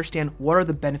sure you understand what are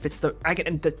the benefits,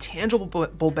 the tangible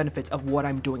benefits of what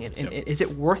I'm doing, and is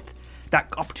it worth that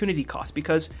opportunity cost?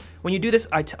 Because when you do this,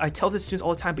 I tell this to students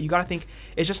all the time, but you got to think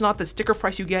it's just not the sticker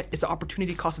price you get, it's the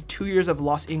opportunity cost of 2 years of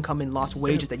lost income and lost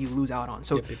wages that you lose out on.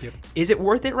 So is it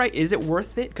worth it, right? Is it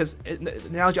worth it? Because the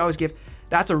analogy I always give,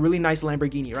 that's a really nice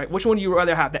Lamborghini, right? Which one do you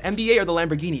rather have, the MBA or the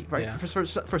Lamborghini, right? Yeah.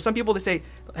 For some people, they say,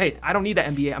 hey, I don't need that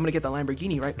MBA, I'm going to get the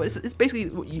Lamborghini, right? But it's basically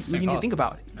what you need to think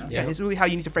about. Yeah. It's really how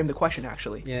you need to frame the question,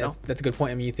 actually. Yeah, so. That's a good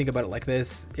point. I mean, you think about it like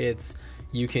this,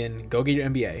 you can go get your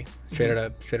MBA straight out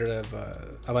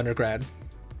of undergrad,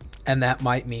 and that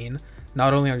might mean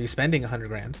not only are you spending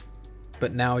 $100,000,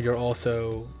 but now you're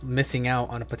also missing out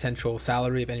on a potential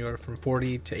salary of anywhere from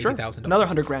 $40,000 to $80,000. Another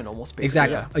 $100,000 almost, basically.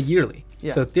 Exactly, Yeah. a yearly.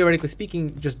 Yeah. So theoretically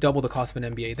speaking, just double the cost of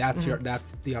an MBA. That's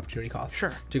that's the opportunity cost.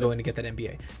 Sure. To go in and get that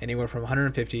MBA. Anywhere from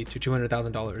 $150,000 to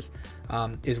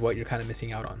 $200,000 is what you're kind of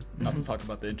missing out on. Not to talk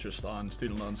about the interest on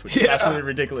student loans, which is absolutely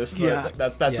ridiculous. But Yeah.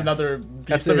 that's another beast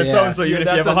That's of it, its yeah. own. So even if you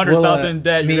that's have a- 100,000 in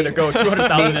debt, me- you're gonna go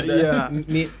 200,000 in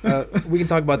debt. We can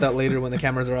talk about that later when the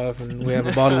cameras are off and we have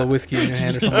a bottle of whiskey in your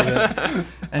hand or something like that.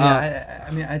 And I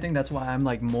mean, I think that's why I'm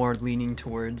like more leaning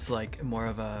towards like more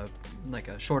of a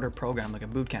shorter program, like a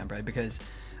boot camp, right? Because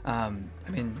I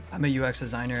mean, I'm a UX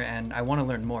designer and I want to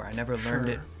learn more. I never learned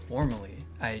it formally.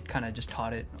 I kind of just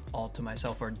taught it all to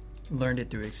myself or learned it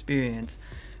through experience.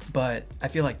 But I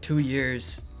feel like 2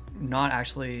 years, not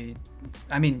actually.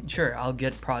 I mean, sure, I'll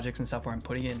get projects and stuff where I'm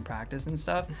putting it in practice and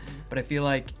stuff. But I feel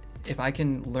like if I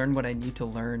can learn what I need to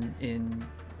learn in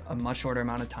a much shorter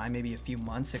amount of time, maybe a few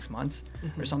months, 6 months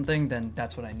or something, then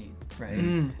that's what I need,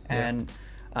 right? And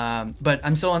but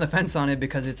I'm still on the fence on it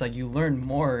because it's like you learn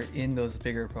more in those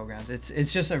bigger programs.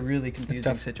 It's just a really confusing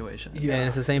tough. situation. Yeah, And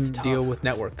it's the same it's deal tough. with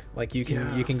network. Like you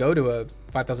can go to a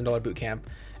 $5,000 boot camp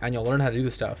and you'll learn how to do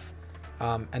the stuff,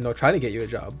 and they'll try to get you a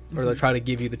job or they'll try to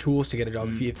give you the tools to get a job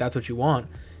if that's what you want.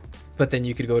 But then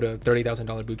you could go to a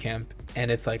 $30,000 boot camp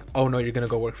and it's like, oh no, you're gonna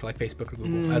go work for like Facebook or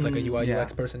Google as like a UI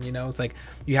UX person. You know, it's like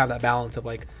you have that balance of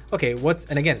like, okay,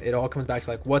 and again, it all comes back to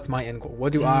like, what's my end goal?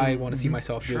 What do I want to see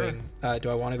myself doing?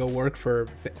 Do I want to go work for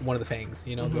one of the FANGs?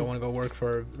 You know, do I want to go work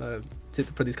for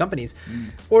these companies,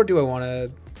 or do I want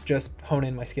to just hone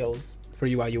in my skills for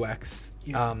UI UX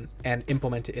and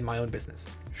implement it in my own business?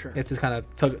 Sure. It's this kind of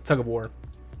tug of war.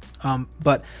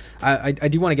 But I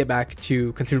do want to get back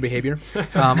to consumer behavior.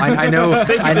 I know.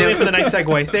 Thank you, Billy, for the nice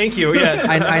segue. Thank you. Yes.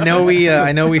 I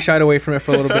know we shied away from it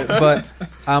for a little bit, but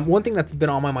one thing that's been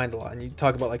on my mind a lot, and you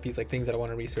talk about like these like things that I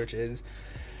want to research, is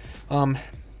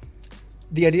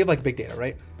the idea of like big data,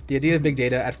 right? The idea of big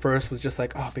data at first was just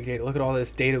like, oh, big data, look at all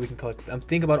this data we can collect.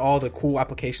 Think about all the cool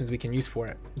applications we can use for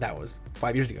it. That was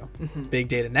 5 years ago. Big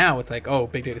data now, it's like, oh,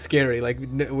 big data is scary. Like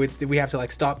we have to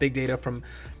like stop big data from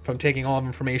taking all of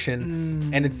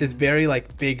information. And it's this very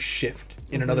like big shift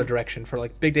in another direction for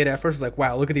like big data. At first was like,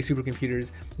 wow, look at these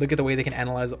supercomputers. Look at the way they can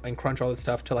analyze and crunch all this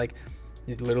stuff to like,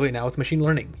 literally now it's machine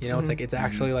learning. You know, it's like, it's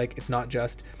actually like, it's not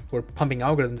just we're pumping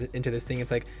algorithms into this thing.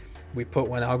 It's like we put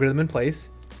one algorithm in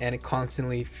place and it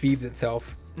constantly feeds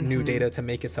itself new data to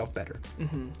make itself better.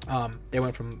 It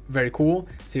went from very cool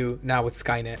to now it's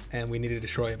Skynet and we need to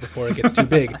destroy it before it gets too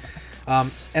big.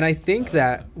 And I think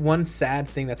that one sad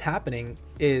thing that's happening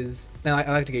is, and I'd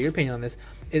like to get your opinion on this,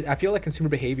 is I feel like consumer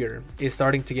behavior is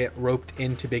starting to get roped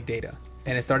into big data.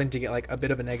 And it's starting to get like a bit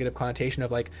of a negative connotation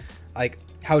of like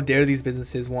how dare these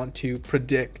businesses want to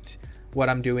predict what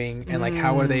I'm doing, and like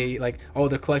how are they like, oh,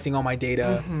 they're collecting all my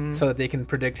data so that they can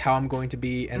predict how I'm going to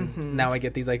be, and now I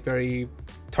get these like very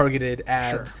targeted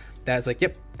ads that's like,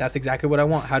 yep, that's exactly what I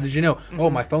want. How did you know? Oh,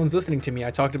 my phone's listening to me.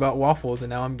 I talked about waffles and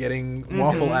now I'm getting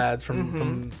waffle ads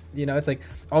from you know, it's like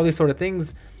all these sort of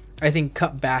things I think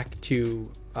cut back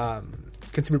to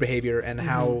consumer behavior and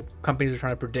how companies are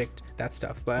trying to predict that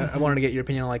stuff. But I wanted to get your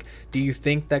opinion on like, do you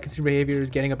think that consumer behavior is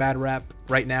getting a bad rap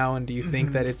right now, and do you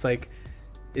think that it's like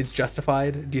it's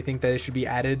justified? Do you think that it should be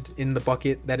added in the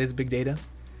bucket that is big data?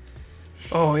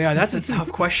 Oh yeah, that's a tough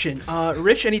question.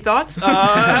 Rich, any thoughts?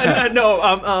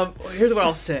 No. Here's what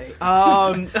I'll say.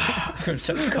 Oh,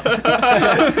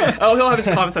 he'll have his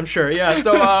comments, I'm sure. Yeah.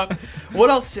 So, what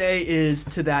I'll say is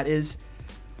to that is,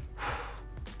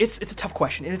 it's a tough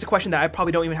question, and it's a question that I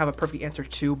probably don't even have a perfect answer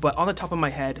to. But on the top of my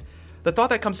head, the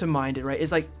thought that comes to mind, right,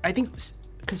 is like, I think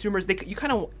consumers they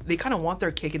kind of want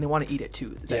their cake and they want to eat it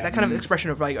too. That kind of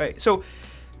expression of like, right, so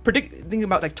thinking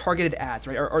about like targeted ads,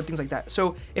 right, or things like that.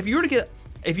 So if you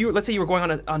let's say you were going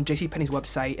on JCPenney's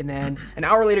website, and then an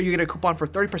hour later you get a coupon for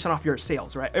 30% off your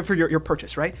sales, right, for your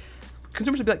purchase, right?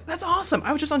 Consumers would be like, that's awesome,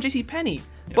 I was just on JCPenney.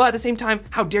 But at the same time,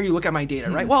 how dare you look at my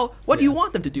data, right? Well, what do you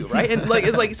want them to do, right? And like,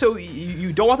 it's like, so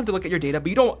you don't want them to look at your data,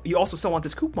 but you also still want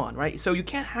this coupon, right? So you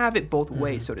can't have it both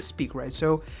ways, so to speak, right?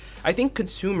 So I think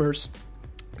consumers,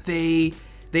 they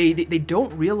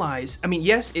don't realize, I mean,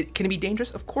 yes, it can be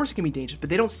dangerous. Of course it can be dangerous, but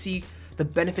they don't see the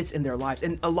benefits in their lives.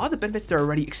 And a lot of the benefits they're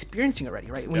already experiencing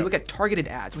already, right? When you look at targeted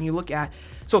ads, when you look at,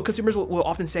 so consumers will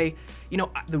often say, you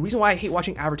know, the reason why I hate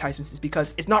watching advertisements is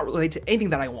because it's not related to anything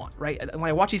that I want, right? When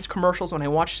I watch these commercials, when I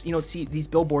watch, see these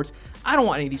billboards, I don't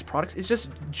want any of these products. It's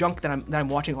just junk that I'm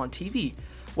watching on TV.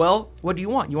 Well, what do you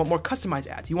want? You want more customized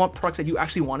ads. You want products that you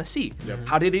actually want to see.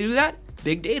 How do they do that?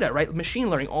 Big data, right?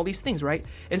 Machine learning, all these things, right?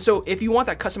 And so if you want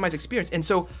that customized experience, and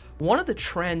so one of the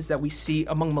trends that we see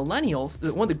among millennials,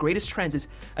 one of the greatest trends is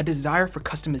a desire for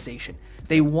customization.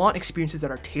 They want experiences that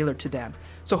are tailored to them.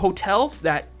 So hotels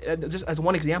that, just as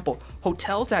one example,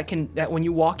 hotels that when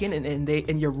you walk in and they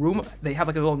in your room, they have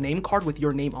like a little name card with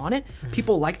your name on it.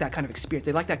 People like that kind of experience.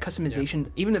 They like that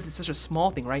customization, even if it's such a small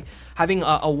thing, right? Having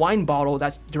a wine bottle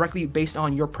that's directly based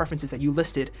on your preferences that you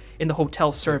listed in the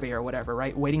hotel survey or whatever,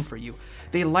 right? Waiting for you.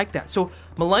 They like that. So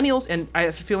millennials, and I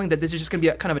have a feeling that this is just going to be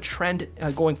a kind of a trend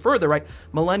going further, right?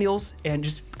 Millennials and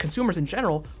just consumers in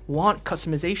general want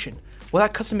customization. Well,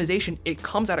 that customization, it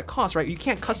comes at a cost, right? You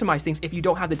can't customize things if you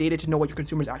don't have the data to know what your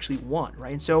consumers actually want,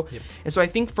 right? And so, I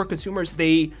think for consumers,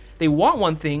 they want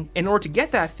one thing. In order to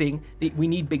get that thing, we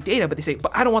need big data. But they say,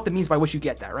 but I don't want the means by which you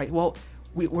get that, right? Well,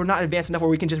 we're not advanced enough where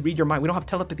we can just read your mind. We don't have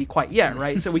telepathy quite yet,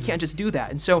 right? So we can't just do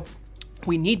that. And so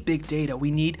we need big data.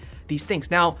 We need these things.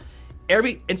 Now,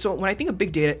 so when I think of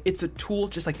big data, it's a tool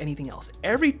just like anything else.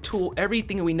 Every tool,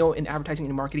 everything that we know in advertising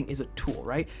and marketing is a tool,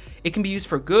 right? It can be used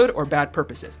for good or bad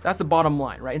purposes. That's the bottom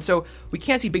line, right? And so we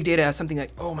can't see big data as something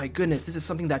like, oh my goodness, this is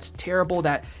something that's terrible,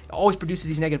 that always produces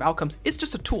these negative outcomes. It's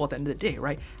just a tool at the end of the day,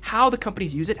 right? How the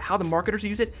companies use it, how the marketers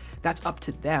use it, that's up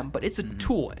to them. But it's a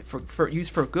tool for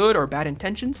used for good or bad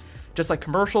intentions. Just like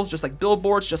commercials, just like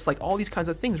billboards, just like all these kinds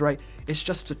of things, right? It's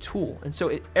just a tool. And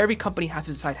so every company has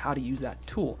to decide how to use that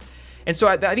tool. And so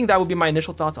I think that would be my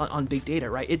initial thoughts on big data,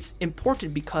 right? It's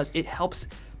important because it helps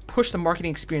push the marketing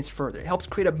experience further. It helps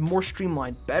create a more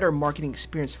streamlined, better marketing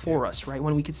experience for us, right?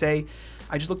 When we could say,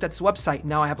 I just looked at this website,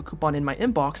 now I have a coupon in my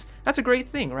inbox. That's a great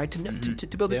thing, right? To be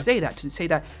able to say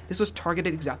that this was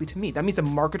targeted exactly to me. That means the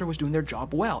marketer was doing their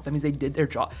job well. That means they did their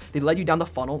job. They led you down the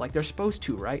funnel like they're supposed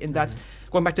to, right? And that's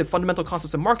going back to fundamental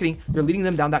concepts of marketing. They're leading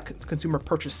them down that consumer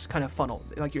purchase kind of funnel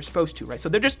like you're supposed to, right? So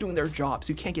they're just doing their job.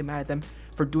 So you can't get mad at them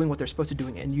for doing what they're supposed to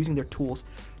doing and using their tools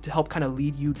to help kind of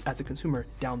lead you as a consumer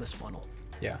down this funnel.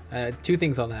 Yeah, two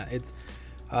things on that. It's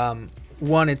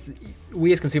one, it's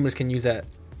we as consumers can use that,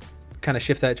 kind of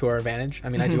shift that to our advantage. I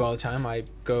mean, I do all the time. I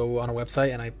go on a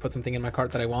website and I put something in my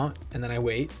cart that I want, and then I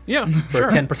wait for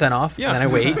 10% off, and then I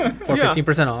wait for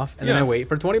 15% off, and then I wait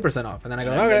for 20% off, and then I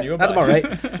go, okay, that's about right.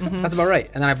 That's about right,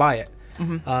 and then I buy it.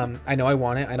 I know I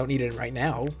want it. I don't need it right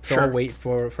now, so I'll wait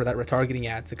for that retargeting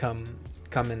ad to come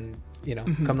and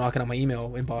come knocking on my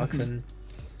email inbox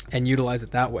and utilize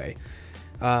it that way.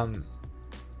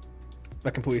 I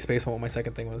completely spaced on what my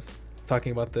second thing was.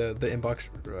 Talking about the inbox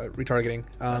retargeting.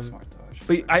 That's smart though.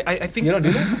 But I think you don't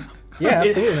do that. Yeah,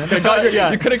 absolutely,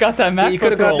 man. You could have got that MacBook. You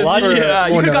could have got this for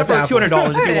you could have got for $200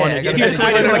 if you wanted. If you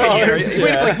decided for like a year, you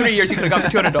waited for like 3 years, you could have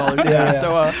got for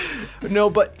 $200. So no,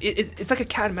 but it's like a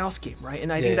cat and mouse game, right?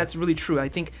 And I think that's really true. I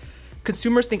think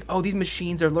consumers think, oh, these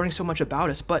machines are learning so much about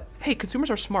us, but hey,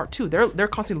 consumers are smart too. They're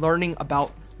constantly learning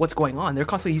about what's going on. They're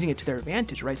constantly using it to their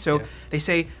advantage, right? So they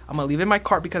say, I'm gonna leave it in my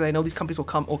cart because I know these companies will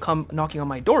come knocking on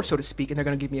my door, so to speak, and they're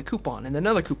gonna give me a coupon and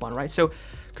another coupon, right? So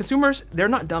consumers, they're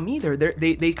not dumb either.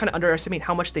 They kind of underestimate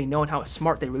how much they know and how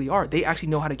smart they really are. They actually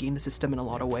know how to game the system in a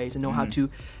lot of ways and know how to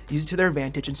use it to their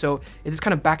advantage. And so it's this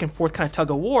kind of back and forth kind of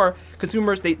tug of war.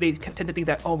 Consumers, they tend to think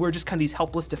that, oh, we're just kind of these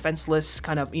helpless, defenseless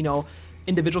kind of,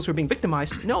 individuals who are being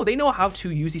victimized. No, they know how to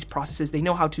use these processes. They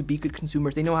know how to be good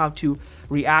consumers. They know how to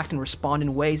react and respond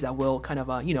in ways that will kind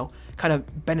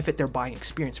of benefit their buying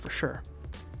experience for sure.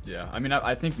 Yeah, I mean,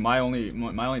 I think my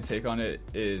only take on it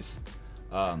is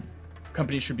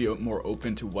companies should be more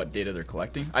open to what data they're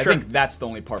collecting. I think that's the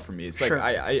only part for me. It's like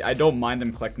I don't mind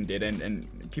them collecting data,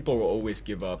 and people will always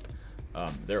give up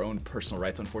their own personal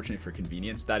rights, unfortunately, for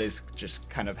convenience. That is just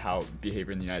kind of how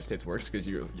behavior in the United States works, because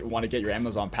you want to get your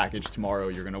Amazon package tomorrow,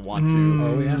 you're going to want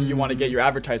to you want to get your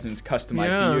advertisements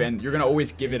customized to you, and you're going to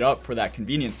always give it up for that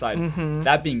convenience side.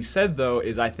 That being said, though,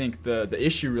 is I think the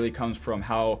issue really comes from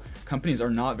how companies are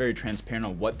not very transparent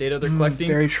on what data they're collecting,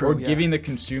 very true, or giving the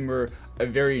consumer a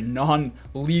very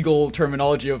non-legal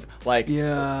terminology of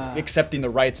accepting the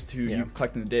rights to you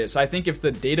collecting the data. So I think if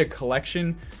the data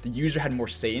collection, the user had more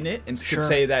say in it and could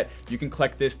say that you can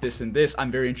collect this, this, and this,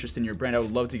 I'm very interested in your brand, I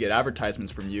would love to get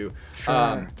advertisements from you.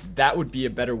 That would be a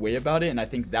better way about it, and I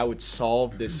think that would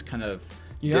solve this kind of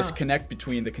disconnect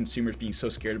between the consumers being so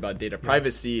scared about data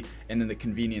privacy and then the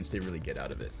convenience they really get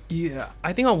out of it. Yeah,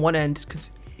 I think on one end,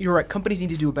 you're right, companies need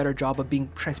to do a better job of being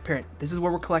transparent. This is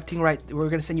what we're collecting, right? We're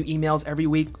going to send you emails every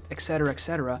week, et cetera, et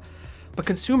cetera. But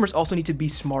consumers also need to be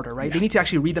smarter, right? They need to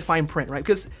actually read the fine print, right?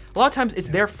 Because a lot of times it's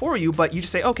there for you, but you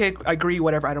just say, okay, I agree,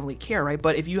 whatever, I don't really care, right?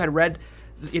 But if you had read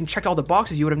and checked all the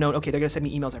boxes, you would have known, okay, they're going to send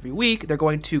me emails every week. They're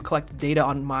going to collect data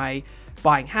on my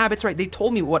buying habits, right? They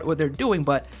told me what they're doing,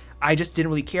 but I just didn't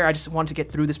really care. I just wanted to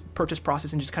get through this purchase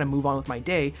process and just kind of move on with my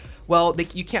day. Well,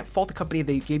 you can't fault the company if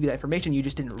they gave you that information, you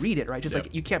just didn't read it, right? Just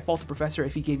like you can't fault the professor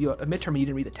if he gave you a midterm and you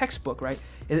didn't read the textbook, right?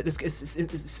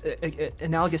 It's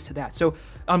analogous to that. So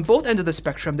on both ends of the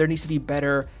spectrum, there needs to be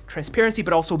better transparency,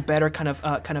 but also better kind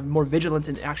of more vigilance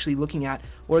in actually looking at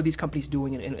what are these companies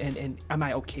doing and am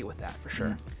I okay with that, for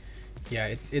sure. Yeah,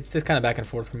 it's just kind of back and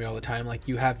forth for me all the time. Like,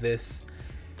 you have this,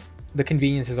 the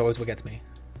convenience is always what gets me,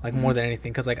 like more than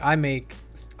anything, because like I make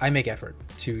effort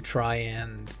to try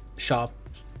and shop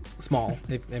small.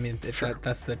 If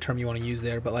that's the term you want to use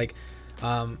there. But like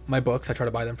my books, I try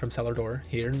to buy them from Cellar Door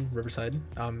here in Riverside.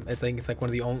 I think it's like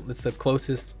it's the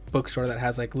closest bookstore that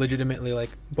has like legitimately like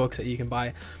books that you can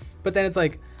buy. But then it's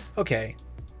like, okay,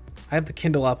 I have the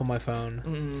Kindle app on my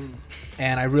phone,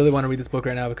 and I really want to read this book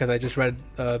right now because I just read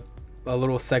a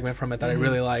little segment from it that I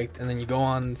really liked. And then you go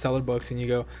on Cellar Books and you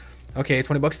go, okay,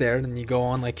 $20 there. And then you go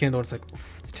on like Kindle and it's like,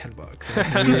 it's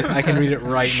 $10. And I can read it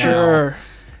right now.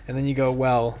 And then you go,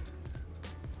 well,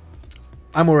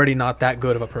 I'm already not that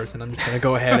good of a person. I'm just going to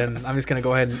go ahead and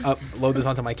upload this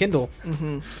onto my Kindle.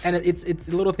 And it's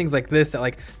little things like this that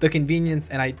like the convenience,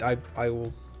 and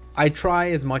I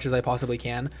try as much as I possibly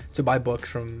can to buy books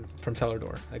from Cellar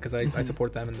Door because I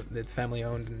support them and it's family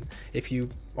owned. And if you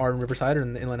are in Riverside or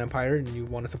in the Inland Empire and you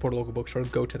want to support a local bookstore,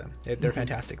 go to them. They're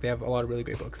fantastic. They have a lot of really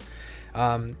great books.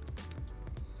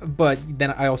 But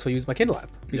then I also use my Kindle app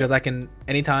because I can,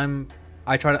 anytime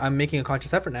I'm making a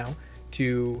conscious effort now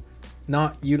to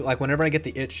not like whenever I get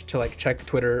the itch to like check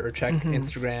Twitter or check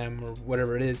Instagram or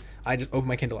whatever it is, I just open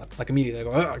my Kindle app like immediately. I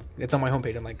go, ugh, it's on my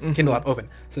homepage. I'm like, Kindle app open.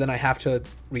 So then I have to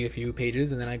read a few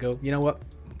pages and then I go, you know what?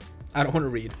 I don't want to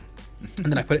read.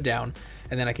 And then I put it down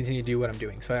and then I continue to do what I'm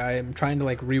doing. So I am trying to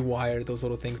like rewire those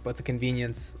little things, but the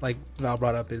convenience, like Val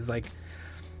brought up, is like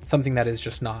something that is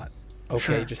just not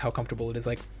okay. Just how comfortable it is.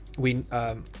 Like we,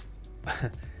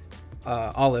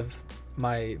 Olive,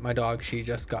 my dog, she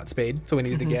just got spayed, so we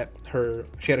needed to get her.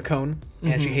 She had a cone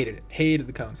and she hated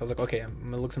the cone. So I was like, okay, I'm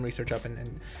gonna look some research up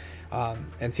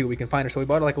and see what we can find her. So we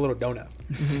bought her like a little donut,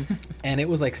 and it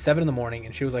was like 7 a.m.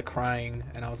 and she was like crying,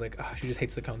 and I was like, oh, she just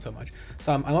hates the cone so much.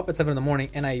 So I'm up at 7 a.m.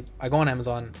 and I go on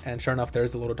Amazon, and sure enough,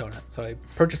 there's a little donut. So I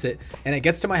purchase it, and it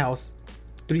gets to my house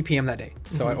 3 p.m. that day.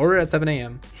 So I order it at 7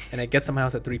 a.m. and it gets to my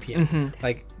house at 3 p.m.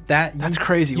 Like that's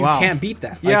crazy. You can't beat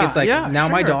that. Like it's like now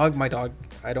my dog,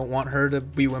 I don't want her to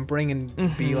be whimpering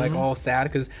and be like all sad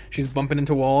because she's bumping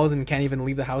into walls and can't even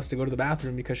leave the house to go to the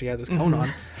bathroom because she has this cone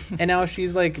on. And now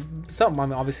she's like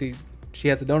obviously she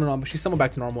has the donut on, but she's somewhat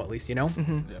back to normal at least, you know?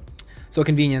 So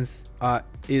convenience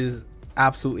is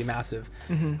absolutely massive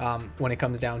when it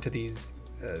comes down to these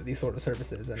sort of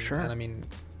services. And I mean,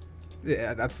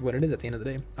 yeah, that's what it is at the end of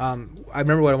the day. I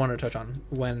remember what I wanted to touch on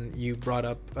when you brought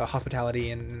up hospitality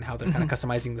and how they're kind of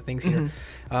customizing the things here.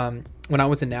 When I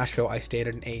was in Nashville, I stayed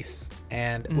at an Ace,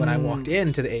 and when I walked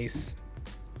into the Ace,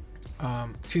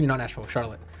 excuse me, not Nashville,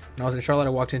 Charlotte. When I was in Charlotte, I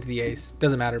walked into the Ace.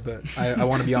 Doesn't matter, but I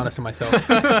want to be honest with myself.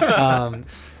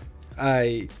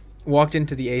 I walked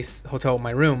into the Ace Hotel,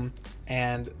 my room,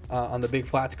 and on the big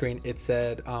flat screen it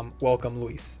said welcome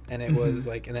Luis, and it was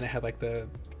like, and then it had like the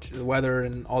weather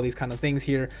and all these kind of things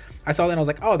here. I saw that and I was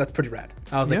like, oh, that's pretty rad.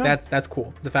 I was like, that's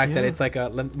cool. The fact that it's like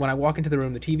when I walk into the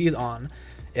room, the TV is on,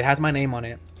 it has my name on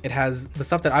it, it has the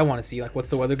stuff that I want to see, like what's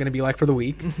the weather going to be like for the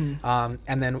week, and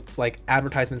then like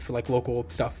advertisements for like local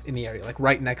stuff in the area, like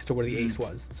right next to where the Ace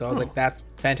was. So I was like, that's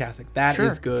fantastic. That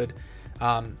is good.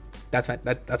 That's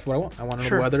what I want. I want to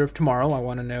know the weather of tomorrow. I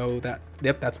want to know that,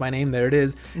 yep, that's my name. There it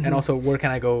is. And also, where can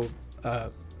I go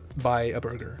buy a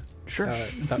burger?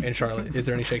 In Charlotte. Is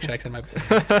there any Shake Shacks in my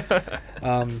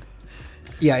vicinity?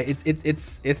 Yeah,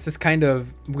 it's this kind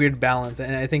of weird balance.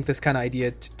 And I think this kind of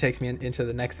idea takes me into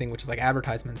the next thing, which is like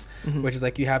advertisements, which is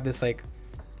like you have this like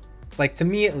to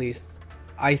me at least,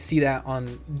 I see that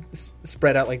on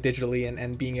spread out like digitally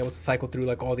and being able to cycle through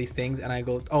like all these things, and I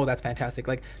go, oh, that's fantastic.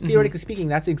 Like theoretically speaking,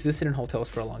 that's existed in hotels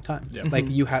for a long time. Like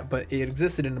you have, but it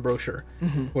existed in a brochure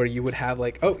where you would have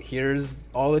like, oh, here's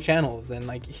all the channels, and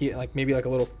like like maybe like a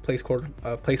little place card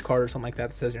or something like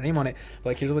that says your name on it.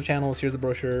 But, like, here's all the channels, here's the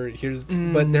brochure,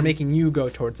 but they're making you go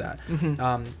towards that.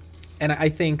 And I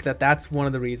think that's one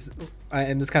of the reasons,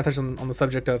 and this kind of touches on the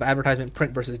subject of advertisement,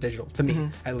 print versus digital, to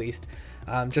me at least,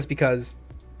 just because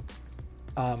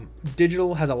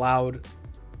digital has allowed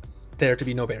there to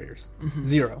be no barriers,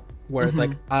 zero, where it's like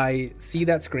I see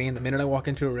that screen the minute I walk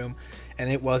into a room,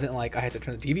 and it wasn't like I had to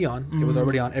turn the TV on. It was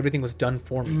already on. Everything was done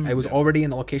for me. I was already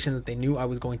in the location that they knew I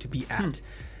was going to be at.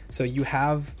 So you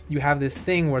have this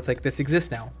thing where it's like this exists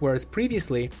now, whereas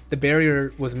previously the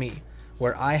barrier was me,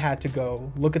 where I had to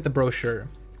go look at the brochure,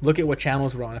 look at what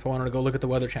channels were on. If I wanted to go look at the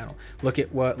Weather Channel, look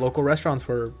at what local restaurants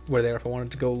were there. If I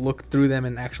wanted to go look through them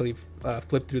and actually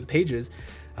flip through the pages,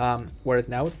 whereas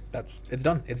now it's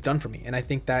done. It's done for me, and I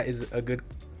think that is a good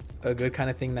kind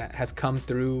of thing that has come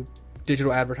through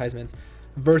digital advertisements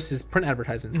versus print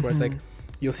advertisements, where it's like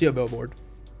you'll see a billboard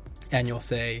and you'll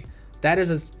say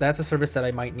that's a service that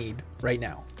I might need right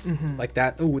now, like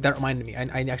that. Oh, that reminded me,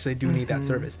 I actually do need that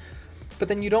service. But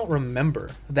then you don't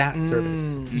remember that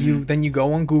service. You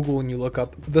go on Google and you look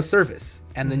up the service,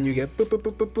 and then you get boop, boop,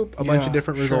 boop, boop, boop, a bunch of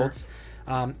different results.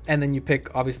 And then you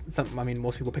pick, obviously,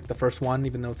 most people pick the first one,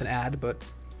 even though it's an ad, but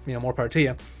more power to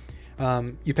you.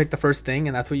 You pick the first thing,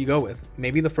 and that's what you go with.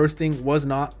 Maybe the first thing was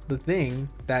not the thing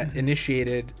that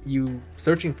initiated you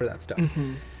searching for that stuff.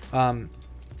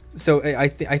 So I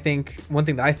think one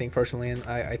thing that I think personally, and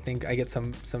I think I get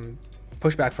some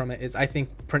pushback from it, is I think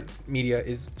print media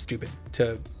is stupid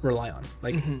to rely on.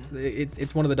 Like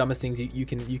it's one of the dumbest things you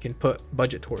can put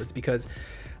budget towards, because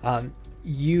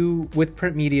with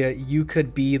print media you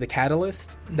could be the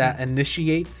catalyst that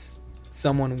initiates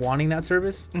someone wanting that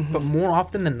service, but more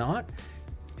often than not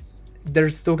they're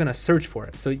still going to search for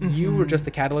it. So you were just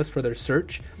the catalyst for their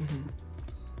search.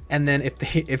 And then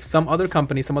if some other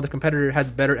company, some other competitor has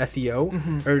better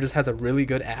SEO or just has a really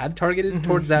good ad targeted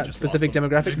towards that specific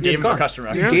demographic, you gave them a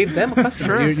customer. You gave them a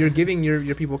customer. You're giving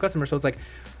your people a customer. So it's like,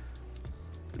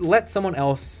 let someone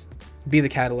else be the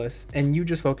catalyst, and you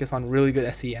just focus on really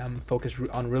good SEM, focus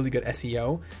on really good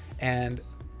SEO, and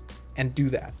do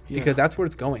that, because that's where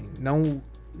it's going. No,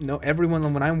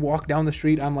 everyone, when I walk down the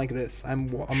street, I'm like this. I'm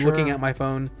looking at my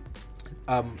phone,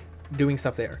 doing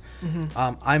stuff there.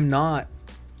 I'm not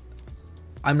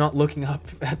looking up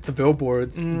at the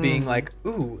billboards being like,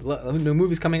 ooh, new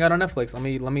movie's coming out on Netflix.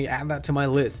 Let me add that to my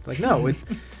list. Like, no,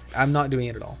 I'm not doing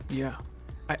it at all. Yeah.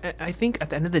 I think at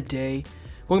the end of the day,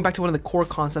 going back to one of the core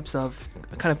concepts of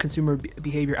kind of consumer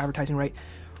behavior advertising, right?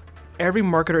 Every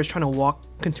marketer is trying to walk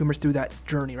consumers through that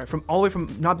journey, right? From all the way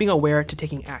from not being aware to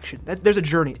taking action. There's a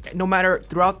journey. No matter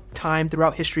throughout time,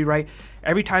 throughout history, right?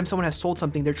 Every time someone has sold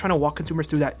something, they're trying to walk consumers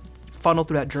through that funnel,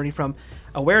 through that journey from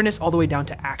awareness all the way down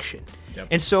to action. Yep.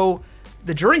 And so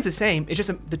the journey is the same. It's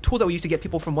just the tools that we use to get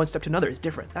people from one step to another is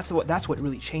different. That's what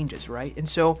really changes, right? And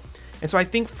so I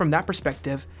think from that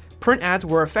perspective, print ads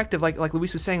were effective, like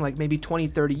Luis was saying, like maybe 20,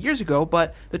 30 years ago,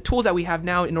 but the tools that we have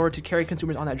now in order to carry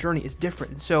consumers on that journey is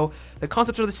different. And so the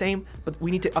concepts are the same, but we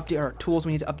need to update our tools.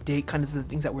 We need to update kind of the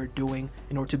things that we're doing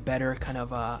in order to better kind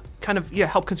of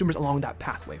help consumers along that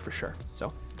pathway for sure.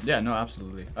 So yeah, no,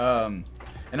 absolutely.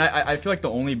 And I feel like the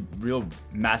only real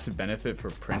massive benefit for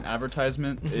print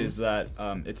advertisement is that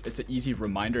it's an easy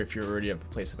reminder if you already have a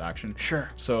place of action. Sure.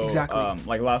 So exactly.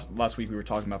 Like last week we were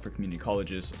talking about for community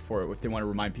colleges, for if they want to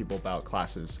remind people about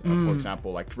classes, for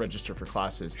example, like register for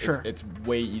classes. Sure. It's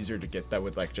way easier to get that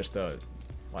with like just a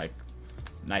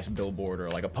nice billboard or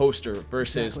like a poster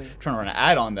versus trying to run an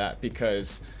ad on that,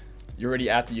 because you're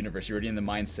already at the university, you're already in the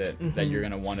mindset that you're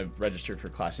going to want to register for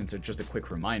class, and so just a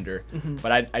quick reminder.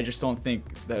 But I just don't think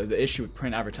the issue with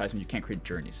print advertisement, you can't create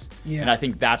journeys. Yeah. And I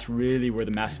think that's really where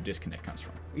the massive disconnect comes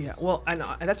from. Yeah, well, and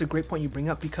that's a great point you bring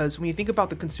up, because when you think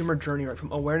about the consumer journey, right,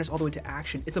 from awareness all the way to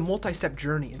action, it's a multi-step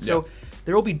journey. And so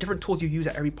there will be different tools you use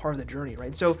at every part of the journey,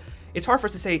 right? So it's hard for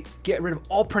us to say, get rid of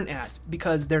all print ads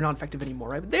because they're not effective anymore,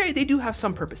 right? But they do have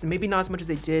some purpose, and maybe not as much as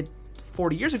they did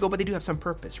 40 years ago, but they do have some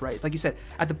purpose, right? Like you said,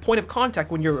 at the point of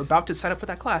contact when you're about to sign up for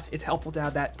that class, it's helpful to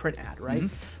have that print ad, right?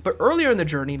 But earlier in the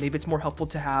journey, maybe it's more helpful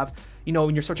to have,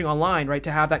 when you're searching online, right,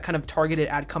 to have that kind of targeted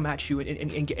ad come at you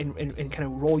and kind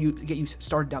of get you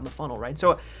started down the funnel, right?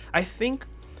 So I think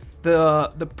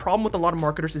the problem with a lot of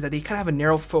marketers is that they kind of have a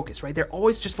narrow focus, right? They're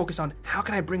always just focused on how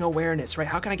can I bring awareness, right?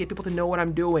 How can I get people to know what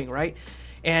I'm doing, right?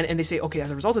 And they say, okay,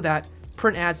 as a result of that,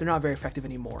 print ads, they're not very effective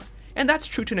anymore. And that's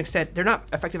true to an extent. They're not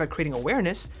effective at creating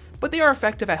awareness, but they are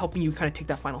effective at helping you kind of take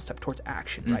that final step towards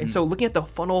action, right? So looking at the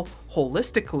funnel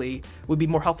holistically would be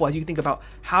more helpful as you think about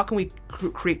how can we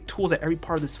create tools at every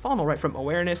part of this funnel, right? From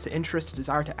awareness to interest to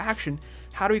desire to action.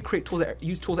 How do we create tools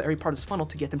use tools at every part of this funnel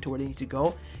to get them to where they need to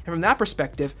go? And from that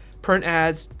perspective, print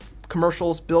ads,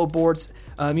 commercials, billboards,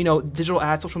 digital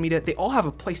ads, social media, they all have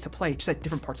a place to play just at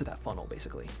different parts of that funnel,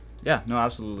 basically. Yeah, no,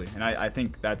 absolutely. And I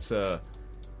think that's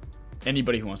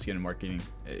anybody who wants to get into marketing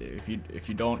If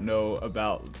you don't know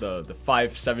about the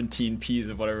 517 P's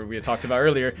of whatever we had talked about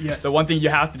earlier, Yes. the one thing you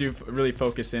have to do really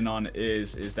focus in on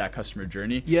is that customer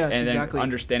journey. Yes, and then exactly.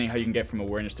 understanding how you can get from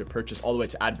awareness to purchase all the way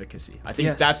to advocacy. I think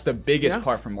Yes. that's the biggest Yeah.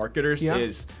 part for marketers Yeah.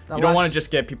 is That you don't want last- to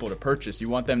just get people to purchase. You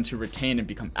want them to retain and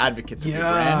become advocates of your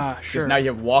Yeah, brand. Because sure. now you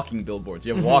have walking billboards.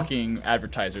 You have walking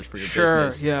advertisers for your Sure,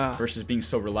 business yeah. versus being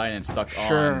so reliant and stuck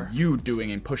Sure. on you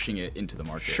doing and pushing it into the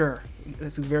market. Sure,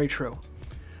 that's very true.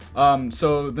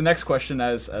 So the next question,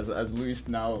 as Luis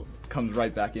now comes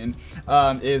right back in,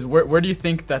 is where do you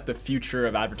think that the future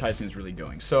of advertising is really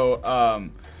going? So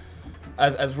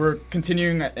as we're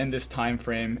continuing in this time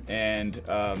frame, and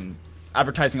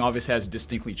advertising obviously has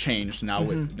distinctly changed now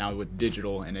with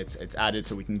digital, and it's added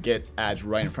so we can get ads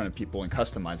right in front of people and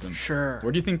customize them. Sure.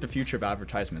 Where do you think the future of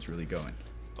advertisement is really going?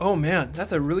 Oh man,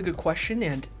 that's a really good question,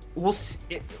 and we'll see,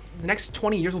 the next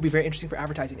 20 years will be very interesting for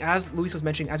advertising. As Luis was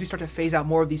mentioning, as we start to phase out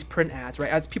more of these print ads, right?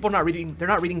 As people they're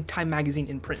not reading Time Magazine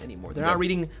in print anymore. They're not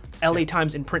reading LA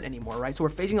Times in print anymore, right? So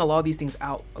we're phasing a lot of these things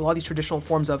out, a lot of these traditional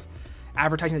forms of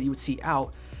advertising that you would see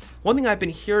out. One thing I've been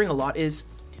hearing a lot is,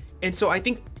 and so I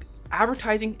think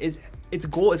advertising its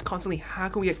goal is constantly how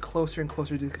can we get closer and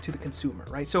closer to the consumer,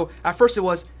 right? So at first it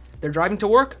was they're driving to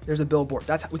work, there's a billboard.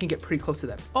 That's how we can get pretty close to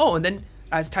them. Oh, and then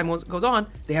as time goes on,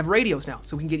 they have radios now,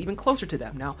 so we can get even closer to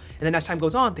them now. And then as time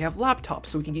goes on, they have laptops,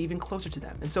 so we can get even closer to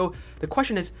them. And so the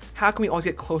question is, how can we always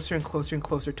get closer and closer and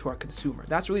closer to our consumer?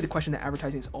 That's really the question that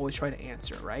advertising is always trying to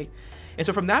answer, right? And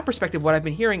so from that perspective, what I've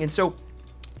been hearing, and so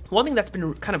one thing that's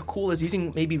been kind of cool is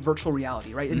using maybe virtual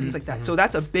reality, right? And things like that. So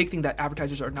that's a big thing that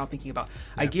advertisers are now thinking about.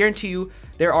 I guarantee you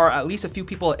there are at least a few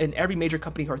people in every major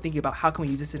company who are thinking about how can we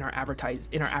use this in our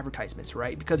advertisements,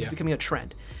 right? Because it's becoming a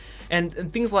trend.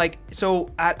 And things like, so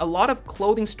at a lot of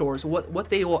clothing stores, what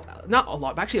they will, not a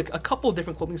lot, but actually a couple of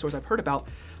different clothing stores I've heard about,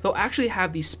 they'll actually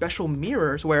have these special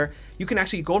mirrors where you can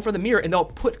actually go in front of the mirror and they'll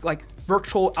put like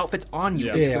virtual outfits on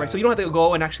you, basically, right? So you don't have to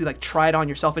go and actually like try it on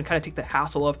yourself and kind of take the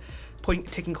hassle of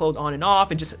taking clothes on and off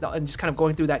and just kind of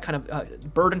going through that kind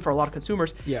of burden for a lot of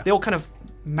consumers. They'll kind of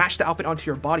match the outfit onto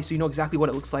your body so you know exactly what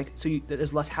it looks like, so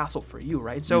there's less hassle for you,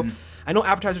 right? So I know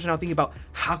advertisers are now thinking about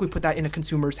how can we put that in a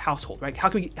consumer's household, right? How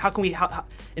can we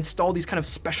install these kind of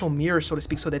special mirrors, so to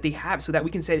speak, so that we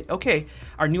can say, okay,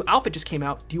 our new outfit just came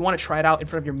out. Do you want to try it out in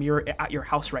front of your mirror at your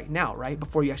house right now, right?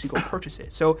 Before you actually go purchase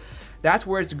it. So that's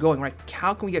where it's going, right?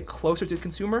 How can we get closer to the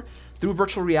consumer through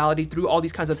virtual reality, through all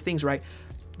these kinds of things, right?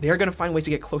 They're going to find ways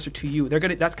to get closer to you.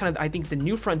 That's kind of, I think, the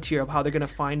new frontier of how they're going to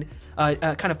find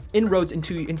kind of inroads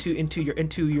into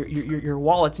your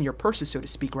wallets and your purses, so to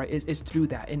speak, right? Is through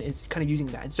that, and is kind of using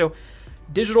that. And so,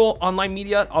 digital online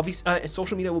media, obviously,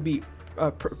 social media will be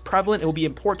prevalent. It will be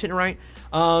important, right?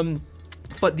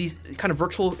 But these kind of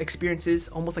virtual experiences,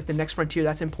 almost like the next frontier,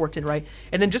 that's important, right?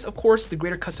 And then just, of course, the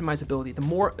greater customizability. The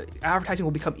more advertising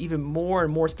will become even more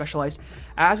and more specialized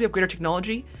as we have greater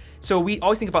technology. So we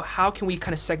always think about how can we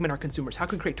kind of segment our consumers? How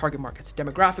can we create target markets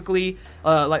demographically,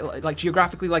 like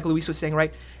geographically, like Luis was saying,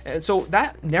 right? And so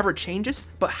that never changes,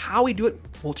 but how we do it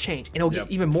will change, and it'll get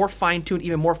even more fine-tuned,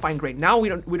 even more fine-grained. Now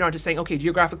we're not just saying, okay,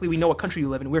 geographically we know what country you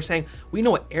live in. We're saying we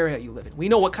know what area you live in. We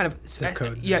know what kind of zip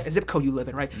code you live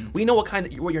in, right? We know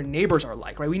what your neighbors are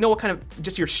like, right? We know what kind of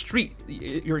just your street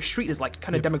is like,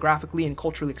 kind of demographically and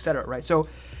culturally, etc., right? So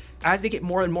as they get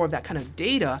more and more of that kind of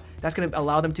data, that's going to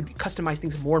allow them to customize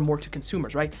things more and more to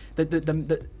consumers, right?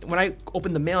 When I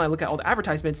open the mail and I look at all the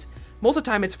advertisements, most of the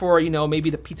time it's for,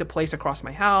 maybe the pizza place across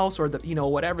my house or the,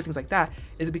 whatever, things like that.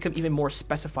 Is it become even more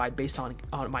specified based on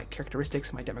my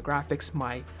characteristics, my demographics,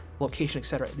 my location,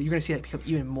 etc. You're going to see that become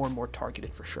even more and more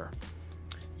targeted for sure.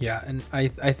 Yeah, and I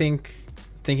think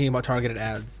thinking about targeted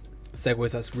ads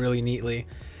segues us really neatly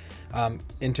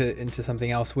into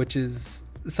something else, which is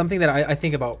something that I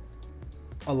think about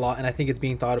a lot, and I think it's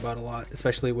being thought about a lot,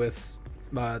 especially with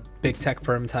big tech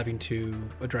firms having to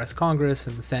address Congress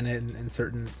and the Senate and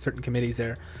certain committees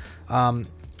there.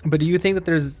 But do you think that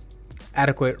there's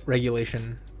adequate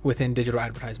regulation within digital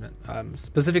advertisement?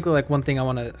 Specifically, like one thing I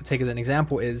want to take as an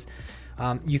example is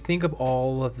you think of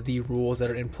all of the rules that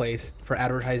are in place for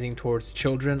advertising towards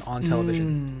children on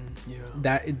television.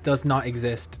 That it does not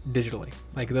exist digitally.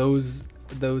 Like those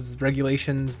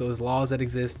regulations, those laws that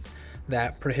exist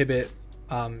that prohibit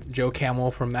Joe Camel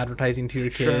from advertising to your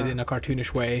kid in a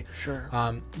cartoonish way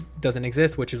doesn't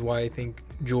exist, which is why I think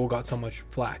Juul got so much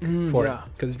flack for it.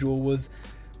 Because Juul was,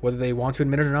 whether they want to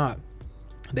admit it or not,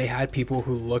 they had people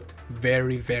who looked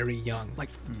very, very young. Like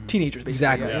teenagers,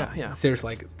 basically. Exactly. Yeah.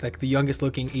 Seriously, like the youngest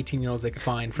looking 18-year-olds they could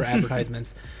find for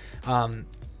advertisements. And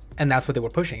that's what they were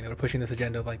pushing. They were pushing this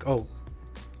agenda of like, oh,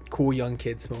 cool young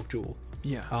kids smoke Juul.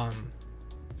 Yeah.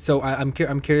 So I'm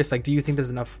curious, like, do you think there's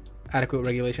enough adequate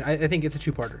regulation. I think it's a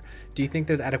two-parter. Do you think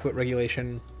there's adequate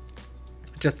regulation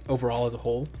just overall as a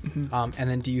whole? And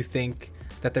then do you think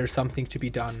that there's something to be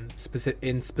done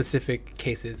in specific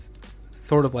cases,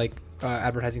 sort of like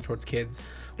advertising towards kids,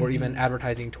 or even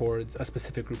advertising towards a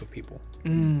specific group of people?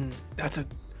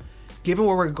 Given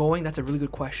where we're going, that's a really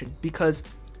good question, because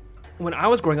when I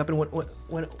was growing up, and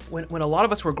when a lot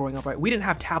of us were growing up, right, we didn't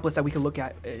have tablets that we could look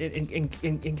at and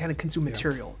kind of consume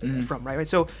material from, right?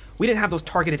 So we didn't have those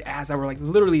targeted ads that were like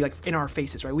literally like in our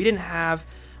faces, right? We didn't have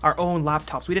our own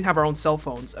laptops, we didn't have our own cell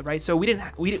phones, right? So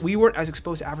we weren't as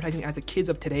exposed to advertising as the kids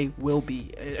of today will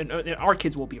be, and our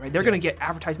kids will be, right? They're going to get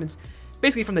advertisements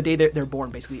basically from the day they're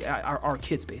born, basically, our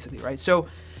kids, basically, right? So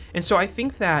I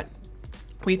think that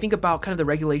when you think about kind of the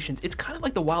regulations, it's kind of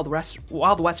like the Wild West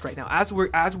right now. As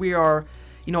we are,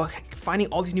 finding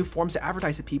all these new forms to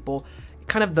advertise to people,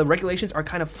 kind of the regulations are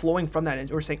kind of flowing from that, and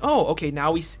we're saying, oh, okay,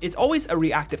 now it's always a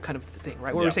reactive kind of thing,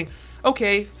 right? Where we're saying,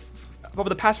 okay, over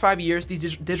the past 5 years,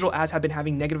 these digital ads have been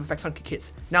having negative effects on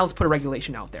kids. Now let's put a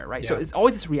regulation out there, right? Yeah. So it's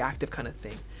always this reactive kind of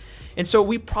thing. And so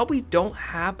we probably don't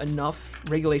have enough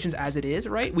regulations as it is,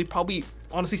 right? We probably,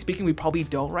 honestly speaking, we probably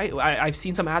don't, right? I've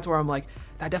seen some ads where I'm like,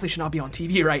 that definitely should not be on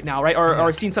TV right now, right? Or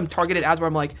I've seen some targeted ads where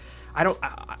I'm like, I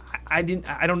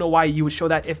don't know why you would show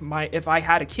that if I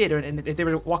had a kid, and if they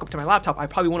were to walk up to my laptop, I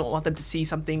probably wouldn't want them to see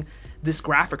something this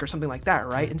graphic or something like that,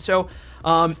 right? And so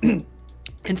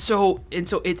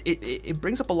it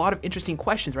brings up a lot of interesting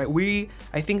questions, right?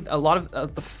 I think a lot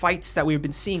of the fights that we've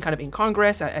been seeing kind of in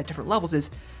Congress at different levels is,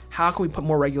 how can we put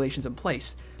more regulations in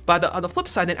place? But on the flip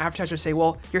side, then advertisers say,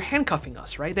 well, you're handcuffing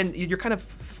us, right? Then you're kind of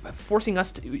forcing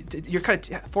us to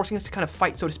kind of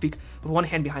fight, so to speak, with one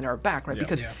hand behind our back, right?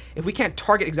 Because if we can't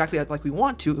target exactly like we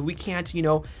want to, if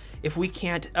we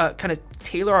can't kind of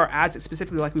tailor our ads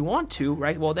specifically like we want to,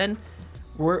 right? Well, then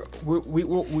we're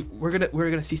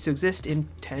gonna cease to exist in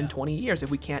 10, 20 years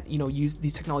if we can't, use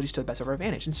these technologies to the best of our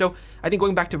advantage. And so I think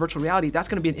going back to virtual reality, that's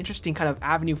going to be an interesting kind of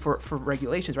avenue for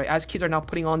regulations, right? As kids are now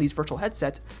putting on these virtual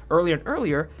headsets earlier and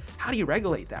earlier, how do you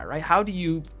regulate that, right? How do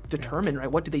you determine,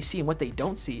 right, what do they see and what they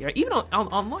don't see, right? Even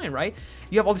online, right?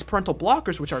 You have all these parental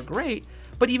blockers, which are great,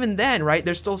 but even then, right,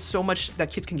 there's still so much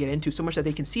that kids can get into, so much that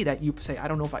they can see that you say, I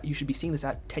don't know if you should be seeing this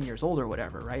at 10 years old or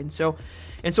whatever, right? And so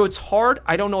it's hard.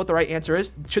 I don't know what the right answer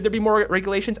is. Should there be more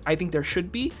regulations? I think there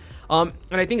should be. And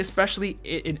I think especially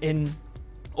in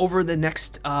over the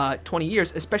next 20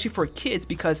 years, especially for kids,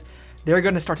 because they're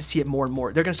going to start to see it more and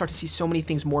more. They're going to start to see so many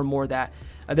things more and more that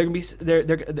they're going to be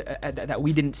that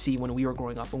we didn't see when we were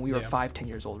growing up, when we were 5-10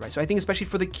 years old, right? So I think especially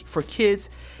for kids,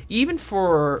 even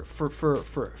for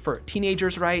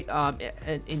teenagers, right?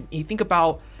 And you think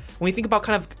about, when you think about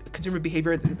kind of consumer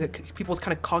behavior, people's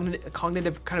kind of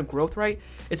cognitive kind of growth, right?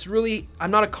 It's really,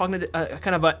 I'm not a cognitive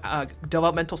kind of a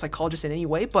developmental psychologist in any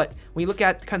way, but when you look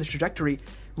at kind of the trajectory,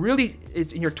 really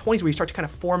it's in your 20s where you start to kind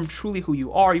of form truly who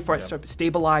you are. You start to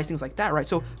stabilize, things like that, right?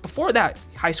 So before that,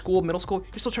 high school, middle school,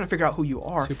 you're still trying to figure out who you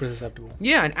are. Super susceptible.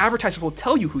 Yeah, and advertisers will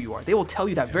tell you who you are. They will tell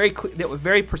you that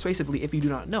very persuasively if you do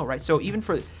not know, right? So even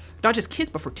for not just kids,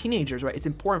 but for teenagers, right? It's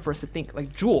important for us to think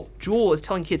like Jewel is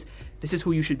telling kids, this is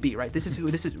who you should be, right? This is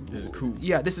cool.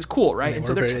 Yeah, this is cool, right? And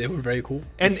so they were very cool.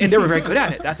 And they were very good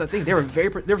at it. That's the thing. They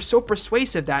were so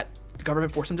persuasive that the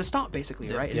government forced them to stop, basically,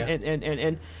 right?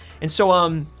 Yeah. So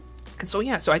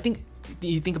I think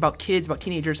you think about kids, about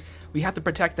teenagers, we have to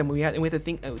protect them. We have to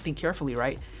think carefully,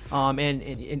 right?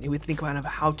 And we think kind of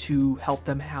how to help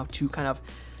them, how to kind of,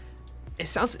 it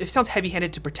sounds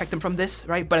heavy-handed to protect them from this,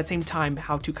 right? But at the same time,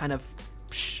 how to kind of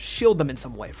shield them in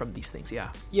some way from these things.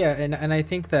 Yeah. Yeah, and I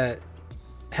think that,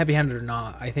 heavy-handed or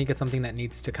not, I think it's something that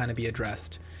needs to kind of be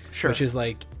addressed. Sure. Which is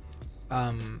like,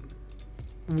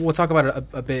 we'll talk about it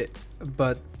a bit,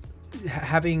 but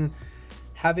having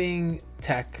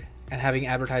tech and having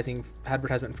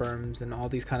advertisement firms and all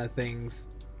these kind of things,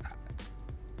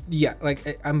 yeah,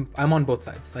 like I'm on both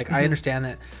sides. Like, I understand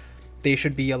that they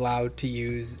should be allowed to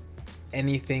use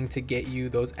anything to get you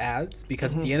those ads,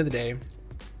 because at the end of the day,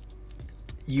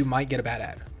 you might get a bad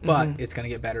ad, but it's going to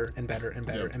get better and better and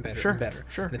better and better and better.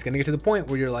 Sure. And it's going to get to the point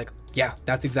where you're like, yeah,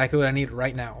 that's exactly what I need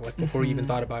right now, like before you even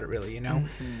thought about it, really,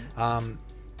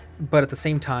 but at the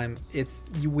same time,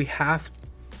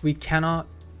 we cannot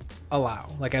allow,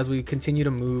 like, as we continue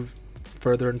to move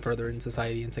further and further in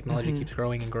society and technology keeps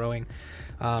growing and growing,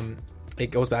 it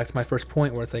goes back to my first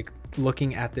point, where it's like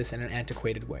looking at this in an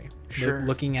antiquated way. Sure.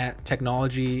 Looking at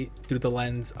technology through the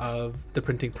lens of the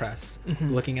printing press,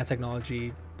 looking at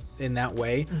technology in that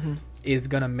way is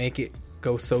gonna make it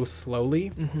go so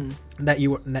slowly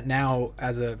that now,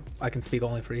 I can speak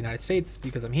only for the United States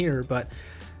because I'm here, but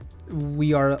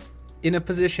we are in a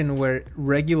position where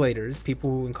regulators,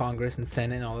 people in Congress and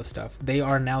Senate and all this stuff, they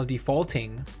are now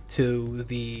defaulting to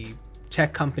the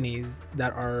tech companies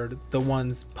that are the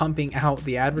ones pumping out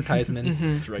the advertisements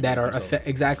that are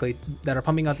that are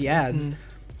pumping out the ads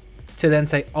to then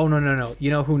say, oh, no.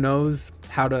 You know who knows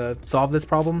how to solve this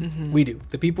problem? We do.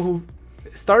 The people who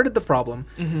started the problem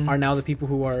are now the people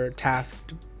who are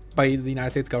tasked by the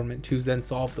United States government to then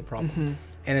solve the problem.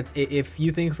 And it's, if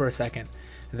you think for a second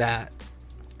that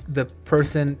the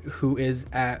person who is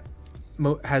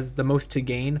has the most to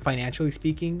gain, financially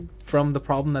speaking, from the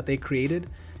problem that they created,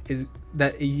 is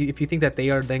that if you think that they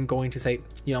are then going to say,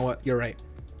 you know what, you're right,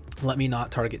 let me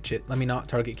not target shit, let me not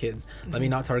target kids, let me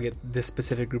not target this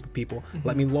specific group of people,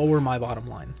 let me lower my bottom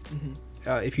line.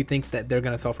 If you think that they're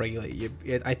going to self-regulate,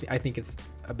 I think it's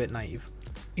a bit naive.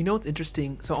 You know what's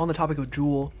interesting? So on the topic of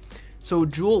Juul,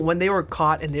 when they were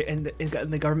caught and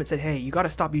the government said, hey, you got to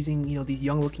stop using, these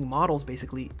young-looking models,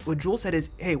 basically, what Juul said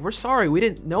is, hey, we're sorry, we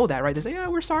didn't know that, right? They say, yeah,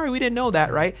 we're sorry, we didn't know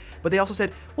that, right? But they also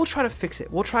said, we'll try to fix it.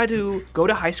 We'll try to go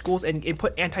to high schools and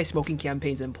put anti-smoking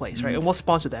campaigns in place, right? And we'll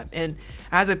sponsor them. And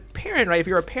as a parent, right, if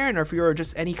you're a parent or if you're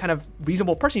just any kind of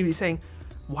reasonable person, you'd be saying,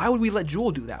 why would we let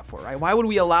Juul do that for, right? Why would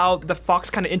we allow the fox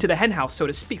kind of into the hen house, so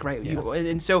to speak, right? Yeah.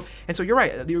 And so you're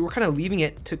right. We're kind of leaving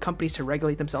it to companies to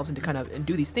regulate themselves and to kind of and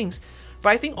do these things.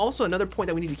 But I think also another point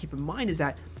that we need to keep in mind is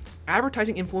that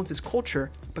advertising influences culture,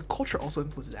 but culture also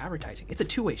influences advertising. It's a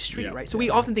two-way street, right? So we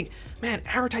often think, man,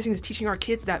 advertising is teaching our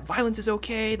kids that violence is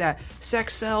okay, that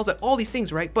sex sells, that all these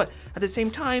things, right? But at the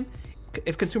same time,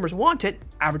 if consumers want it,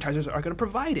 advertisers are going to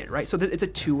provide it, right? So it's a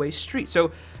two-way street.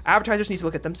 So advertisers need to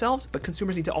look at themselves, but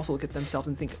consumers need to also look at themselves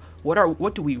and think,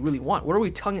 what do we really want? What are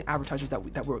we telling advertisers that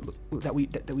we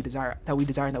desire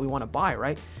and that we want to buy,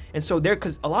 right? And so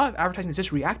because a lot of advertising is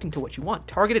just reacting to what you want.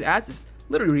 Targeted ads is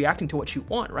literally reacting to what you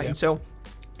want, right? Yeah. And so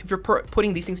if you're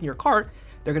putting these things in your cart,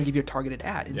 they're going to give you a targeted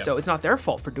ad, and so it's not their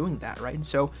fault for doing that, right? And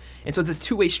so it's a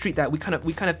two-way street that we kind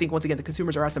of think, once again, the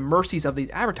consumers are at the mercies of these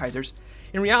advertisers.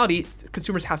 In reality,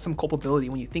 consumers have some culpability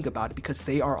when you think about it, because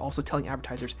they are also telling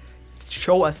advertisers,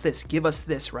 show us this, give us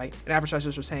this, right? And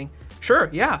advertisers are saying, sure,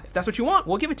 yeah, if that's what you want,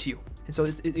 we'll give it to you. And so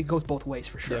it goes both ways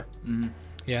for sure.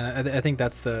 Yeah, I think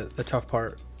that's the tough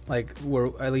part. Like, where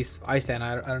at least I stand,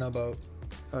 I don't know about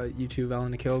you two, Val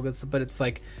and Nikhil, but it's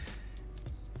like,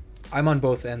 I'm on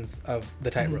both ends of the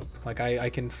tightrope. Like I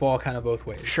can fall kind of both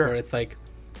ways. Sure. Where it's like,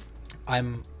 I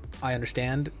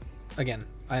understand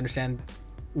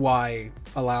why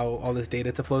allow all this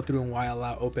data to flow through and why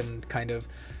allow open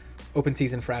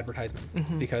season for advertisements,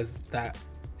 because that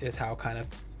is how kind of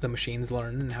the machines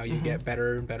learn and how you get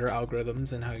better and better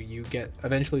algorithms and how you get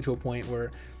eventually to a point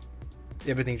where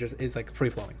everything just is like free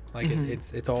flowing. Like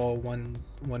it's all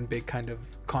one big kind of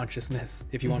consciousness,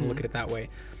 if you want to look at it that way.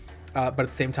 But at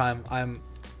the same time,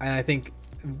 I think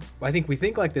we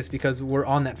think like this because we're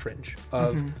on that fringe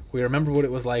of we remember what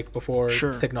it was like before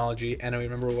technology, and we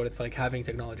remember what it's like having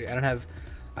technology. I didn't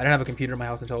have a computer in my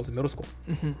house until I was in middle school.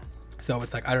 So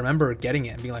it's like I remember getting it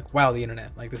and being like, wow, the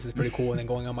internet, like this is pretty cool, and then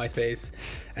going on MySpace,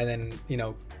 and then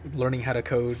learning how to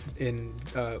code in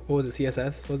what was it,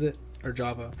 CSS was it, or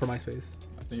Java for MySpace?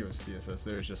 I think it was CSS.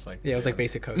 It was just like it was like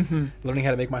basic code. Learning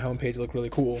how to make my homepage look really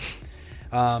cool.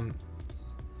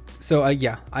 So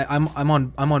I'm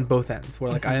on both ends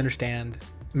where like I understand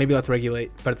maybe let's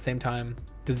regulate, but at the same time,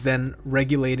 does then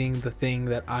regulating the thing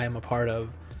that I am a part of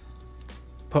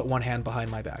put one hand behind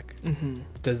my back?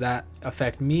 Does that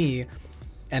affect me,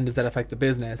 and does that affect the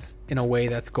business in a way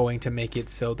that's going to make it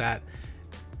so that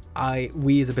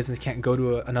we as a business can't go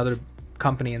to another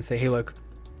company and say, hey, look,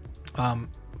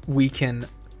 we can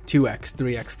 2x,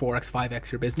 3x, 4x,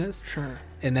 5x your business. Sure.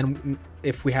 And then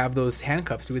if we have those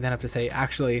handcuffs, do we then have to say,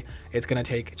 actually, it's going to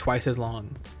take twice as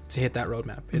long to hit that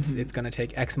roadmap? It's going to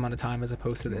take X amount of time as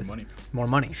opposed to this. More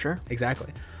money. Sure.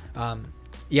 Exactly.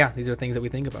 These are things that we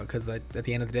think about because at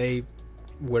the end of the day,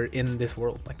 we're in this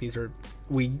world. Like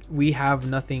we have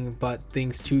nothing but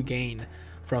things to gain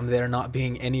from there not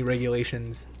being any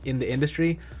regulations in the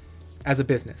industry. As a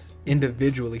business,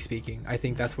 individually speaking, I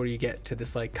think that's where you get to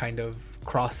this like kind of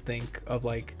cross think of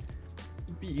like,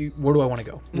 where do I want to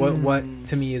go? What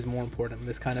to me is more important?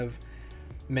 This kind of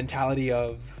mentality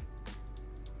of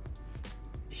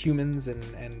humans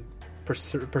and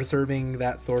preserving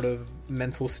that sort of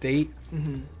mental state,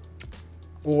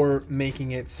 or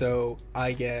making it so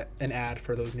I get an ad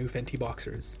for those new Fenty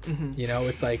boxers.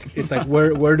 It's like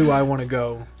where do I want to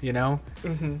go?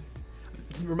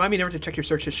 Remind me never to check your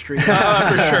search history for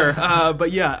sure.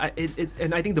 But yeah,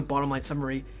 and I think the bottom line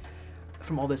summary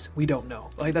from all this, we don't know.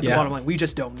 Like that's the bottom line. We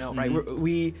just don't know, right?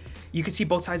 You can see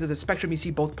both sides of the spectrum. You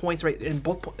see both points, right? And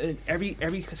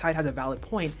every side has a valid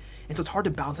point. and so it's hard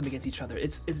to balance them against each other.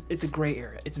 It's a gray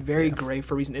area. It's very gray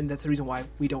for a reason, and that's the reason why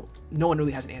no one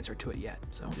really has an answer to it yet.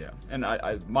 So and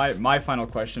my final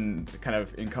question kind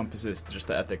of encompasses just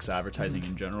the ethics of advertising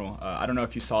in general. I don't know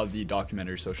if you saw the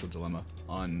documentary Social Dilemma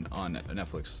on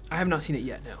Netflix. I have not seen it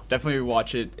yet. No, definitely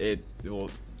watch it. It will.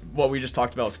 What we just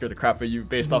talked about scared the crap out of you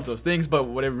based off those things, but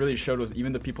what it really showed was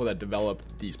even the people that develop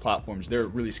these platforms, they're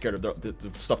really scared of the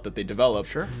stuff that they develop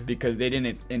because they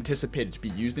didn't anticipate it to be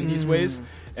used in these ways.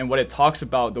 And what it talks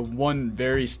about, the one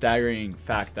very staggering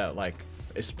fact that, like,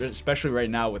 especially right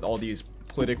now with all these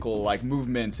political like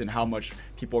movements and how much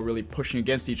people are really pushing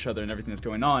against each other and everything that's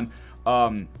going on,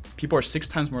 people are 6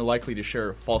 times more likely to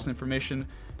share false information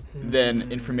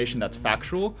than information that's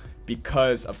factual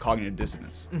because of cognitive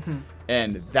dissonance.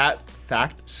 And that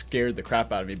fact scared the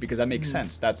crap out of me because that makes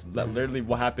sense. That's literally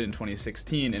what happened in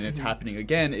 2016, and it's happening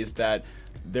again, is that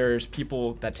there's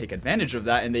people that take advantage of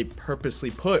that and they purposely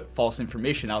put false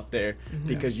information out there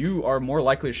because you are more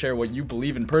likely to share what you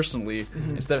believe in personally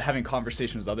instead of having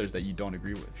conversations with others that you don't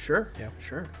agree with.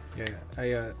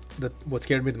 What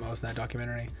scared me the most in that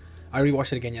documentary, I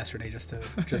rewatched it again yesterday just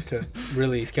to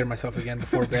really scare myself again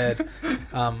before bed.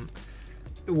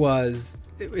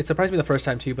 It surprised me the first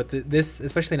time too, but this,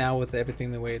 especially now with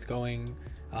everything the way it's going,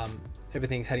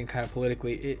 everything's heading kind of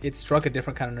politically, it struck a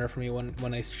different kind of nerve for me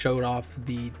when I showed off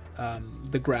the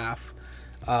graph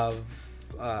of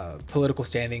political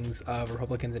standings of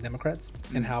Republicans and Democrats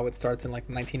and how it starts in like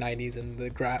the 1990s, and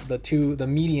the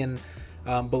median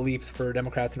beliefs for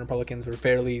Democrats and Republicans were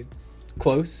fairly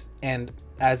close, and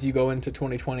as you go into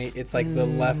 2020, it's like the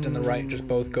left and the right just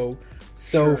both go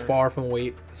so far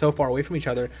away from each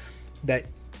other that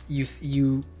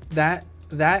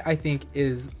that I think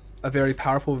is a very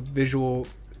powerful visual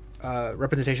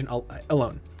representation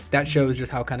alone. That shows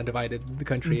just how kind of divided the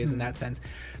country is in that sense.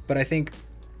 But I think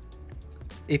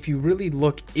if you really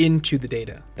look into the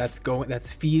data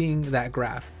that's feeding that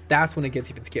graph, that's when it gets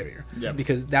even scarier.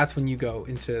 Because that's when you go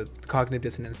into cognitive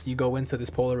dissonance. You go into this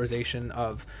polarization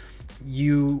of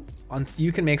you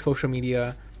can make social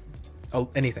media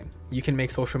anything. You can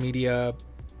make social media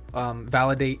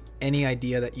validate any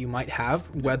idea that you might have,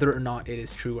 whether or not it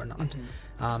is true or not.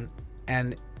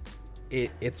 And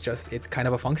it's kind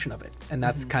of a function of it, and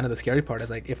that's kind of the scary part. Is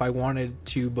like, if I wanted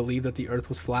to believe that the earth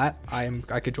was flat, I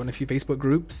could join a few Facebook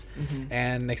groups,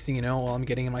 and next thing you know, all I'm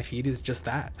getting in my feed is just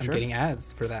that. I'm getting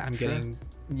ads for that. I'm getting,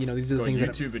 these are the things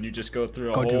YouTube, and you just go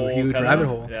through a huge rabbit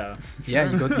hole.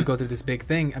 You go through this big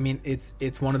thing. I mean,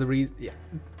 it's one of the reasons.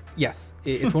 Yes,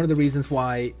 it's one of the reasons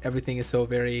why everything is so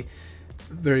very,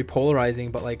 very polarizing,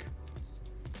 but like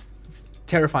it's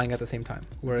terrifying at the same time.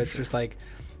 Where it's just like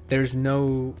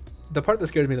the part that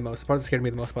scared me the most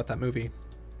about that movie,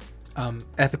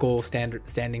 ethical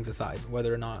standings aside,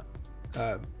 whether or not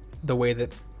the way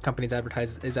that companies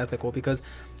advertise is ethical, because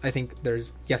I think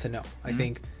there's yes and no. I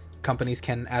think companies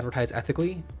can advertise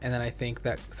ethically, and then I think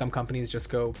that some companies just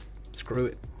go, screw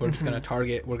it, we're just going to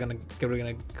target, we're going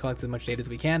to collect as much data as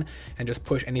we can and just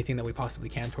push anything that we possibly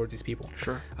can towards these people.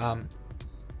 A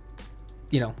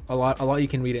lot you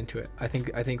can read into it. I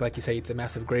think like you say, it's a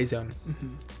massive gray zone.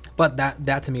 But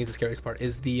that to me is the scariest part,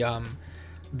 is the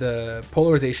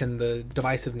polarization, the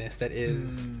divisiveness that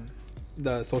is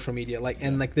the social media,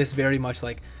 and like this very much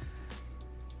like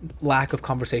lack of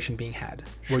conversation being had,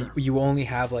 where you only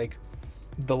have like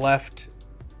the left,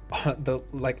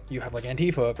 you have like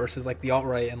Antifa versus like the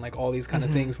alt-right and like all these kind of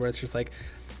things, where it's just like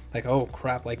oh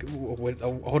crap, like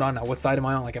hold on now, what side am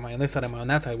I on? Like, am I on this side, am I on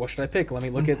that side? What should I pick? Let me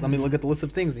look at the list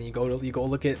of things, and you go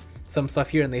look at some stuff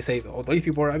here, and they say, oh, these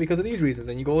people are out because of these reasons,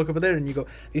 and you go look over there and you go,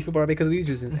 these people are out because of these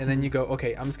reasons, and then you go,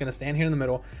 okay, I'm just gonna stand here in the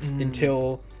middle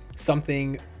until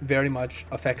something very much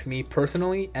affects me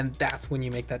personally, and that's when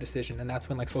you make that decision, and that's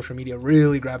when like social media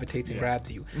really gravitates and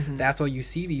grabs you. That's why you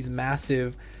see these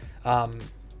massive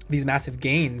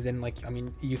gains, and like, I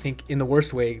mean, you think in the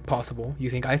worst way possible, you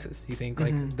think ISIS, you think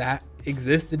like that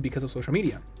existed because of social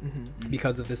media,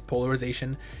 because of this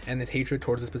polarization and this hatred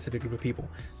towards a specific group of people.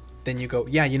 Then you go,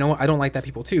 yeah, you know what, I don't like that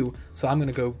people too, so I'm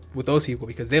gonna go with those people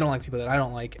because they don't like people that I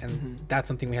don't like, and that's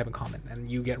something we have in common, and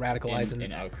you get radicalized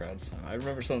in out crowds. I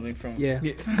remember something from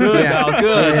good.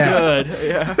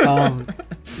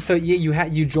 So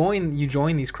you join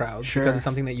these crowds because it's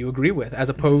something that you agree with, as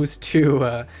opposed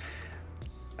to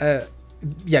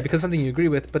because something you agree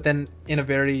with. But then in a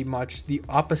very much the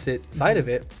opposite side of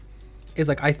it is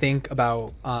like, I think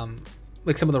about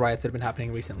like some of the riots that have been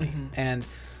happening recently, and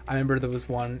I remember there was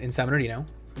one in San Bernardino,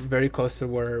 very close to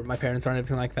where my parents are and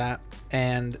everything like that,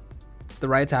 and the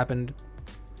riots happened.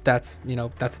 That's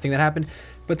the thing that happened.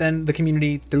 But then the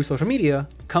community through social media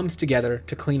comes together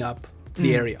to clean up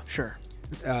the area.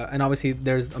 and obviously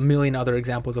there's a million other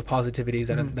examples of positivities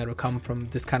that will come from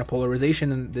this kind of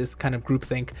polarization and this kind of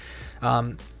groupthink.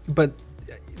 But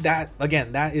that,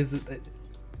 again, that is,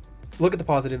 look at the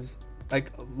positives,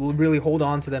 like really hold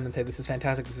on to them and say, this is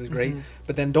fantastic, this is great.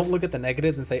 But then don't look at the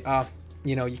negatives and say,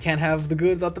 you know, you can't have the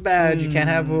good without the bad. You can't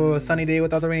have a sunny day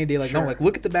without the rainy day. Like, no, like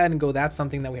look at the bad and go, that's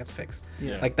something that we have to fix.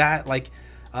 Like that, like,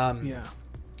 and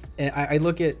I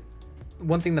look at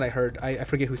one thing that I heard, I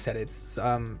forget who said it.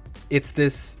 It's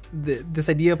this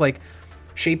idea of like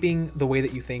shaping the way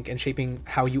that you think and shaping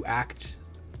how you act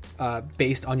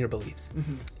based on your beliefs.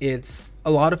 It's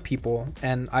a lot of people,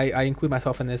 and I include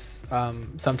myself in this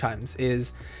sometimes,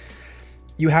 is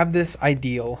you have this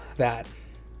ideal that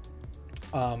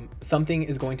something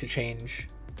is going to change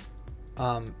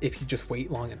if you just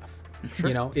wait long enough.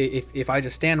 You know, if I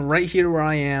just stand right here where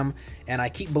I am and I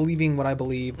keep believing what I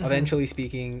believe, eventually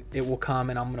speaking, it will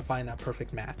come and I'm going to find that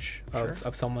perfect match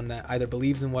of someone that either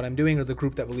believes in what I'm doing or the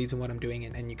group that believes in what I'm doing,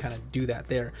 and you kind of do that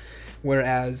there.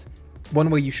 Whereas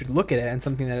one way you should look at it, and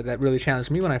something that really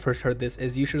challenged me when I first heard this,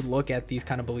 is you should look at these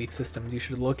kind of belief systems. You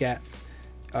should look at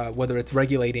whether it's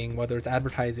regulating, whether it's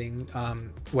advertising,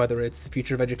 whether it's the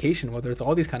future of education, whether it's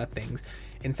all these kind of things.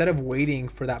 Instead of waiting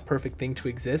for that perfect thing to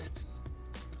exist,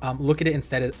 look at it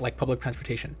instead of like public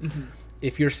transportation.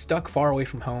 If you're stuck far away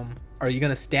from home, are you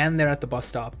going to stand there at the bus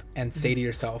stop and say to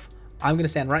yourself, I'm going to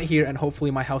stand right here and hopefully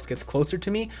my house gets closer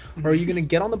to me? Or are you going to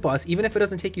get on the bus, even if it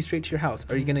doesn't take you straight to your house?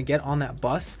 Are you going to get on that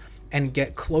bus and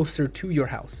get closer to your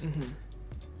house?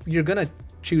 You're going to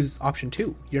choose option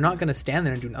 2. You're not going to stand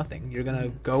there and do nothing. You're going to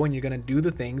go and you're going to do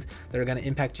the things that are going to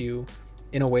impact you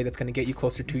in a way that's going to get you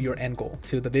closer to your end goal,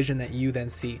 to the vision that you then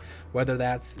see. Whether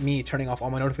that's me turning off all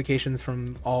my notifications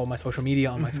from all my social media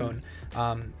on my phone,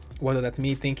 whether that's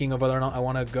me thinking of whether or not I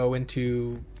want to go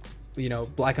into, you know,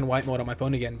 black and white mode on my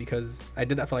phone again, because I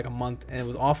did that for like a month and it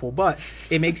was awful, but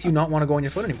it makes you not want to go on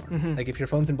your phone anymore. Like if your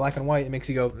phone's in black and white, it makes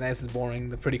you go, this is boring,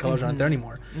 the pretty colors aren't there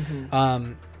anymore.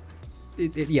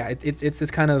 It's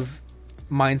this kind of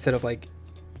mindset of like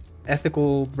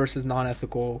ethical versus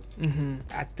non-ethical.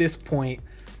 At this point,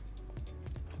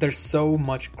 there's so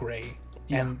much gray,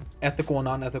 and ethical and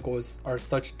non-ethical are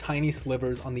such tiny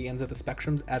slivers on the ends of the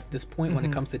spectrums at this point when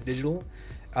it comes to digital,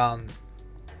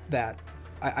 that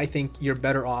I think you're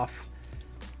better off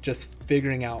just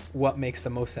figuring out what makes the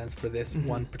most sense for this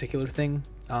one particular thing.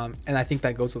 And I think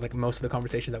that goes with like most of the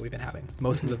conversations that we've been having.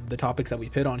 Most of the topics that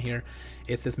we've hit on here,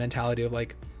 it's this mentality of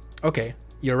like, okay,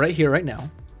 you're right here right now.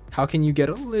 How can you get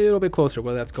a little bit closer?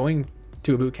 Whether that's going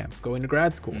to a boot camp, going to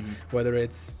grad school, whether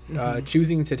it's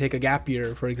choosing to take a gap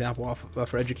year, for example,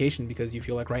 for education, because you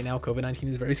feel like right now COVID-19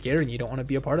 is very scary and you don't want to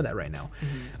be a part of that right now.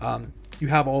 You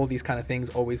have all of these kind of things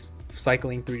always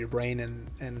cycling through your brain,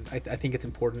 and I think it's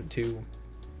important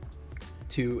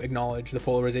to acknowledge the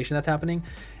polarization that's happening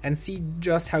and see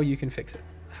just how you can fix it,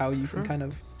 how you can kind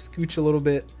of scooch a little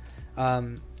bit.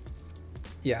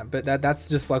 But that's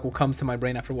just like what comes to my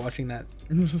brain after watching that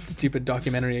stupid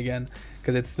documentary again,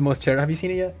 because it's the most terrible. Have you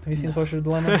seen it yet? Have you seen Social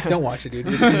Dilemma? Don't watch it, dude.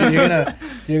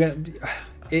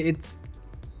 It's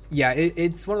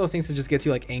one of those things that just gets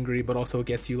you like angry, but also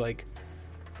gets you like.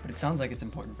 But it sounds like it's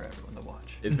important for everyone to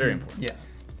watch. It's very important.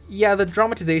 Yeah, the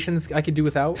dramatizations I could do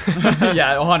without.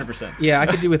 100%. Yeah, I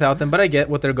could do without them, but I get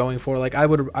what they're going for. Like I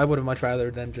would have much rather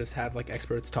than just have like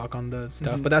experts talk on the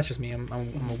stuff. But that's just me. I'm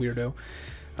a weirdo.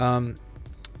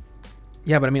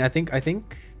 But I mean, I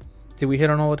think did we hit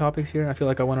on all the topics here? I feel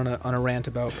like I went on a rant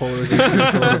about polarization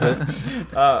for a little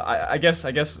bit. I guess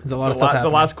there's a lot of stuff the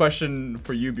last question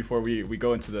for you before we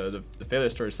go into the failure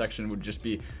story section would just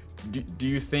be, do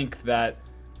you think that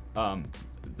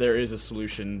there is a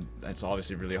solution? That's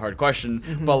obviously a really hard question,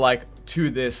 but like to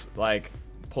this like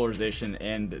polarization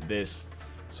and this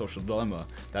social dilemma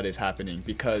that is happening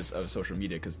because of social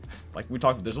media, because like we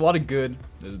talked, there's a lot of good,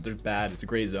 there's bad, it's a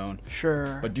gray zone.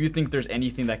 But do you think there's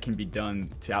anything that can be done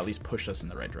to at least push us in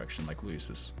the right direction, like Luis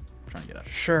is trying to get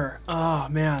at? Oh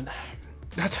man,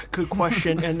 that's a good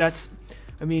question. And that's,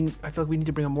 I mean, I feel like we need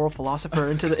to bring a moral philosopher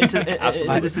into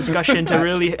this discussion to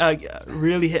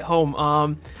really hit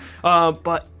home.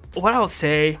 But what I'll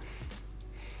say,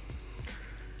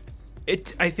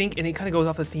 I think, and it kind of goes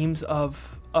off the themes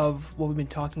of what we've been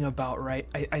talking about, right?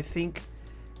 I think,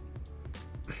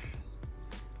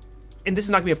 and this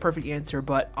is not going to be a perfect answer,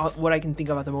 but what I can think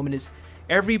of at the moment is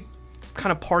every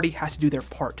kind of party has to do their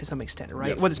part to some extent,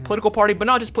 right? Whether it's political party, but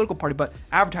not just political party, but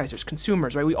advertisers,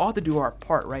 consumers, right? We all have to do our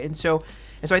part, right? And so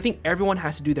I think everyone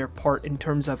has to do their part in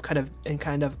terms of kind of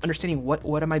understanding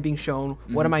what am I being shown,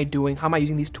 what am I doing, how am I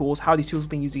using these tools, how are these tools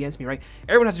being used against me, right?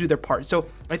 Everyone has to do their part. So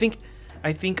I think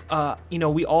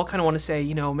we all kind of want to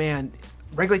say, man,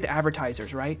 regulate the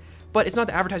advertisers, right? But it's not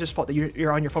the advertiser's fault that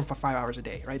you're on your phone for 5 hours a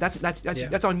day, right?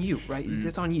 That's on you, right?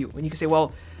 That's on you. And you can say,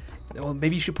 well,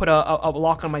 maybe you should put a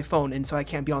lock on my phone, and so I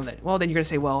can't be on that. Well, then you're gonna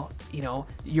say, well,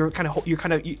 you're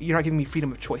not giving me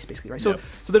freedom of choice, basically, right? So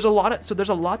there's a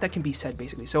lot that can be said,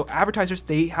 basically. So advertisers,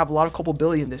 they have a lot of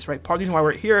culpability in this, right? Part of the reason why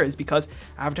we're here is because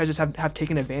advertisers have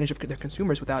taken advantage of their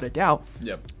consumers, without a doubt.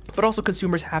 Yep. But also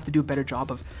consumers have to do a better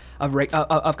job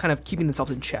of kind of keeping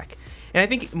themselves in check. And I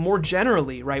think more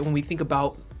generally, right, when we think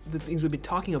about the things we've been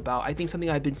talking about, I think something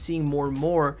I've been seeing more and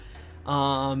more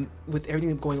with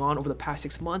everything going on over the past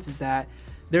 6 months is that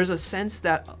there's a sense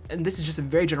that, and this is just a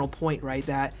very general point, right,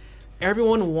 that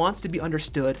everyone wants to be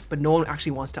understood, but no one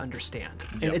actually wants to understand.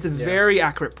 And it's a very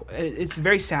accurate, it's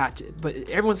very sad, but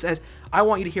everyone says, I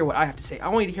want you to hear what I have to say. I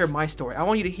want you to hear my story. I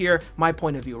want you to hear my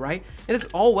point of view, right? And it's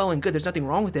all well and good. There's nothing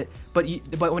wrong with it. But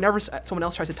whenever someone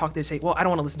else tries to talk, they say, well, I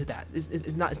don't want to listen to that.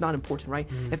 It's not important, right?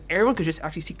 If everyone could just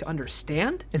actually seek to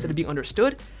understand instead of being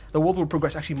understood, the world will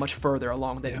progress actually much further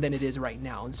along than it is right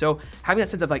now. And so having that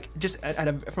sense of like, just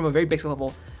from a very basic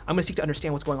level, I'm going to seek to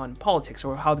understand what's going on in politics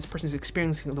or how this person is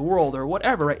experiencing the world or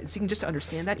whatever, right? Seeking just to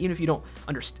understand that, even if you don't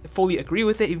fully agree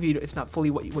with it, even if it's not fully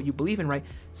what you believe in, right?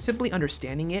 Simply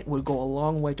understanding it would go a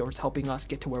long way towards helping us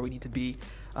get to where we need to be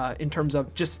in terms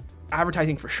of just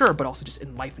advertising for sure, but also just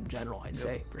in life in general, I'd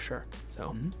say, for sure.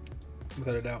 So,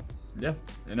 without a doubt. Yeah,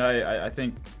 and I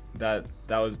think that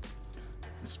was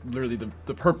literally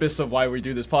the purpose of why we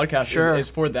do this podcast is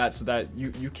for that, so that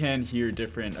you can hear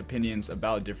different opinions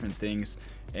about different things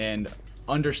and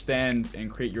understand and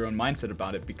create your own mindset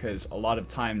about it, because a lot of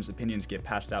times opinions get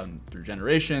passed down through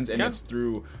generations, and it's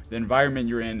through the environment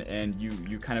you're in, and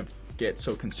you kind of get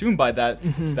so consumed by that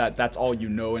that that's all you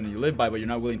know and you live by, but you're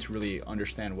not willing to really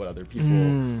understand what other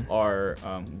people are,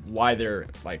 why their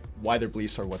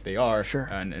beliefs are what they are,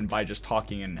 and by just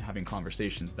talking and having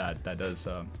conversations that does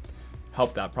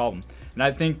help that problem. And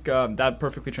I think that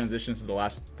perfectly transitions to the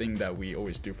last thing that we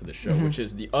always do for the show, which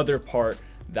is the other part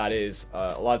that is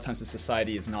a lot of times in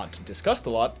society is not discussed a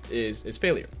lot, is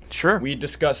failure. Sure. We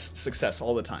discuss success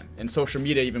all the time, and social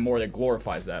media even more, that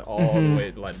glorifies that all the way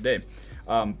to the light of day.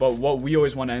 But what we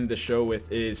always want to end the show with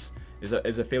is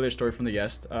a failure story from the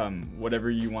guest,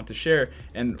 whatever you want to share.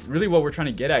 And really what we're trying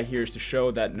to get at here is to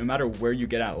show that no matter where you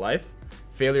get at life,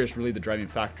 failure is really the driving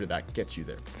factor that gets you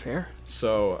there. Fair.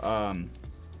 So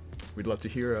we'd love to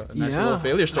hear a nice little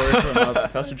failure story from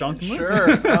Professor Jonathan Lin.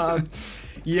 Sure.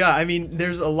 Yeah, I mean,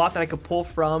 there's a lot that I could pull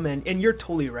from, and you're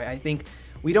totally right. I think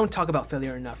we don't talk about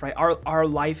failure enough, right? Our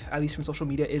life, at least from social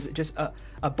media, is just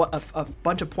a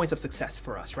bunch of points of success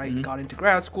for us, right? Got into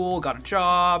grad school, got a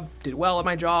job, did well at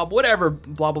my job, whatever,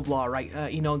 blah, blah, blah, right?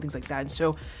 And things like that. And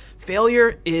so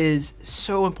failure is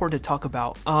so important to talk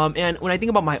about. And when I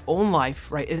think about my own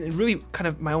life, right, and really kind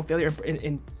of my own failure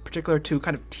in particular to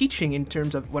kind of teaching in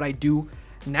terms of what I do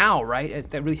now, right,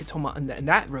 that really hits home in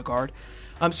that regard.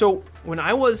 So when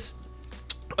I was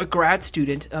a grad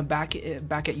student back at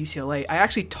UCLA, I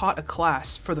actually taught a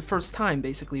class for the first time,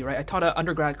 basically, right? I taught an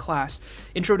undergrad class,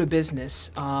 Intro to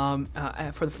Business, not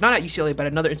at UCLA, but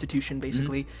another institution,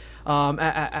 basically.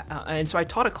 And so I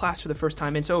taught a class for the first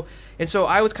time, and so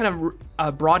I was kind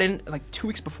of brought in like 2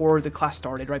 weeks before the class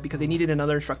started, right? Because they needed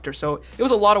another instructor. So it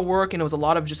was a lot of work, and it was a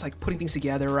lot of just like putting things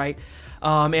together, right?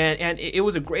 And it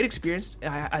was a great experience.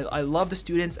 I love the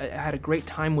students. I had a great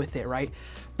time with it, right?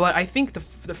 But I think the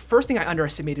first thing I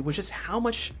underestimated was just how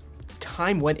much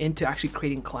time went into actually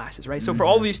creating classes, right? So for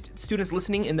all of these students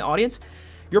listening in the audience,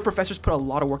 your professors put a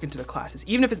lot of work into the classes.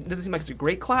 Even if it doesn't seem like it's a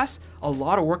great class, a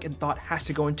lot of work and thought has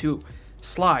to go into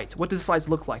slides. What do the slides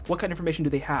look like? What kind of information do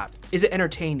they have? Is it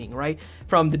entertaining, right?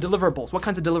 From the deliverables, what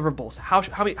kinds of deliverables?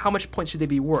 How much points should they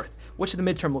be worth? What should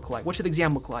the midterm look like? What should the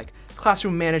exam look like?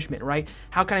 Classroom management, right?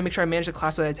 How can I make sure I manage the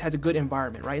class so that it has a good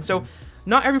environment, right? And so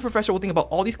not every professor will think about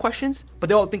all these questions, but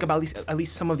they'll think about at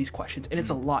least some of these questions, and it's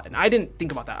a lot. And I didn't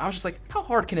think about that. I was just like, how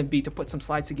hard can it be to put some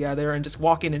slides together and just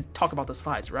walk in and talk about the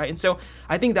slides, right? And so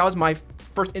I think that was my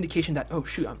first indication that, oh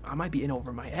shoot, I might be in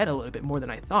over my head a little bit more than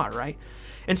I thought, right?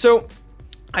 And so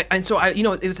it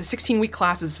was a 16-week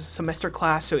class, it was a semester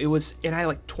class, and I had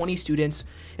like 20 students,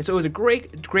 and so it was a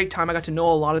great time. I got to know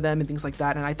a lot of them and things like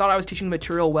that, and I thought I was teaching the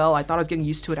material well. I thought I was getting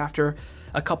used to it after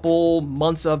a couple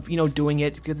months of doing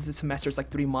it, because it's a semester, it's like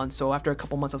 3 months. So after a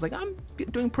couple months, I was like, I'm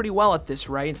doing pretty well at this,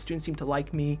 right? And students seem to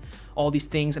like me, all these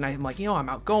things, and I'm like, I'm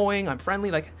outgoing, I'm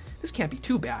friendly, like this can't be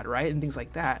too bad, right? And things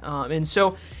like that. And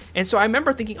so I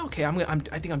remember thinking, okay, I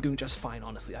think I'm doing just fine,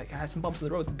 honestly. Like I had some bumps in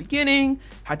the road at the beginning,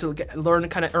 had to learn to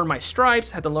kind of earn my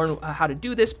stripes, had to learn how to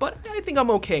do this, but I think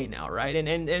I'm okay now, right? And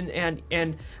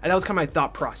that was kind of my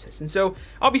thought process. And so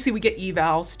obviously we get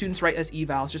evals, students write us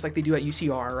evals just like they do at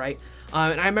UCR, right?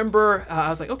 And I remember I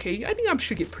was like, okay, I think I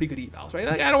should get pretty good evals, right?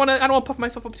 Like, I don't want to puff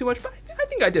myself up too much, but I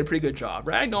think I did a pretty good job,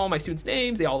 right? I know all my students'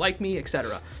 names, they all like me,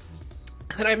 etc.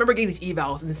 And then I remember getting these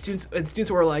evals, and the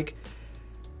students were like,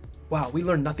 wow, we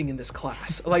learned nothing in this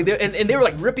class. Like, they were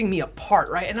like ripping me apart,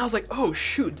 right? And I was like, oh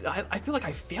shoot, I feel like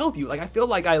I failed you. Like, I feel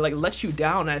like I like let you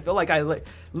down, and I feel like I like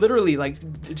literally like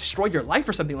destroyed your life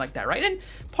or something like that, right? And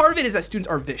part of it is that students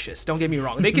are vicious. Don't get me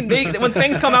wrong. They when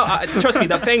fangs come out, trust me,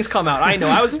 the fangs come out. I know.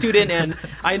 I was a student, and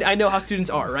I know how students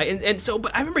are, right? And so,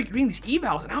 but I remember reading these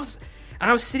evals, and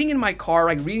I was sitting in my car,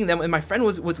 like reading them, and my friend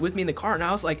was with me in the car, and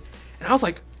I was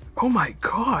like, oh my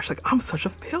gosh, like I'm such a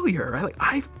failure, right?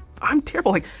 Like I'm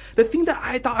terrible. Like the thing that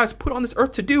I thought I was put on this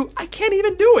earth to do, I can't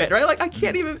even do it, right? Like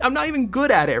I'm not even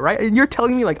good at it, right? And you're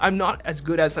telling me like I'm not as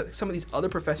good as like, some of these other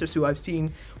professors who I've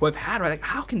seen, who I've had, right? Like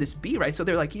how can this be, right? So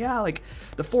they're like, yeah, like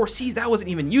the 4 C's, that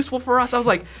wasn't even useful for us. I was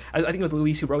like, I think it was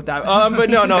Luis who wrote that, but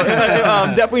no,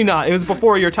 definitely not. It was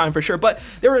before your time for sure. But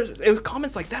it was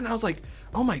comments like that, and I was like,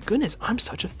 oh my goodness, I'm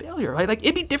such a failure, right? Like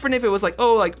it'd be different if it was like,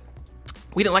 oh, like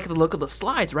we didn't like the look of the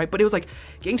slides, right? But it was like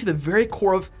getting to the very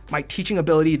core of my teaching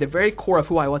ability, the very core of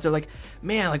who I was. They're like,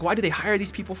 man, like why do they hire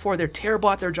these people for? They're terrible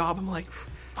at their job. I'm like,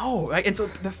 oh, right? And so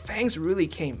the fangs really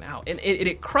came out, and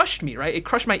it crushed me, right? It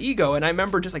crushed my ego, and I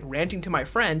remember just like ranting to my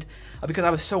friend because I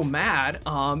was so mad,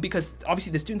 because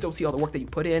obviously the students don't see all the work that you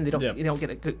put in. They don't get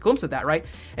a good glimpse of that, right?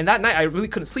 And that night I really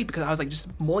couldn't sleep because I was like just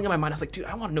mulling in my mind. I was like, dude,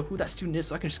 I want to know who that student is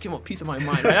so I can just give him a piece of my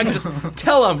mind, right? I can just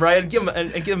tell him, right, and give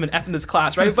him an F in this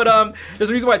class, right? But there's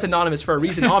a reason why it's anonymous for a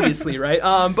reason, obviously, right?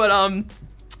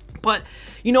 But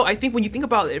you know, I think when you think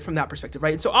about it from that perspective,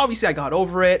 right? And so obviously I got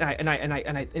over it, and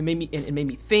it made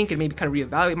me think, and made me kind of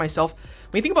reevaluate myself.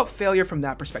 When you think about failure from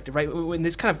that perspective, right? When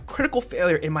this kind of critical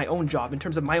failure in my own job, in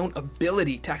terms of my own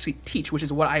ability to actually teach, which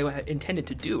is what I intended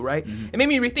to do, right? It made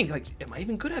me rethink, like, am I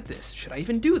even good at this? Should I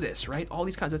even do this, right? All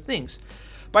these kinds of things.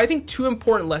 But I think 2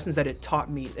 important lessons that it taught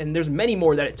me, and there's many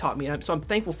more that it taught me, and so I'm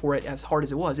thankful for it as hard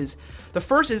as it was, is the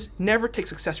first is never take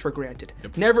success for granted.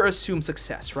 Yep. Never assume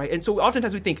success, right? And so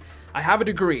oftentimes we think, I have a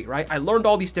degree, right? I learned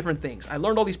all these different things. I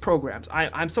learned all these programs.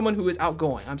 I'm someone who is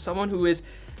outgoing. I'm someone who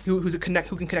can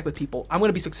connect with people. I'm going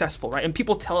to be successful, right? And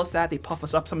people tell us that. They puff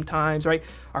us up sometimes, right?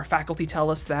 Our faculty tell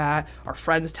us that. Our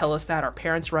friends tell us that. Our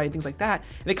parents, right? Things like that.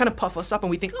 And they kind of puff us up, and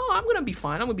we think, oh, I'm going to be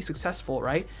fine. I'm going to be successful,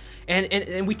 right?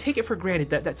 And we take it for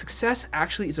granted that success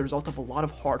actually is a result of a lot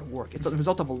of hard work. It's a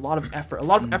result of a lot of effort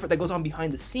that goes on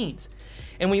behind the scenes.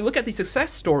 And when you look at these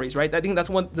success stories, right, I think that's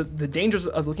one the dangers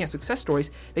of looking at success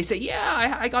stories. They say,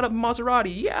 yeah, I got a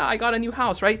Maserati, yeah, I got a new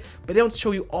house, right? But they don't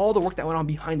show you all the work that went on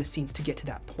behind the scenes to get to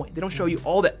that point. They don't show you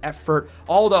all the effort,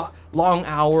 all the long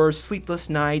hours, sleepless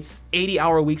nights,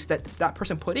 80-hour weeks that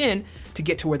person put in to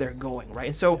get to where they're going, right?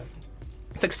 And so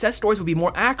success stories would be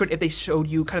more accurate if they showed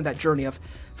you kind of that journey of,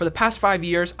 for the past 5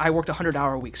 years, I worked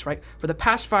 100-hour weeks, right? For the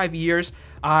past 5 years,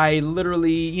 I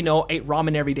literally, ate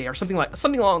ramen every day or something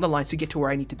along the lines to get to where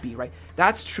I need to be, right?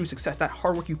 That's true success, that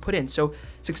hard work you put in. So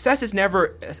success is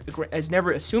never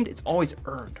assumed, it's always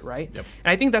earned, right? Yep.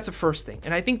 And I think that's the first thing.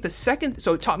 And I think the second,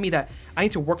 so it taught me that I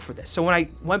need to work for this. So when I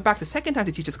went back the second time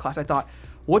to teach this class, I thought,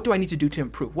 what do I need to do to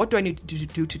improve? What do I need to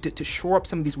do to shore up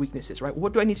some of these weaknesses, right?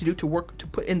 What do I need to do to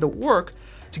put in the work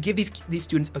to give these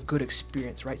students a good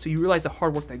experience, right? So you realize the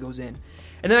hard work that goes in.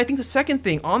 And then I think the second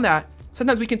thing on that,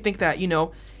 sometimes we can think that,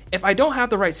 if I don't have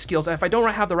the right skills, if I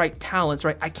don't have the right talents,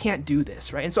 right, I can't do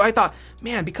this, right? And so I thought,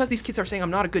 man, because these kids are saying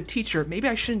I'm not a good teacher, maybe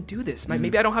I shouldn't do this.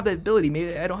 Maybe I don't have the ability,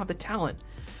 maybe I don't have the talent.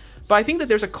 But I think that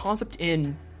there's a concept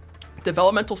in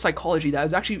developmental psychology that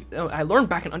was actually, I learned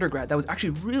back in undergrad, that was actually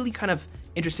really kind of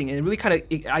interesting and really kind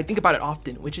of, I think about it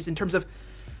often, which is in terms of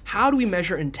how do we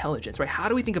measure intelligence, right? How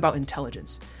do we think about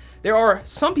intelligence? There are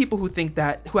some people who think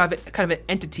that, who have kind of an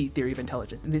entity theory of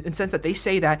intelligence, in the sense that they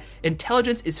say that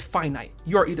intelligence is finite.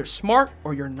 You are either smart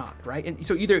or you're not, right? And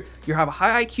so either you have a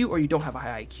high IQ or you don't have a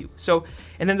high IQ. So,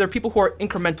 and then there are people who are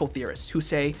incremental theorists who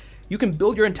say you can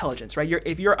build your intelligence, right?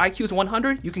 If your IQ is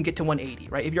 100, you can get to 180,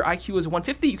 right? If your IQ is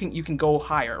 150, you can go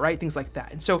higher, right? Things like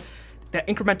that. And so that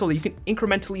you can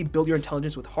incrementally build your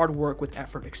intelligence with hard work, with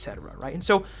effort, etc., right? And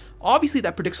so obviously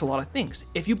that predicts a lot of things.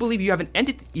 If you believe you have an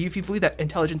entity, if you believe that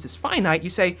intelligence is finite, you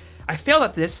say, I failed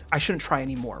at this, I shouldn't try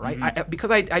anymore, right? Because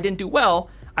I didn't do well,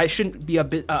 I shouldn't be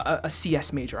a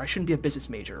CS major, I shouldn't be a business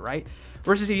major, right?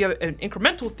 Versus if you have an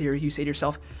incremental theory, you say to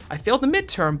yourself, I failed the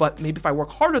midterm, but maybe if I work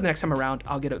harder the next time around,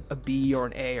 I'll get a B or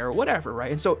an A or whatever,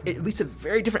 right? And so it leads to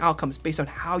very different outcomes based on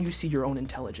how you see your own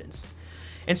intelligence.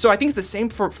 And so I think it's the same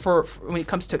for when it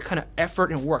comes to kind of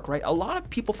effort and work, right? A lot of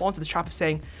people fall into the trap of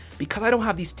saying, because I don't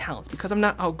have these talents, because I'm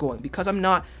not outgoing, because I'm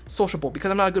not sociable,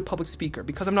 because I'm not a good public speaker,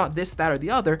 because I'm not this, that, or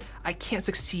the other, I can't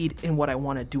succeed in what I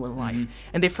want to do in life.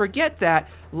 And they forget that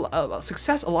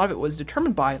success, a lot of it was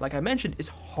determined by, like I mentioned, is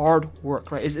hard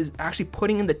work, right? Is actually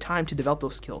putting in the time to develop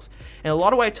those skills. And a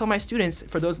lot of what I tell my students,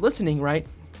 for those listening, right,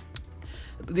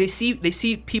 they see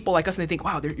people like us and they think,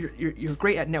 wow, you're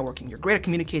great at networking, you're great at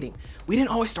communicating. We didn't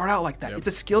always start out like that. It's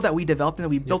a skill that we developed and that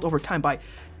we built over time by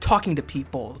talking to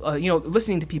people,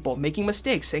 listening to people, making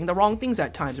mistakes, saying the wrong things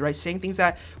at times, right? Saying things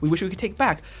that we wish we could take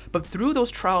back. But through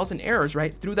those trials and errors,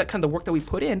 right? Through that kind of work that we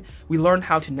put in, we learn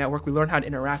how to network, we learn how to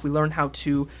interact, we learn how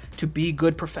to be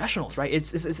good professionals, right?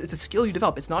 It's a skill you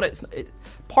develop.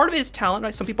 Part of it is talent,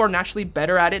 right? Some people are naturally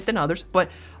better at it than others,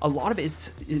 but a lot of it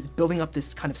is building up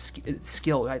this kind of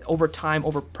skill, right? Over time,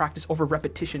 over practice, over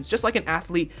repetitions. Just like an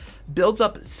athlete builds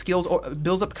up skills, or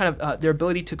builds up kind of their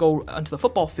ability to go onto the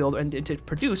football field and to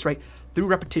produce, right? Through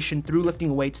repetition, through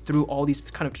lifting weights, through all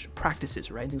these kind of practices,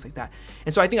 right? And things like that.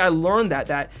 And so I think I learned that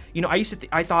I used to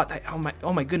I thought that,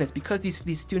 oh my goodness, because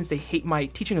these students, they hate my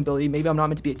teaching ability, maybe I'm not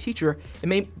meant to be a teacher.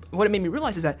 What it made me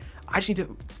realize is that I just need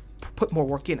to put more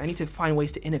work in. I need to find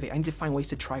ways to innovate. I need to find ways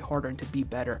to try harder and to be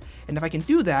better. And if I can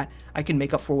do that, I can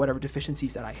make up for whatever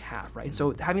deficiencies that I have, right? And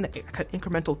so having that kind of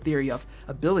incremental theory of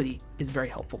ability is very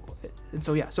helpful. And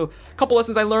so, so a couple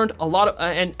lessons I learned, a lot of,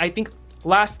 and I think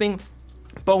last thing,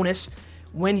 bonus,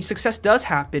 when success does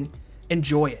happen,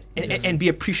 enjoy it and be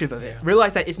appreciative of it.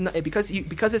 Realize that it's not because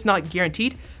it's not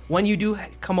guaranteed. When you do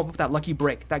come up with that lucky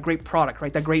break, that great product,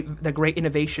 right? That great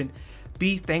innovation,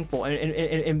 be thankful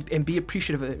and be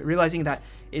appreciative of it. Realizing that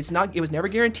it was never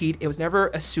guaranteed. It was never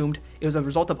assumed. It was a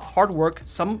result of hard work,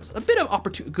 a bit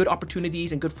of good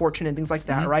opportunities and good fortune and things like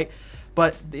that, right?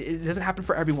 But it doesn't happen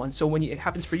for everyone. So when it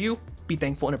happens for you, be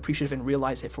thankful and appreciative and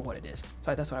realize it for what it is.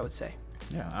 So that's what I would say.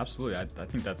 Yeah, absolutely. I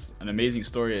think that's an amazing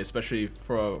story, especially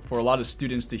for a lot of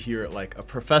students to hear, like a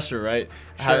professor, right?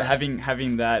 Sure.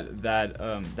 Having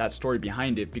that story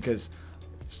behind it, because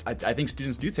I think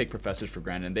students do take professors for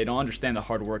granted, and they don't understand the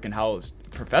hard work and how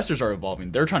professors are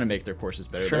evolving. They're trying to make their courses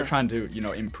better. Sure. They're trying to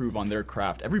improve on their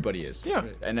craft. Everybody is. Yeah.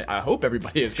 And I hope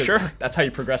everybody is, because that's how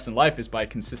you progress in life, is by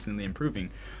consistently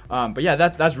improving. But yeah,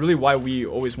 that's really why we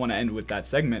always want to end with that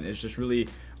segment, is just really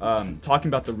talking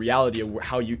about the reality of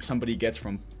how somebody gets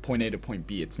from point A to point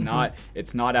B. It's not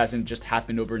as in just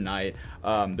happened overnight.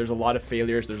 There's a lot of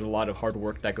failures. There's a lot of hard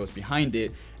work that goes behind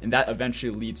it, and that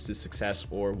eventually leads to success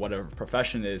or whatever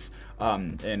profession is.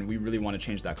 And we really want to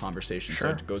change that conversation. So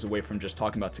it goes away from just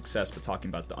talking about success, but talking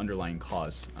about the underlying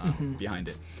cause behind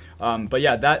it. But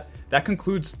yeah, that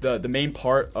concludes the main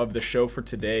part of the show for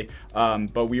today.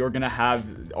 But we are going to have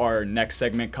our next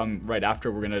segment come right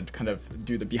after. We're going to kind of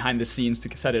do the behind the scenes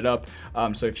to set it up.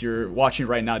 So if you're watching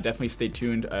right now, definitely stay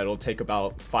tuned. It'll take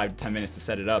about 5 to 10 minutes to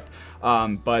set it up.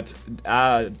 But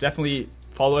definitely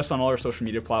follow us on all our social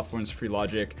media platforms, Free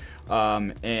Logic.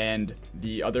 And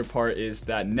the other part is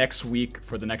that next week,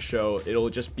 for the next show, it'll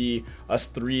just be us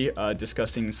three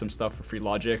discussing some stuff for Free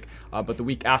Logic. But the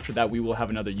week after that, we will have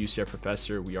another UCR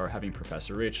professor. We are having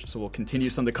Professor Rich, so we'll continue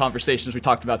some of the conversations we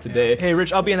talked about today. Hey,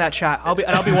 Rich, I'll be in that chat. I'll be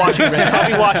watching, Rich.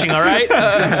 I'll be watching, all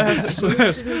right?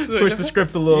 Switch the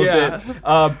script a little bit.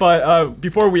 But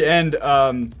before we end,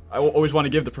 I always want to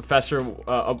give the professor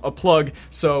a plug.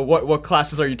 So what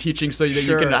classes are you teaching, so that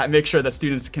you can make sure that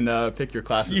students can pick your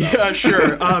classes up? Yeah,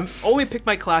 sure. Only pick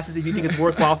my classes if you think it's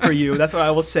worthwhile for you. That's what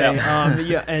I will say.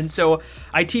 And so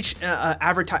I teach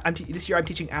this year I'm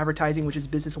teaching advertising, which is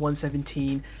Business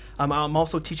 117. I'm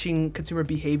also teaching consumer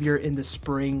behavior in the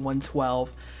spring,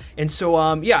 112. And so,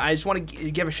 I just want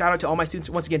to give a shout out to all my students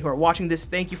once again who are watching this.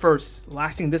 Thank you for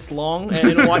lasting this long,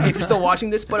 and if you're still watching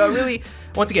this. But really,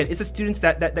 once again, it's the students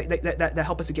that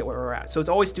help us to get where we're at. So it's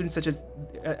always students such as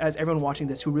everyone watching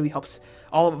this who really helps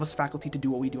all of us faculty to do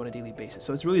what we do on a daily basis.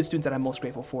 So it's really the students that I'm most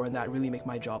grateful for, and that really make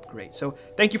my job great. So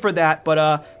thank you for that. But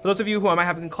for those of you who I might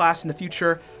have in class in the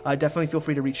future, definitely feel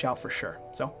free to reach out for sure.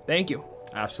 So thank you.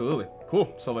 Absolutely.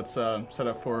 Cool. So let's set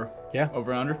up for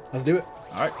over and under. Let's do it.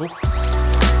 All right, cool.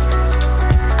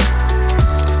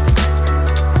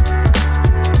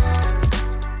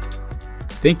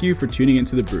 Thank you for tuning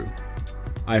into The Brew.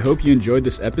 I hope you enjoyed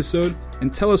this episode,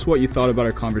 and tell us what you thought about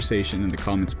our conversation in the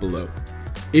comments below.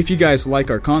 If you guys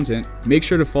like our content, make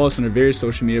sure to follow us on our various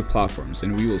social media platforms,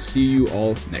 and we will see you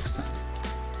all next time.